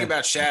thing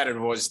about Shattered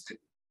was the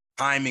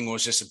timing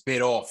was just a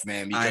bit off,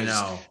 man. Because, I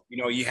know.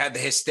 You know, you had the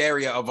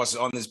hysteria of us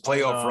on this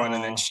playoff run,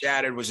 and then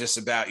Shattered was just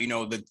about, you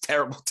know, the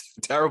terrible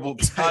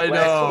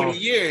last 20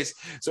 years.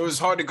 So it was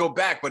hard to go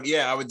back. But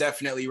yeah, I would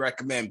definitely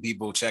recommend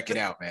people check it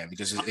out, man,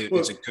 because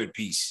it's a good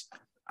piece.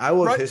 I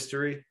love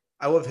history.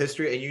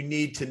 And you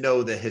need to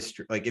know the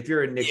history. Like if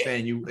you're a Knicks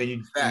fan, you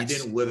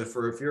didn't live it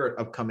if you're an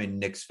upcoming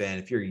Knicks fan,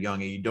 if you're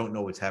young and you don't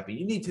know what's happening,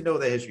 you need to know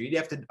the history. You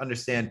have to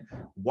understand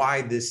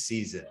why this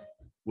season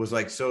was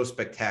like so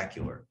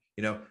spectacular.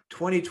 You know,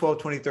 2012,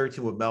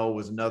 2013 with Melo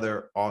was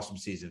another awesome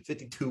season.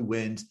 52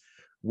 wins,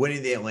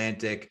 winning the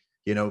Atlantic,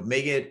 you know,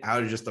 making it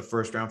out of just the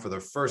first round for the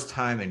first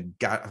time and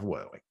got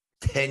like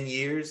 10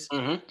 years,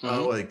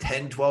 like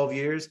 10, 12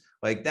 years.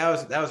 Like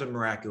that was a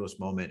miraculous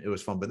moment. It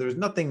was fun, but there was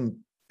nothing.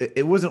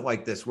 It wasn't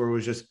like this where it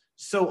was just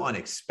so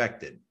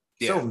unexpected,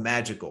 so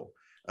magical.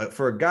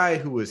 For a guy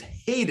who was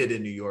hated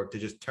in New York to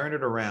just turn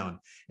it around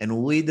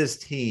and lead this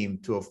team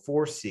to a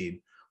 4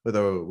 seed, with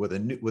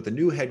a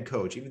new head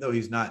coach, even though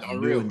he's not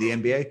new in the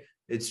NBA.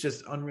 It's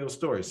just unreal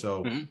story.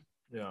 So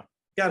yeah.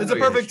 It's a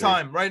perfect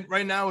time.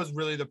 Right now is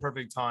really the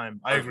perfect time.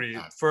 I agree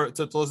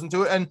to listen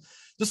to it. And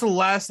just the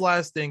last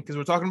thing, because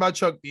we're talking about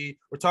Chuck D,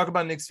 we're talking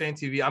about Knicks Fan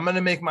TV. I'm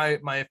gonna make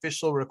my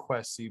official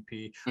request,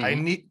 CP. I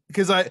need,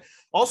 because I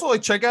also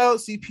like check out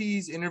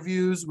CP's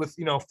interviews with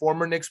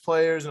former Knicks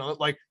players and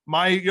like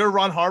your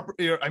Ron Harper.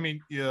 Your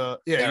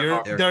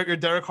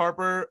Derek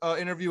Harper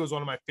interview was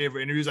one of my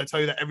favorite interviews. I tell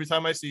you that every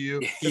time I see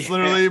you. It's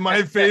literally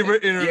my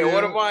favorite interview. Yeah,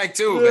 what am I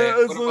too, man?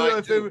 It's literally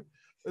my favorite.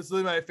 It's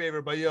really my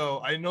favorite, but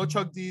I know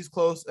Chuck D's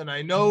close, and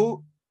I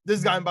know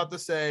this guy I'm about to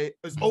say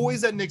is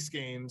always at Knicks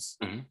games.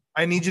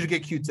 I need you to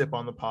get Q-Tip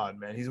on the pod,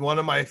 man. He's one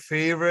of my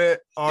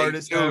favorite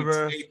artists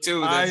ever.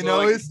 I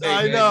know he's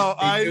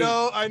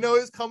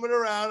coming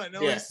around. I know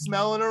he's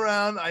smelling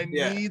around. I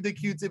need the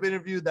Q-Tip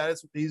interview.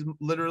 He's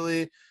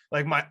literally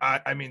like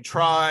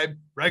Tribe,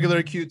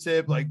 regular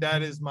Q-Tip. Like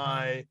that's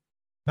my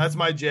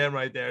jam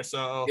right there.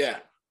 So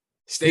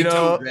stay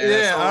tuned, man.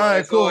 Yeah, all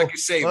right, cool. All I can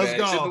say, Let's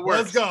go.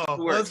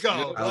 Let's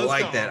go. I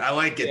like that. I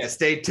like it. Yeah.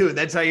 Stay tuned.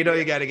 That's how you know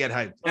you got to get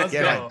hyped.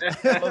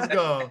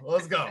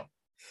 Let's go.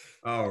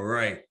 All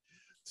right.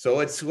 So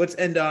let's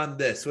end on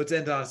this. Let's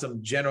end on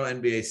some general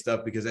NBA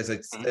stuff, because as I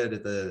said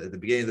at the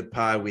beginning of the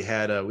pod, we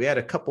had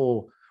a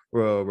couple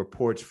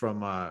reports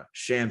from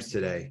Shams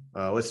today.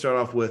 Let's start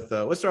off with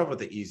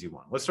the easy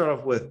one. Let's start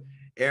off with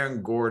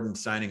Aaron Gordon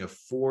signing a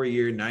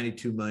 4-year,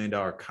 $92 million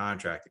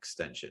contract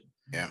extension.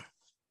 Yeah.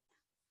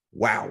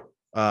 Wow.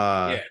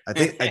 I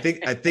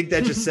think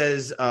that just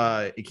says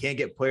you can't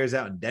get players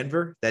out in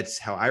Denver. That's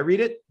how I read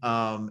it.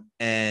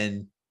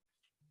 And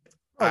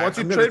once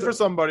you trade for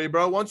somebody,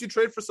 bro,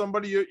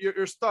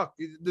 you're stuck.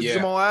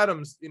 Jamal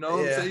Adams,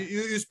 so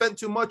you spent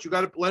too much. You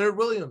got to Leonard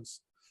Williams.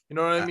 You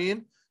know what I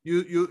mean?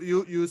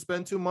 You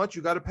spend too much.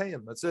 You got to pay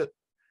him. That's it.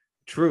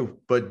 True,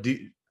 but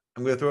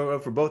I'm going to throw it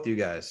up for both of you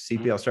guys.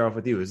 CP, I'll start off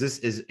with you.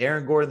 Is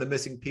Aaron Gordon the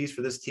missing piece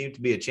for this team to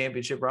be a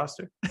championship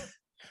roster?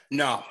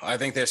 No, I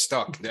think they're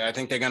stuck. I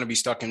think they're going to be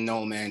stuck in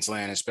no man's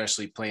land,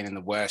 especially playing in the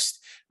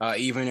West.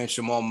 Even if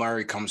Jamal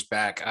Murray comes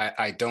back,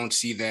 I don't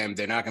see them.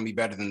 They're not going to be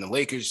better than the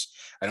Lakers.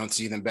 I don't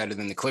see them better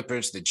than the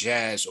Clippers, the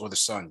Jazz, or the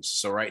Suns.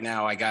 So right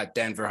now, I got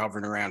Denver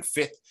hovering around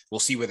 5th. We'll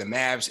see where the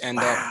Mavs end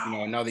up.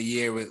 Another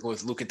year with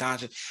Luka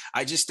Doncic.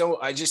 I just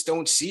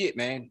don't see it,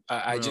 man.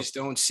 I just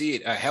don't see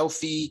it. I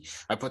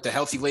put the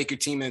healthy Laker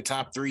team in the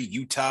top 3.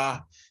 Utah,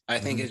 I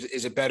think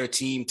is a better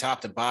team,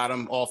 top to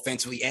bottom,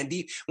 offensively. And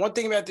one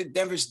thing about the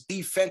Denver's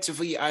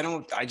defensively, I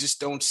just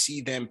don't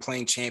see them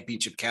playing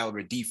championship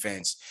caliber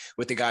defense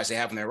with the guys they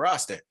have on their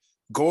roster.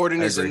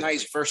 Gordon is a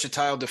nice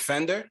versatile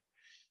defender.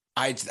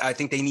 I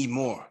think they need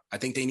more. I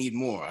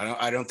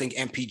don't think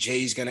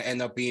MPJ is going to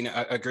end up being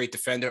a great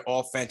defender.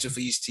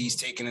 Offensively, he's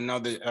taking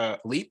another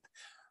leap.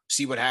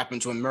 See what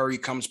happens when Murray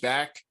comes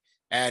back,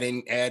 add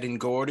in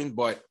Gordon,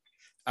 but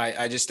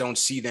I just don't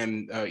see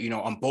them,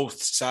 on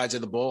both sides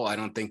of the ball. I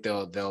don't think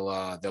they'll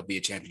be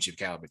a championship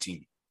caliber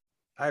team.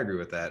 I agree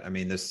with that. I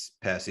mean, this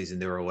past season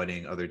they were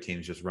letting other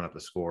teams just run up the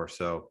score,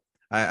 so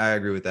I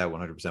agree with that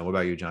 100%. What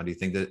about you, John? Do you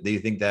think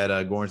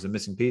that Gordon's a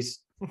missing piece?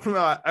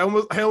 I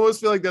almost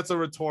feel like that's a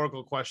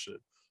rhetorical question.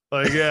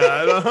 Like, yeah,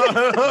 I don't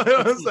know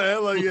what I'm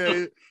saying. Like,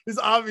 yeah, he's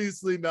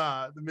obviously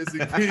not the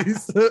missing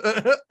piece.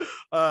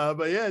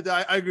 But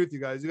yeah, I agree with you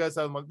guys. You guys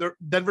have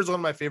Denver's one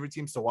of my favorite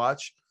teams to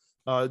watch.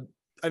 I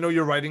know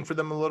you're writing for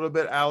them a little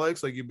bit,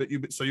 Alex. Like you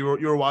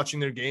were watching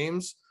their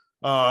games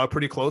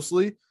pretty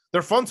closely.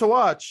 They're fun to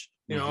watch.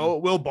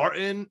 Will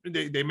Barton,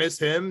 they miss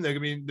him. They'll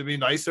be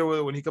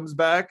nicer when he comes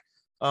back.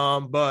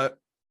 But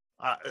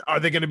are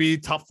they going to be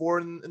top 4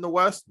 in the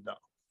West? No.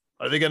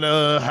 Are they going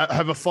to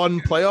have a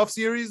fun playoff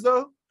series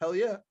though? Hell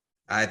yeah.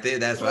 I think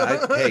that's why.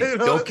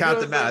 Don't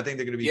count them out. I think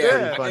they're going to be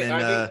pretty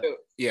fun.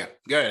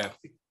 Go ahead.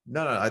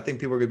 No. I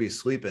think people are going to be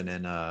sleeping,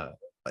 and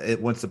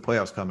once the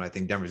playoffs come, I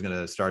think Denver's going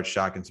to start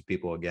shocking some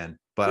people again.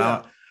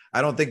 But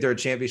I don't think they're a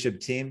championship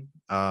team.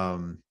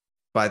 But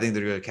I think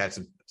they're going to catch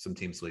some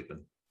teams sleeping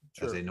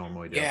as they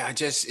normally do. Yeah,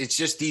 it's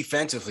just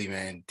defensively,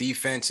 man.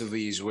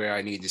 Defensively is where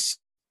I need to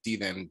see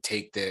them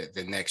take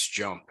the next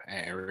jump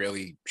and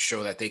really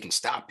show that they can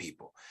stop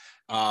people.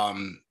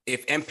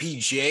 If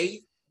MPJ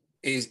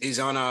is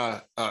on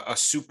a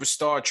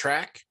superstar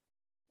track,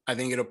 I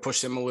think it'll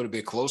push them a little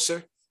bit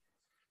closer.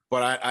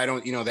 But I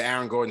don't, the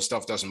Aaron Gordon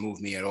stuff doesn't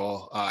move me at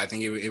all. I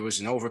think it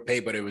was an overpay,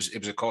 but it was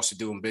a cost of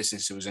doing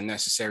business. It was a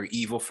necessary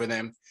evil for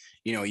them.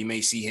 You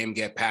may see him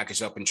get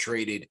packaged up and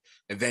traded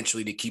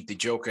eventually to keep the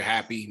Joker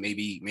happy.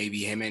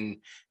 Maybe him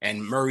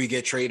and Murray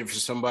get traded for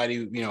somebody,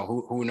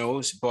 who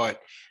knows. But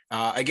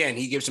again,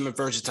 he gives him a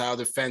versatile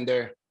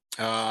defender,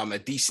 a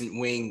decent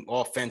wing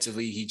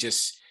offensively. He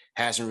just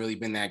hasn't really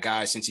been that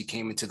guy since he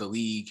came into the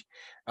league.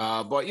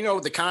 But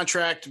the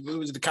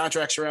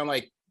contract's around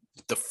like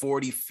the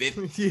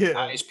 45th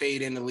highest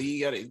paid in the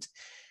league.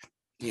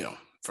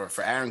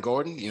 For Aaron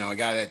Gordon, a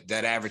guy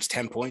that averaged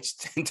 10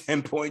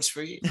 points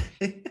for you.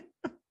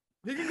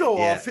 He can go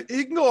off.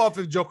 He can go off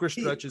if Joker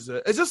stretches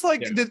it. It's just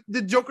like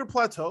did Joker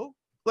plateau?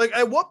 Like,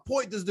 at what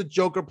point does the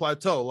Joker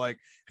plateau? Like,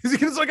 is he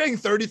going to start getting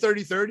 30,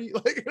 30, 30?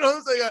 Like, you know what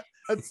I'm saying?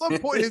 At some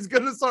point, he's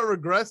going to start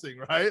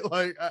regressing, right?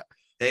 Like,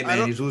 hey,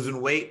 man, he's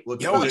losing weight.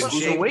 He's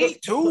losing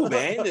weight too,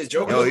 man. The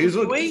Joker's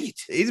losing weight.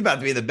 He's about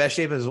to be in the best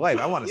shape of his life.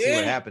 I want to see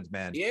what happens,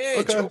 man. Yeah,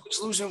 okay. Joker's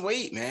losing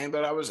weight, man.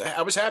 But I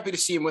was happy to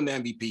see him win the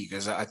MVP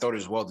because I thought it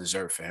was well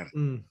deserved for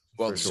him.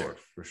 For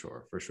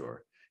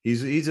sure.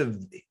 He's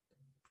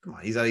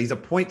a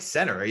point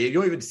center. You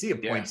don't even see a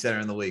point center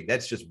in the league.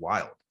 That's just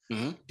wild.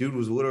 Mm-hmm. Dude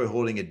was literally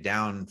holding it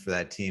down for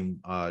that team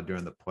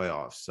during the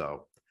playoffs.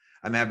 So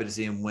I'm happy to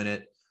see him win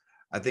it.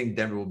 I think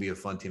Denver will be a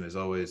fun team as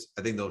always.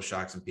 I think they'll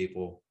shock some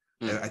people.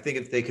 I think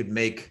if they could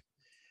make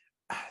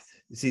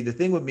 – see, the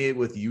thing with me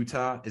with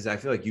Utah is I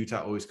feel like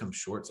Utah always comes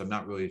short. So I'm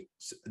not really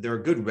 – they're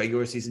a good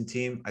regular season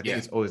team. I think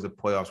it's always the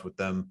playoffs with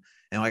them.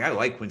 And, like, I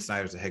like Quinn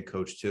Snyder as a head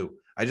coach too.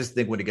 I just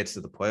think when it gets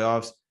to the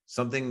playoffs,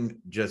 something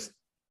just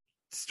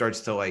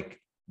starts to,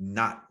 like,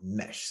 not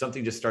mesh.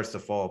 Something just starts to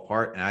fall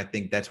apart. And I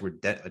think that's where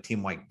a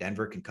team like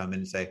Denver can come in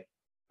and say,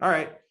 all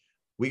right,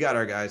 we got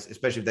our guys,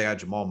 especially if they got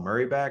Jamal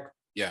Murray back.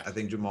 Yeah. I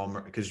think Jamal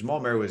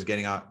Murray was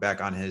getting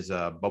back on his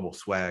bubble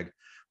swag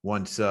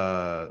once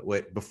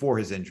before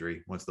his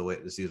injury, once the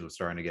season was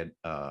starting to get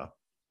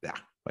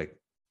like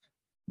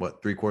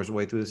 3/4 of the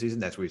way through the season.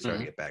 That's where he started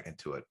to get back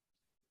into it.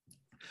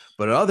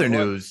 But other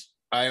news,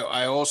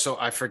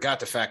 I forgot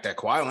the fact that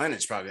Kawhi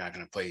Leonard's probably not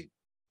going to play.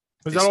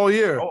 Is that all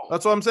year?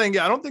 That's what I'm saying.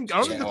 Yeah, I don't think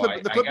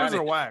the Clippers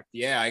are whack.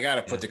 Yeah, I got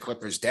to put the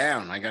Clippers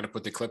down.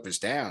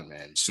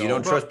 Man. So you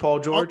don't trust Paul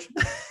George?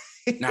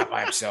 Not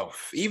by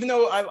himself. Even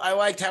though I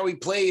liked how he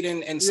played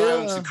and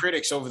silenced the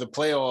critics over the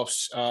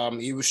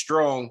playoffs. He was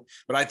strong,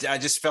 but I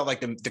just felt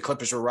like the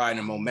Clippers were riding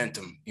a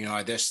momentum. You know,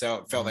 I just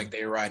felt like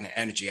they were riding an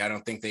energy. I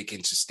don't think they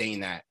can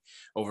sustain that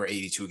over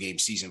 82-game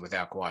season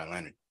without Kawhi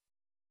Leonard.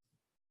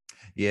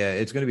 Yeah,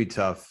 it's going to be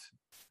tough.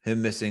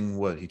 Him missing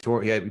he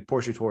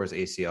partially tore his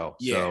ACL.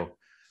 Yeah.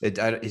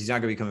 So he's not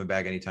going to be coming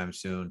back anytime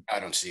soon. I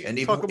don't see it. And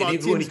talk about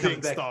teams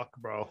being stuck,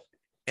 bro.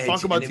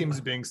 Talk about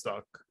teams being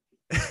stuck.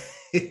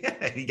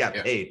 He got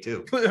paid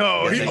too.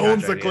 Oh, he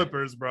owns the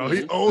Clippers, bro.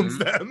 He owns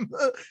them.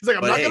 He's like,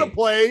 I'm not going to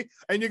play,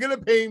 and you're going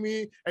to pay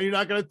me, and you're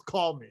not going to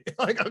call me.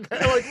 Like,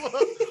 okay,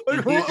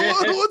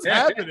 what's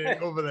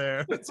happening over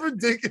there? It's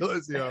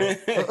ridiculous, yo.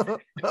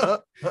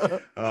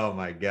 Oh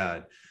my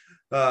God.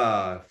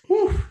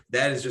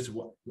 That is just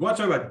what you want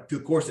to talk about. The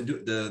course of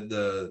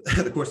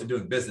the course of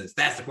doing business.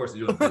 That's the course of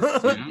doing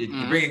business. You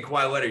bring in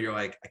Kawhi Leonard, you're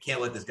like, I can't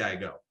let this guy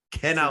go.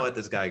 Cannot let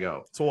this guy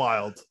go. It's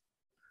wild.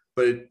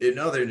 But in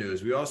other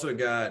news, we also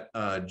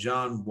got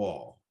John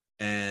Wall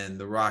and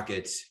the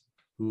Rockets,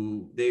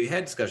 who they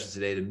had discussions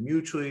today to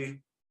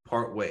mutually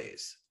part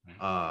ways.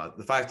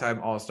 The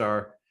 5-time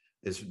All-Star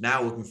is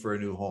now looking for a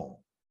new home.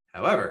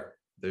 However,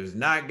 there's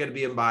not going to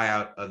be a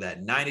buyout of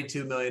that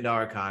 $92 million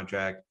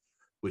contract,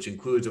 which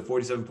includes a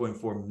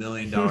 $47.4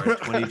 million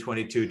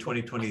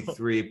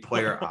 2022-2023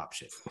 player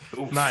option.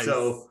 Nice.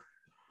 So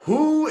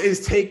who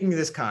is taking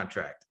this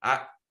contract?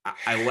 I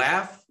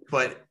laugh,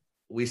 but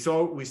we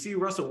see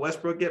Russell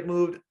Westbrook get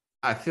moved.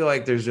 I feel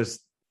like there's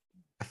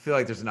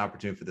an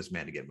opportunity for this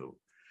man to get moved.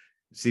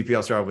 CP,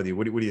 I'll start with you.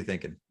 What are you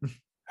thinking?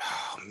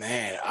 Oh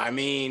man, I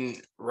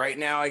mean, right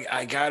now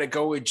I gotta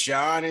go with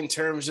John in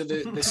terms of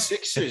the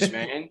Sixers,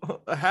 man.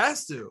 It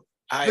has to.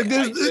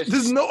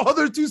 There's no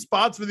other two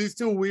spots for these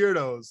two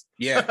weirdos.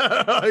 Yeah.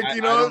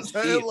 You know what I'm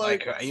saying?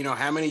 Like, you know,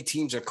 how many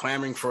teams are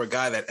clamoring for a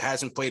guy that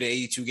hasn't played an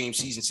 82-game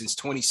season since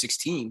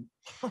 2016,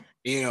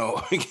 you know,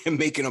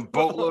 making a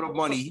boatload of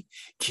money,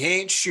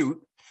 can't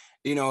shoot,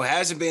 you know,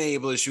 hasn't been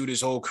able to shoot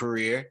his whole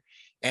career.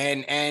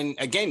 And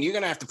again, you're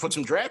going to have to put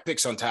some draft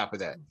picks on top of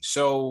that.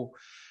 So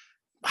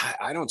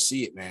I don't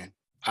see it, man.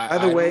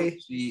 Either way, I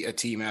don't see a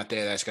team out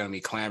there that's going to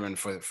be clamoring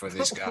for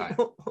this guy.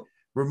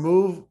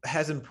 Remove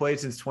hasn't played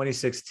since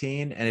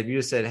 2016, and if you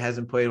just said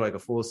hasn't played like a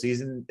full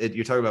season,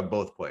 you're talking about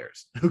both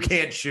players who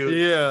can't shoot.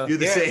 Yeah, do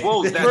the same.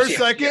 Well, for a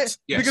second, yes.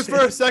 Because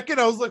for a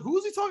second I was like,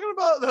 "Who's he talking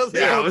about?" I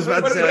was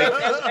about to say.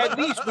 At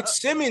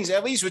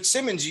least with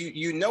Simmons,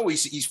 you know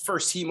he's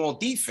first team all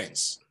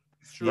defense,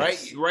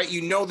 right? Right.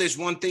 You know, there's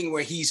one thing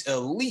where he's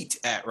elite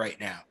at right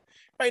now.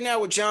 Right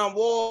now with John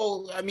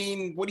Wall, I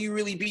mean, what are you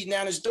really beating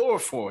down his door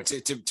for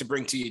to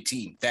bring to your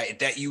team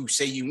that you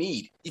say you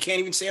need? You can't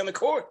even stay on the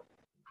court.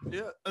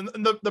 Yeah, and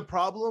the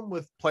problem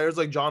with players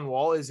like John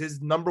Wall is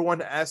his number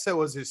one asset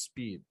was his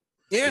speed.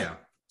 Yeah.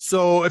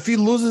 So if he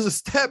loses a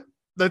step,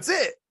 that's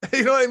it.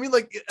 You know what I mean?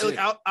 Like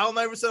Allen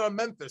Iverson on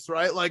Memphis,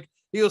 right? Like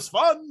he was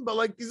fun, but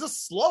like he's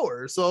just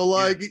slower. So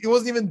like he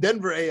wasn't even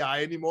Denver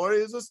AI anymore.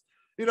 He was just,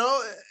 you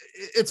know,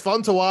 it's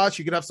fun to watch.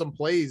 You can have some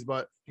plays,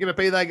 but you're gonna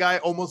pay that guy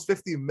almost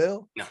 $50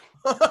 million. No.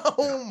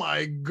 Oh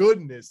my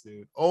goodness,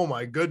 dude. Oh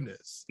my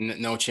goodness.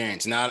 No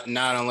chance. Not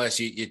unless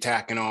you're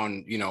tacking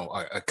on, you know,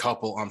 a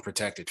couple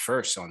unprotected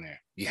firsts on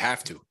there. You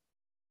have to.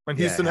 And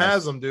Houston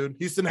has them, dude.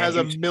 Houston has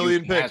a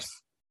million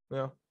picks.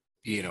 Yeah.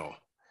 You know.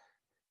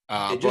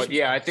 But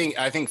yeah, I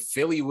think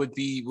Philly would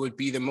be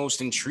the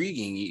most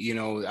intriguing. You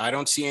know, I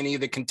don't see any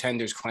of the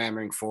contenders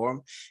clamoring for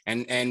him.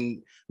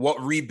 And what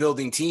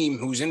rebuilding team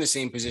who's in the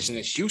same position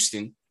as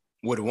Houston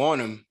would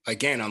want him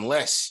again,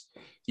 unless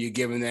you're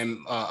giving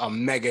them a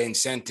mega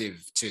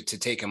incentive to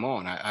take him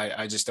on.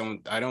 I just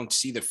don't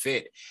see the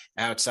fit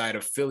outside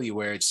of Philly,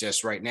 where it's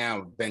just right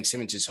now Ben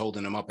Simmons is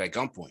holding him up at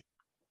gunpoint.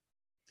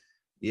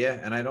 Yeah,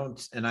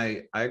 and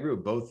I agree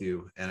with both of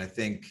you. And I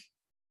think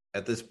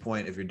at this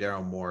point, if you're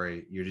Daryl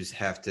Morey,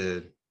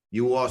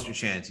 you lost your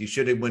chance. You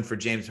should have went for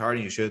James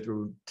Harden. You should have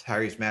threw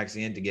Tyrese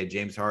Maxey in to get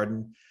James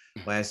Harden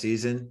last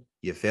season.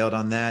 You failed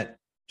on that.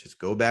 Just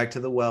go back to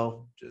the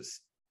well.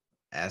 Just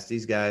ask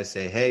these guys,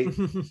 say, hey,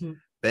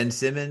 Ben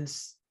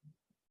Simmons,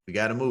 we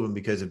got to move him,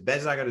 because if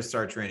Ben's not going to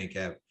start training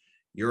camp,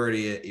 you're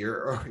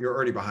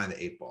already behind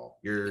the 8 ball.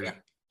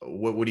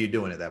 What are you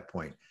doing at that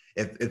point?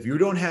 If you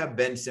don't have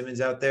Ben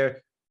Simmons out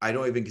there, I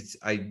Philly's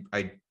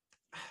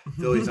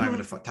not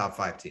even a top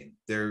 5 team.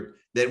 Then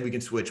we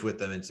can switch with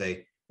them and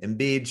say,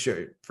 Embiid,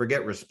 sure,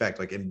 forget respect.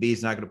 Like,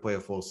 Embiid's not going to play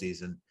a full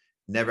season.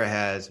 Never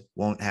has,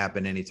 won't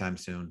happen anytime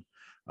soon.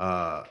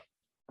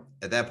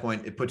 At that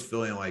point, it puts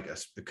Philly in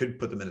it could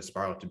put them in a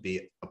spiral to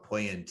be a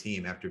play-in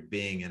team after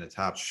being in a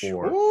top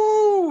 4.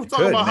 Ooh,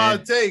 talking about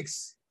hot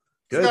takes.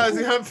 Good. Guys,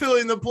 you have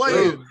Philly in the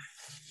play-in.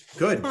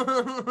 Good.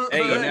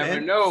 Hey, you never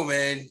know,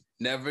 man.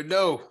 Never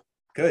know.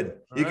 Good.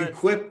 You can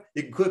clip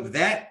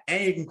that,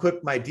 and you can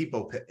clip my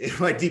depot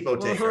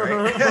take,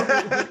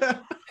 right?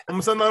 I'm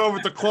gonna send that over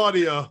to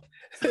Claudia.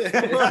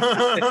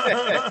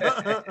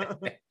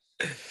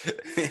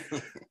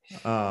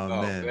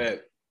 Oh man.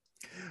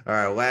 All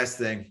right, last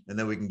thing, and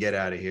then we can get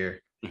out of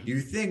here. Do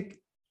you think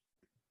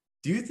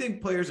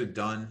players are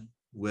done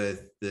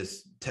with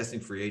this testing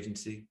free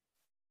agency?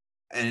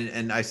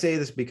 And I say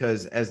this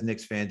because as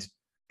Knicks fans,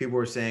 people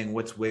were saying,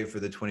 let's wait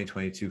for the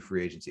 2022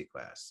 free agency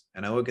class.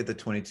 And I look at the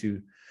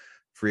 22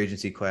 free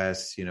agency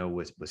class,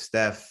 with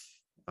Steph,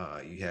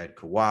 you had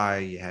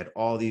Kawhi, you had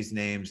all these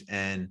names,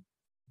 and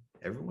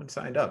everyone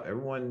signed up.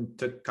 Everyone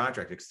took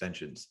contract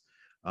extensions.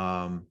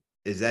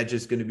 Is that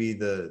just going to be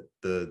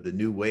the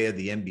new way of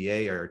the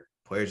NBA? Are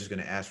players just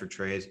going to ask for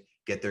trades,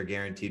 get their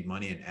guaranteed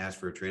money, and ask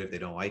for a trade if they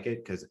don't like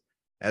it? Because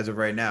as of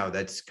right now,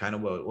 that's kind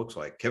of what it looks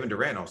like. Kevin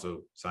Durant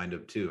also signed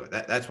up too.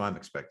 That's what I'm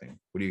expecting.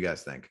 What do you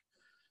guys think?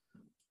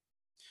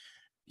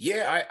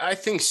 Yeah, I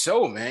think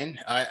so, man.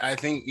 I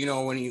think,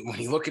 when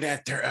you're looking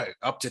at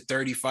up to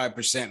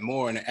 35%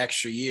 more in an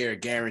extra year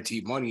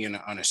guaranteed money on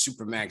a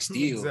supermax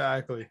deal.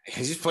 Exactly.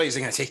 These players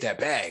are going to take that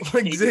bag.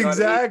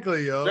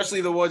 Exactly, yo.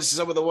 Especially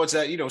some of the ones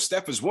that,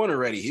 Steph has won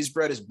already. His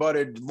bread is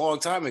buttered a long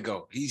time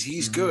ago.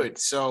 He's good.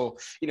 So,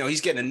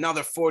 he's getting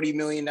another $40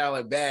 million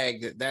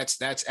bag.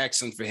 That's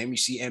excellent for him. You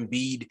see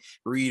Embiid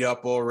read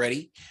up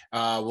already.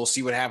 We'll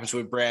see what happens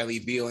with Bradley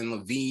Beal and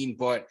Levine.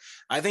 But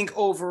I think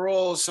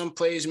overall, some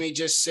players may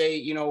just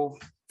say,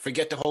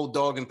 forget the whole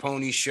dog and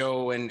pony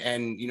show and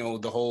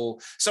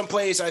some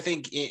players I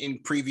think in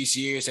previous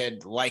years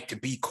had liked to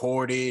be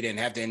courted and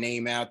have their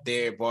name out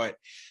there. But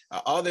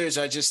others,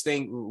 I just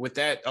think with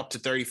that up to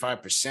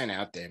 35%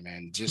 out there,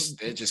 man,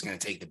 they're just going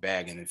to take the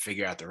bag and then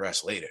figure out the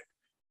rest later,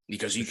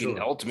 because you can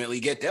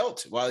ultimately get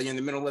dealt while you're in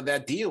the middle of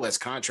that deal as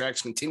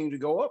contracts continue to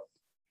go up.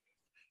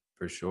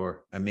 For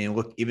sure. I mean,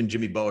 look, even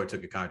Jimmy Butler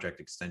took a contract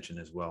extension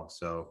as well.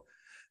 So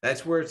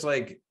that's where it's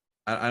like,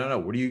 I don't know.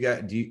 What do you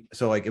got?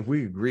 If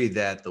we agree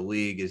that the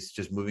league is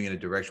just moving in a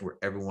direction where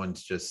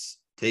everyone's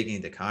just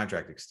taking the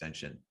contract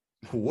extension,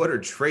 what are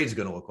trades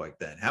going to look like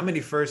then? How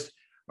many first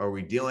are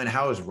we dealing?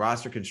 How is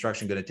roster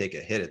construction going to take a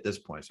hit at this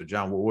point? So,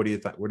 John, what do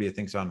you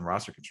think's on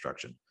roster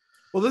construction?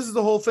 Well, this is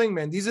the whole thing,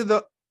 man. These are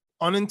the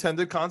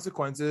unintended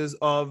consequences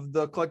of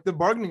the collective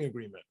bargaining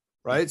agreement,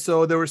 right?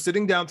 So they were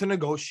sitting down to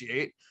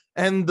negotiate,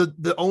 and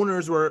the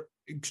owners were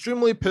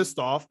extremely pissed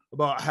off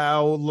about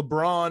how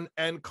LeBron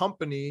and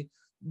company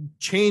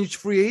changed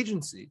free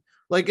agency.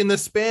 Like in the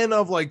span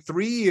of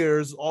 3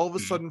 years, all of a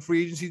sudden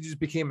free agency just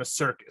became a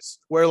circus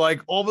where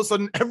all of a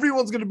sudden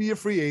everyone's going to be a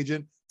free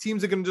agent.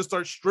 Teams are going to just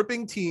start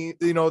stripping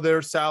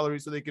their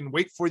salaries so they can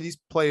wait for these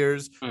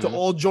players to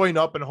all join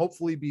up and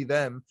hopefully be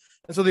them.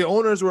 And so the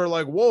owners were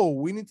like, whoa,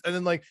 we need, and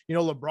then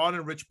LeBron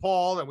and Rich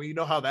Paul, and we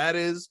know how that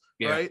is,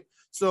 right?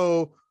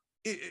 So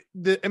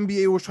the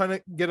NBA was trying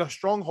to get a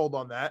stronghold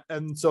on that.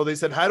 And so they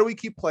said, how do we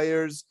keep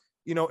players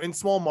in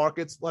small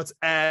markets? Let's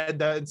add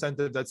that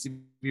incentive that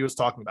CB was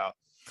talking about.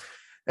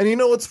 And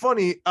what's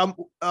funny? I'm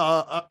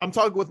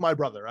talking with my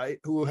brother, right?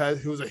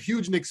 Who's a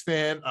huge Knicks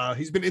fan.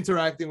 He's been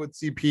interacting with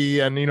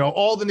CP and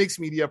all the Knicks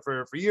media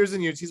for years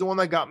and years. He's the one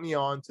that got me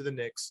on to the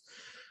Knicks.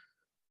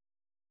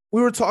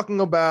 We were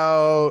talking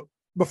about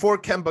before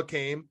Kemba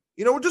came.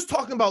 We're just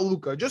talking about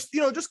Luka, just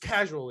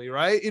casually,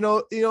 right?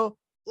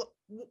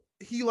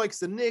 He likes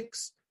the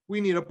Knicks.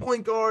 We need a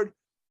point guard.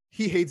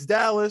 He hates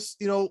Dallas.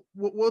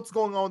 What's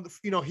going on?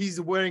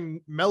 He's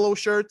wearing Mellow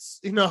shirts.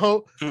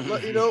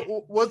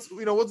 What's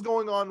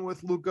going on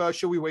with Luka?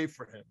 Should we wait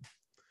for him?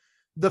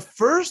 The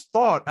first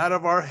thought out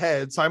of our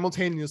head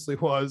simultaneously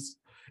was,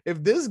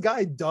 if this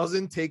guy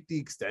doesn't take the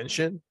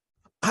extension,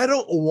 I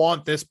don't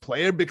want this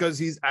player because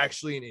he's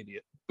actually an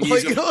idiot.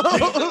 Like,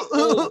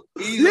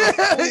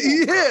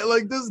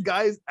 like this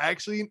guy is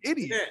actually an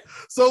idiot. Yeah.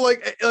 So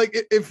like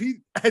if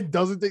he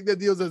doesn't take that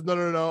deal, says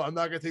no, I'm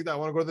not gonna take that. I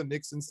want to go to the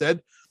Knicks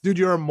instead. Dude,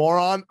 you're a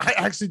moron. I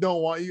actually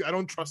don't want you. I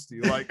don't trust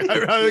you. Like I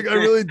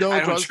really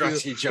don't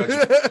trust you.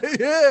 Judgment.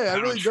 I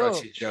really don't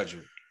trust your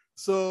judgment.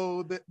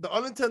 So the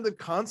unintended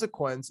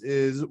consequence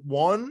is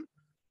one,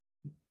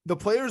 the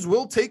players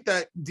will take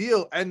that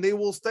deal and they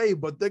will stay,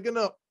 but they're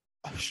gonna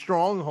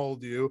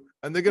stronghold you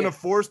and they're gonna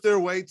force their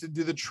way to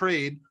do the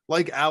trade,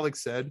 like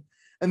Alex said.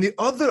 And the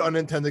other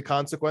unintended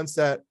consequence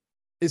that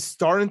is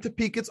starting to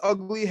peek its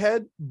ugly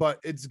head, but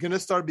it's gonna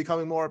start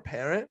becoming more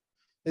apparent,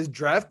 is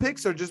draft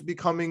picks are just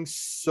becoming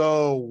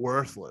so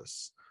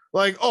worthless.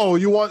 Like, oh,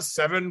 you want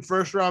 7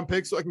 first-round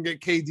picks so I can get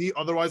KD?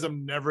 Otherwise,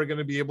 I'm never going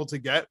to be able to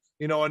get,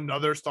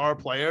 another star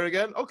player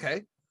again.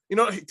 Okay,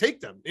 take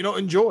them.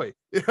 Enjoy.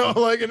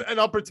 Like, and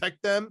I'll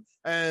protect them.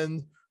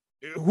 And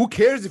who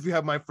cares if you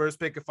have my first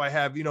pick if I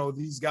have,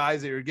 these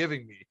guys that you're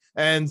giving me?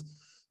 And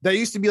that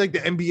used to be like the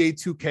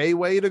NBA 2K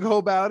way to go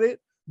about it.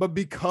 But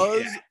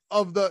because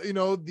of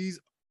the, these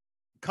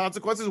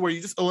consequences where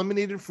you just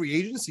eliminated free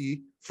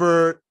agency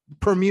for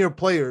premier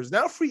players,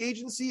 now free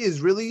agency is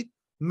really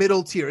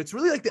middle tier. It's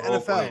really like the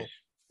NFL. Boy.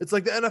 It's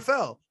like the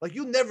NFL. Like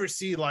you never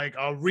see like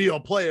a real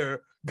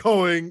player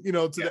going, to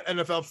the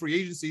NFL free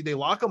agency. They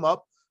lock them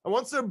up. And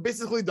once they're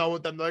basically done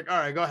with them, they're like, all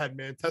right, go ahead,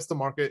 man. Test the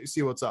market.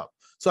 See what's up.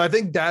 So I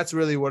think that's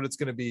really what it's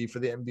going to be for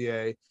the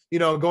NBA,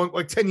 going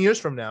like 10 years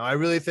from now. I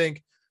really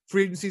think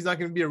free agency is not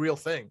going to be a real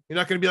thing. You're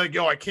not going to be like,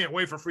 yo, I can't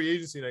wait for free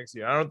agency next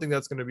year. I don't think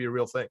that's going to be a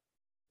real thing.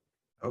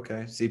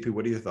 Okay. CP,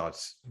 what are your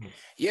thoughts?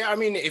 Yeah, I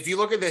mean, if you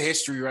look at the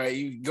history, right,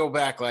 you go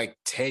back like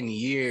 10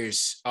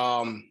 years.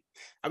 I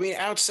mean,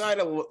 outside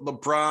of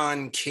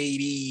LeBron,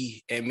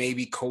 KD, and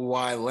maybe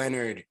Kawhi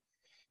Leonard,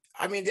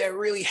 I mean, there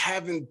really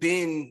haven't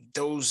been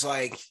those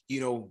like,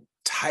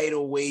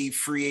 tidal wave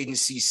free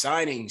agency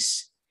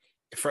signings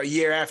for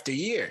year after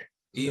year.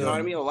 You know what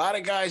I mean? A lot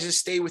of guys just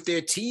stay with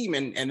their team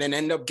and then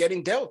end up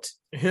getting dealt.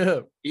 Yeah.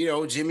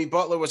 Jimmy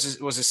Butler was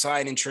a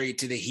sign and trade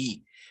to the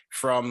Heat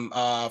from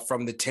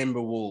the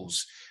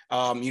Timberwolves.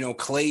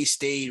 Clay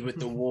stayed with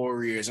the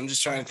Warriors. I'm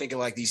just trying to think of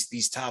like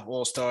these top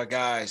all-star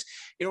guys.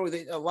 A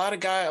lot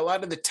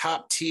of the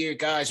top tier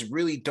guys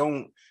really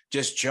don't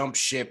just jump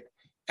ship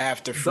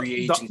after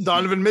free agency.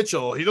 Donovan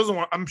Mitchell,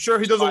 I'm sure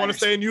he doesn't want to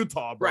stay in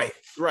Utah, bro.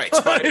 Right.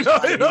 You know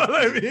what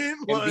I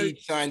mean? Embiid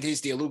signed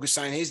his deal. Lucas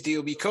signed his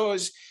deal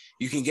because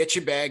you can get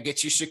your bag,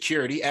 get your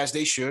security, as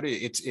they should.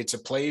 It's a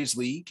players'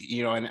 league,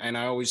 and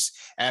I always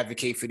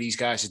advocate for these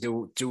guys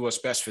to do what's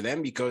best for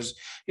them because,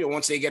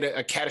 once they get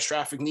a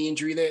catastrophic knee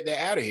injury, they're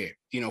out of here.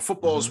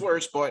 Football is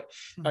worse, but,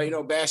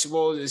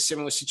 basketball is a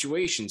similar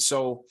situation.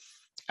 So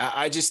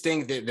I just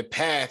think that the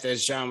path,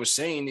 as John was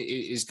saying,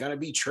 is going to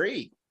be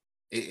trade.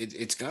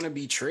 It's going to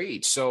be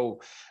trade.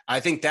 So I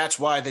think that's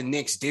why the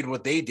Knicks did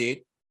what they did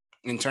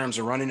in terms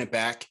of running it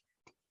back.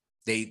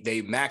 They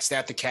maxed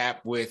out the cap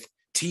with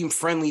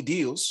team-friendly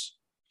deals,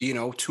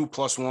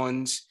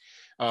 2+1s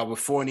with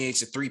 4 and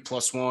 8s, a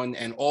 3+1,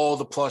 and all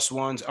the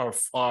 +1s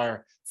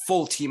are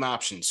full team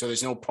options. So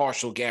there's no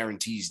partial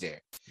guarantees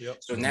there. Yep.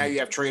 So now you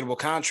have tradable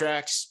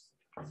contracts.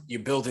 You're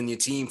building your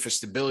team for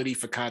stability,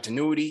 for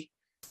continuity,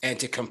 and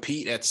to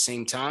compete at the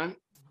same time.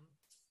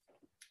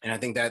 And I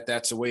think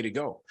that's the way to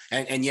go.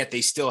 And yet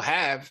they still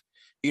have,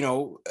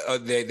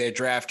 their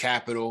draft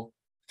capital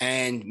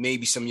and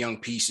maybe some young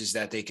pieces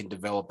that they can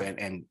develop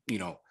and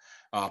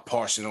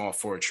parsing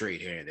off for a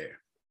trade here and there.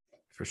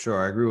 For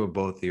sure. I agree with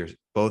both your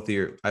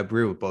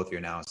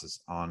analysis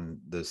on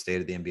the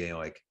state of the NBA,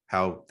 like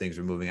how things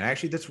are moving. And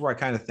actually, that's where I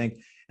kind of think,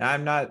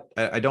 and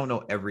I don't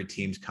know every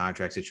team's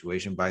contract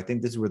situation, but I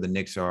think this is where the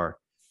Knicks are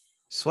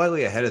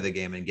slightly ahead of the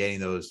game and getting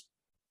those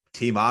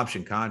team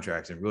option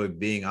contracts and really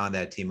being on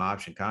that team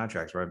option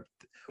contracts, right?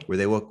 Where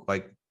they look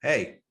like,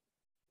 hey,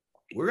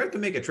 we're going to have to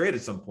make a trade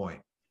at some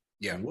point.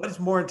 Yeah. What's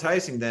more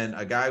enticing than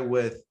a guy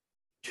with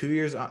 2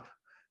 years on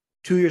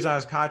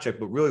his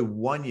contract, but really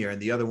 1 year,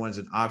 and the other one's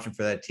an option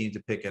for that team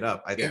to pick it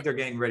up. I think they're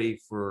getting ready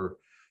for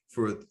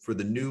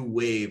the new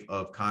wave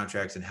of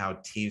contracts and how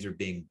teams are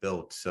being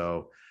built.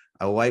 So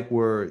I like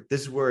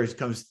this is where it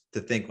comes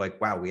to think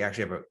like, wow, we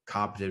actually have a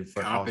competent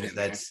front office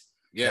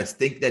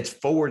that's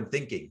forward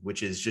thinking,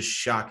 which is just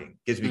shocking.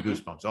 Gives me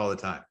goosebumps all the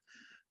time.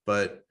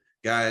 But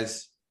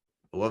guys,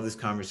 I love this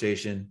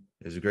conversation.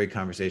 It was a great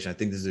conversation. I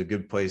think this is a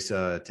good place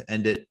to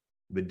end it.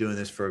 We've been doing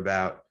this for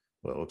about,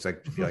 it looks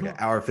like an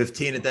hour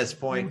 15 at this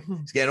point.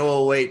 It's getting a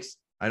little late.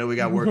 I know we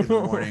got work in the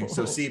morning.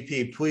 So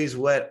CP, please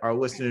let our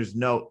listeners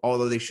know,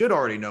 although they should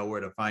already know where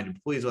to find you,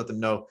 please let them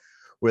know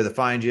where to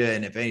find you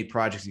and if any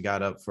projects you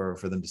got up for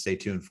them to stay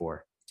tuned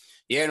for.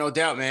 Yeah, no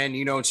doubt, man.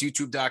 It's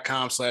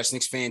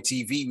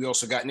youtube.com/KnicksFanTV. We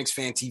also got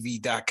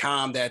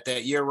KnicksFanTV.com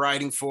that you're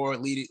writing for,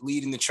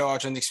 leading the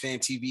charge on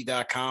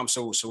KnicksFanTV.com.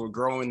 So we're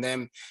growing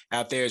them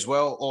out there as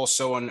well.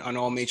 Also on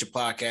all major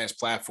podcast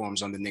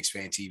platforms on the Knicks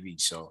Fan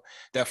TV. So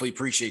definitely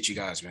appreciate you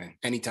guys, man.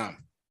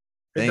 Anytime.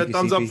 Hit that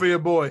thumbs up for your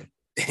boy.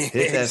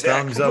 Hit that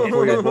thumbs up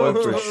for your boy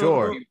for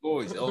sure.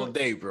 Boys all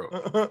day,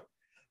 bro.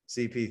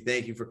 CP,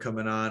 thank you for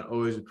coming on.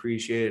 Always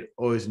appreciate it.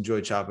 Always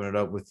enjoy chopping it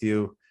up with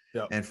you.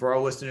 Yep. And for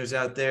our listeners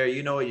out there,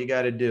 you know what you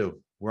got to do.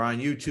 We're on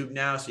YouTube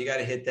now, so you got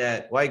to hit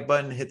that like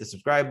button, hit the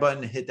subscribe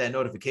button, hit that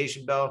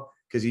notification bell,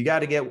 because you got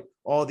to get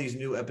all these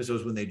new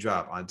episodes when they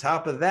drop. On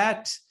top of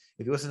that,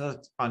 if you listen to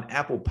us on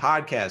Apple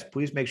Podcasts,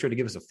 please make sure to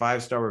give us a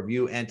 5-star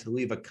review and to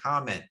leave a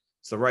comment.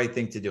 It's the right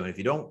thing to do. And if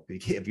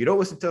you don't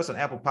listen to us on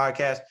Apple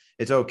Podcasts,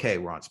 it's okay.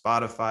 We're on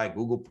Spotify,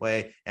 Google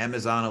Play,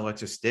 Amazon,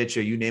 Alexa,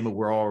 Stitcher, you name it,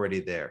 we're already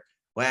there.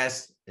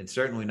 Last and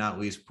certainly not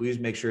least, please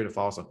make sure to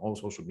follow us on all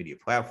social media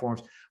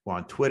platforms. We're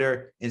on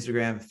Twitter,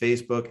 Instagram,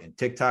 Facebook, and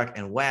TikTok.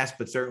 And last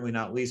but certainly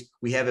not least,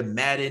 we have a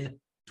Madden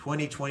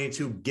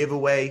 2022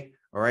 giveaway.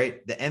 All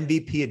right. The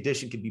MVP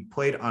edition can be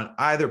played on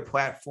either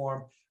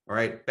platform. All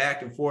right.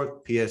 Back and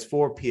forth,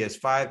 PS4,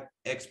 PS5,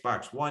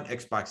 Xbox One,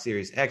 Xbox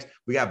Series X.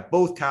 We got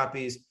both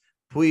copies.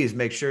 Please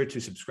make sure to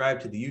subscribe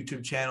to the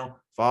YouTube channel.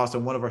 Follow us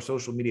on one of our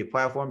social media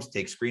platforms.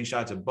 Take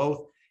screenshots of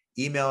both.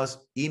 Email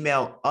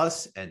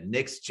us at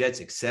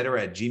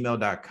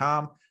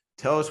knicksjets@gmail.com.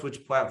 Tell us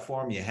which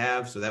platform you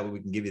have so that way we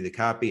can give you the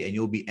copy and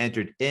you'll be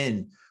entered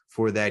in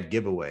for that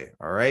giveaway.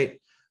 All right.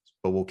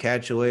 But we'll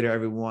catch you later,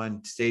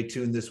 everyone. Stay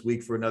tuned this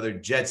week for another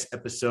Jets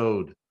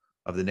episode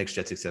of the Knicks,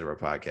 Jets, Etc.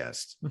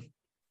 podcast.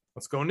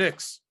 Let's go,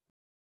 Knicks.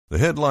 The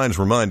headlines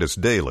remind us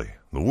daily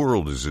the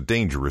world is a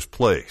dangerous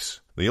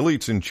place. The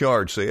elites in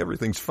charge say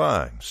everything's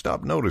fine.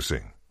 Stop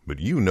noticing. But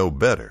you know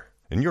better.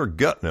 And your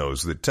gut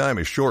knows that time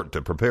is short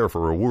to prepare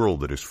for a world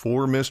that is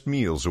 4 missed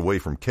meals away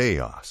from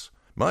chaos.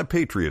 My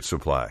Patriot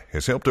Supply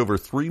has helped over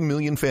 3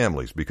 million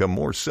families become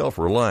more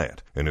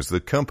self-reliant and is the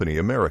company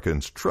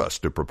Americans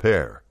trust to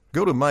prepare.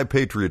 Go to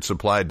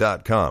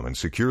MyPatriotSupply.com and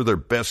secure their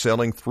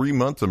best-selling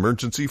 3-month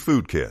emergency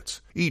food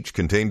kits. Each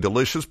contain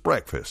delicious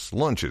breakfasts,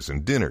 lunches,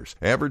 and dinners,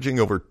 averaging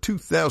over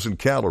 2,000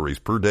 calories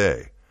per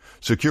day.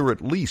 Secure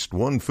at least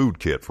 1 food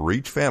kit for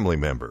each family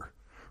member.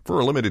 For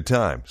a limited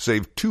time,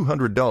 save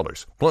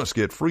 $200, plus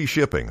get free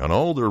shipping on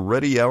all their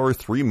Ready Hour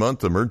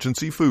 3-month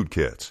emergency food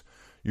kits.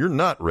 You're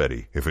not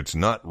ready if it's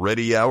not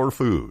Ready Hour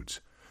Foods.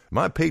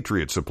 My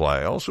Patriot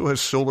Supply also has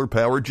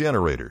solar-powered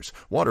generators,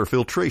 water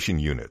filtration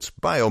units,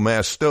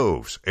 biomass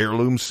stoves,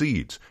 heirloom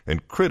seeds,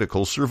 and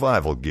critical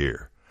survival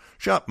gear.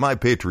 Shop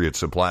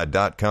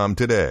MyPatriotSupply.com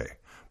today.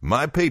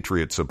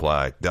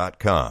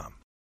 MyPatriotSupply.com.